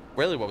lost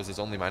really what was his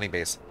only mining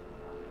base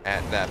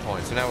at that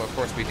point. So now, of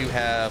course, we do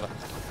have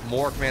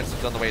more command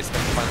systems on the way.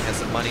 Special finally has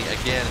some money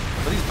again.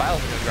 But these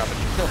vials are going to drop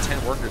and kill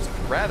 10 workers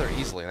rather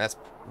easily. And that's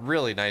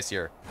really nice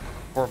here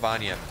for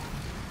Vanya.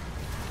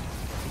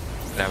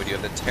 Now we do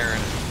have the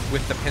Terran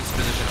with the pinch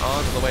position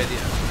on the way. The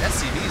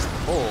SCV's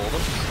pulled.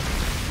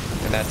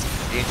 And that's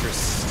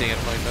interesting. I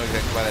don't know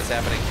exactly why that's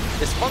happening.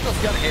 This Fungal's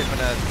gonna hit when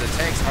the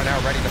tanks are now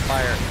ready to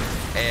fire.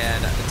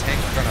 And the tanks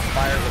are going to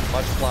fire with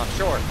much plumb.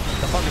 Sure,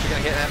 the Fungus are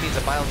going to hit, and that means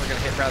the Vials are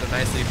going to hit rather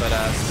nicely, but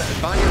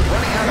Vanya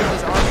running out of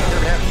his army, and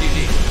they're having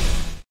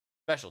GG.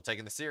 Special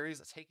taking the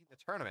series, taking the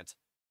tournament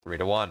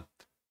 3-1.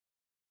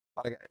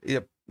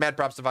 Yeah, mad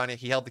props to Vanya.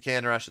 He held the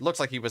cannon rush. It looks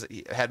like he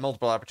had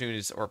multiple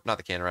opportunities, or not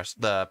the cannon rush,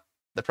 the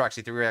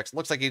proxy 3X.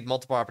 Looks like he had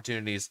multiple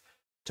opportunities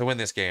to win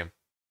this game.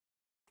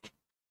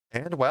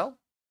 And, well,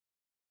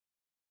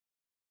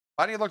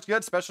 Vanya looked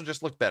good. Special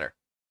just looked better.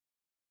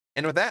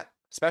 And with that,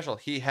 Special,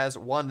 he has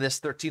won this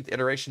 13th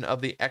iteration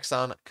of the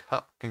eXoN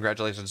Cup.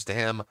 Congratulations to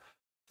him.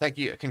 Thank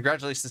you.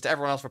 Congratulations to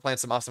everyone else for playing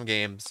some awesome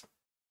games.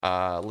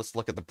 Let's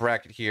look at the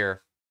bracket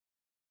here.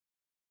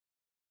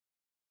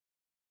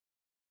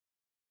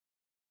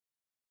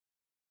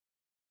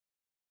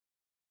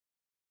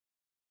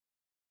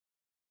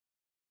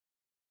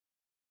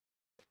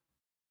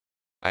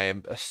 I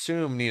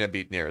assume Nina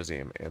beat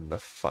Nerazim in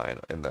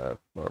the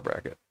lower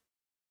bracket.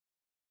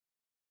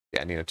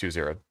 Yeah, Nina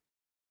 2-0.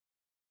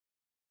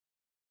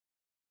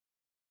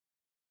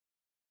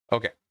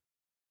 Okay.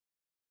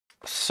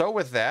 So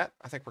with that,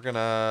 I think we're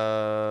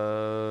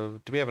gonna...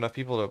 Do we have enough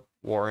people to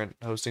warrant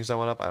hosting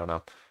someone up? I don't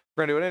know.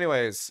 We're gonna do it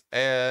anyways.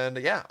 And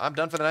yeah, I'm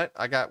done for the night.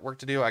 I got work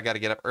to do. I got to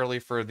get up early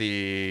for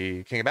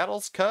the King of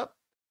Battles Cup.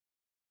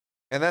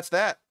 And that's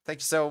that. Thank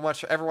you so much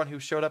for everyone who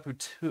showed up,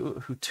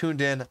 who tuned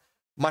in.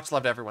 Much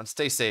love to everyone.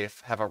 Stay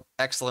safe. Have an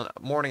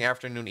excellent morning,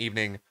 afternoon,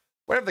 evening,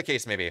 whatever the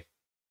case may be.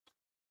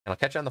 And I'll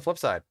catch you on the flip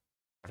side.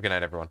 Have a good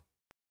night, everyone.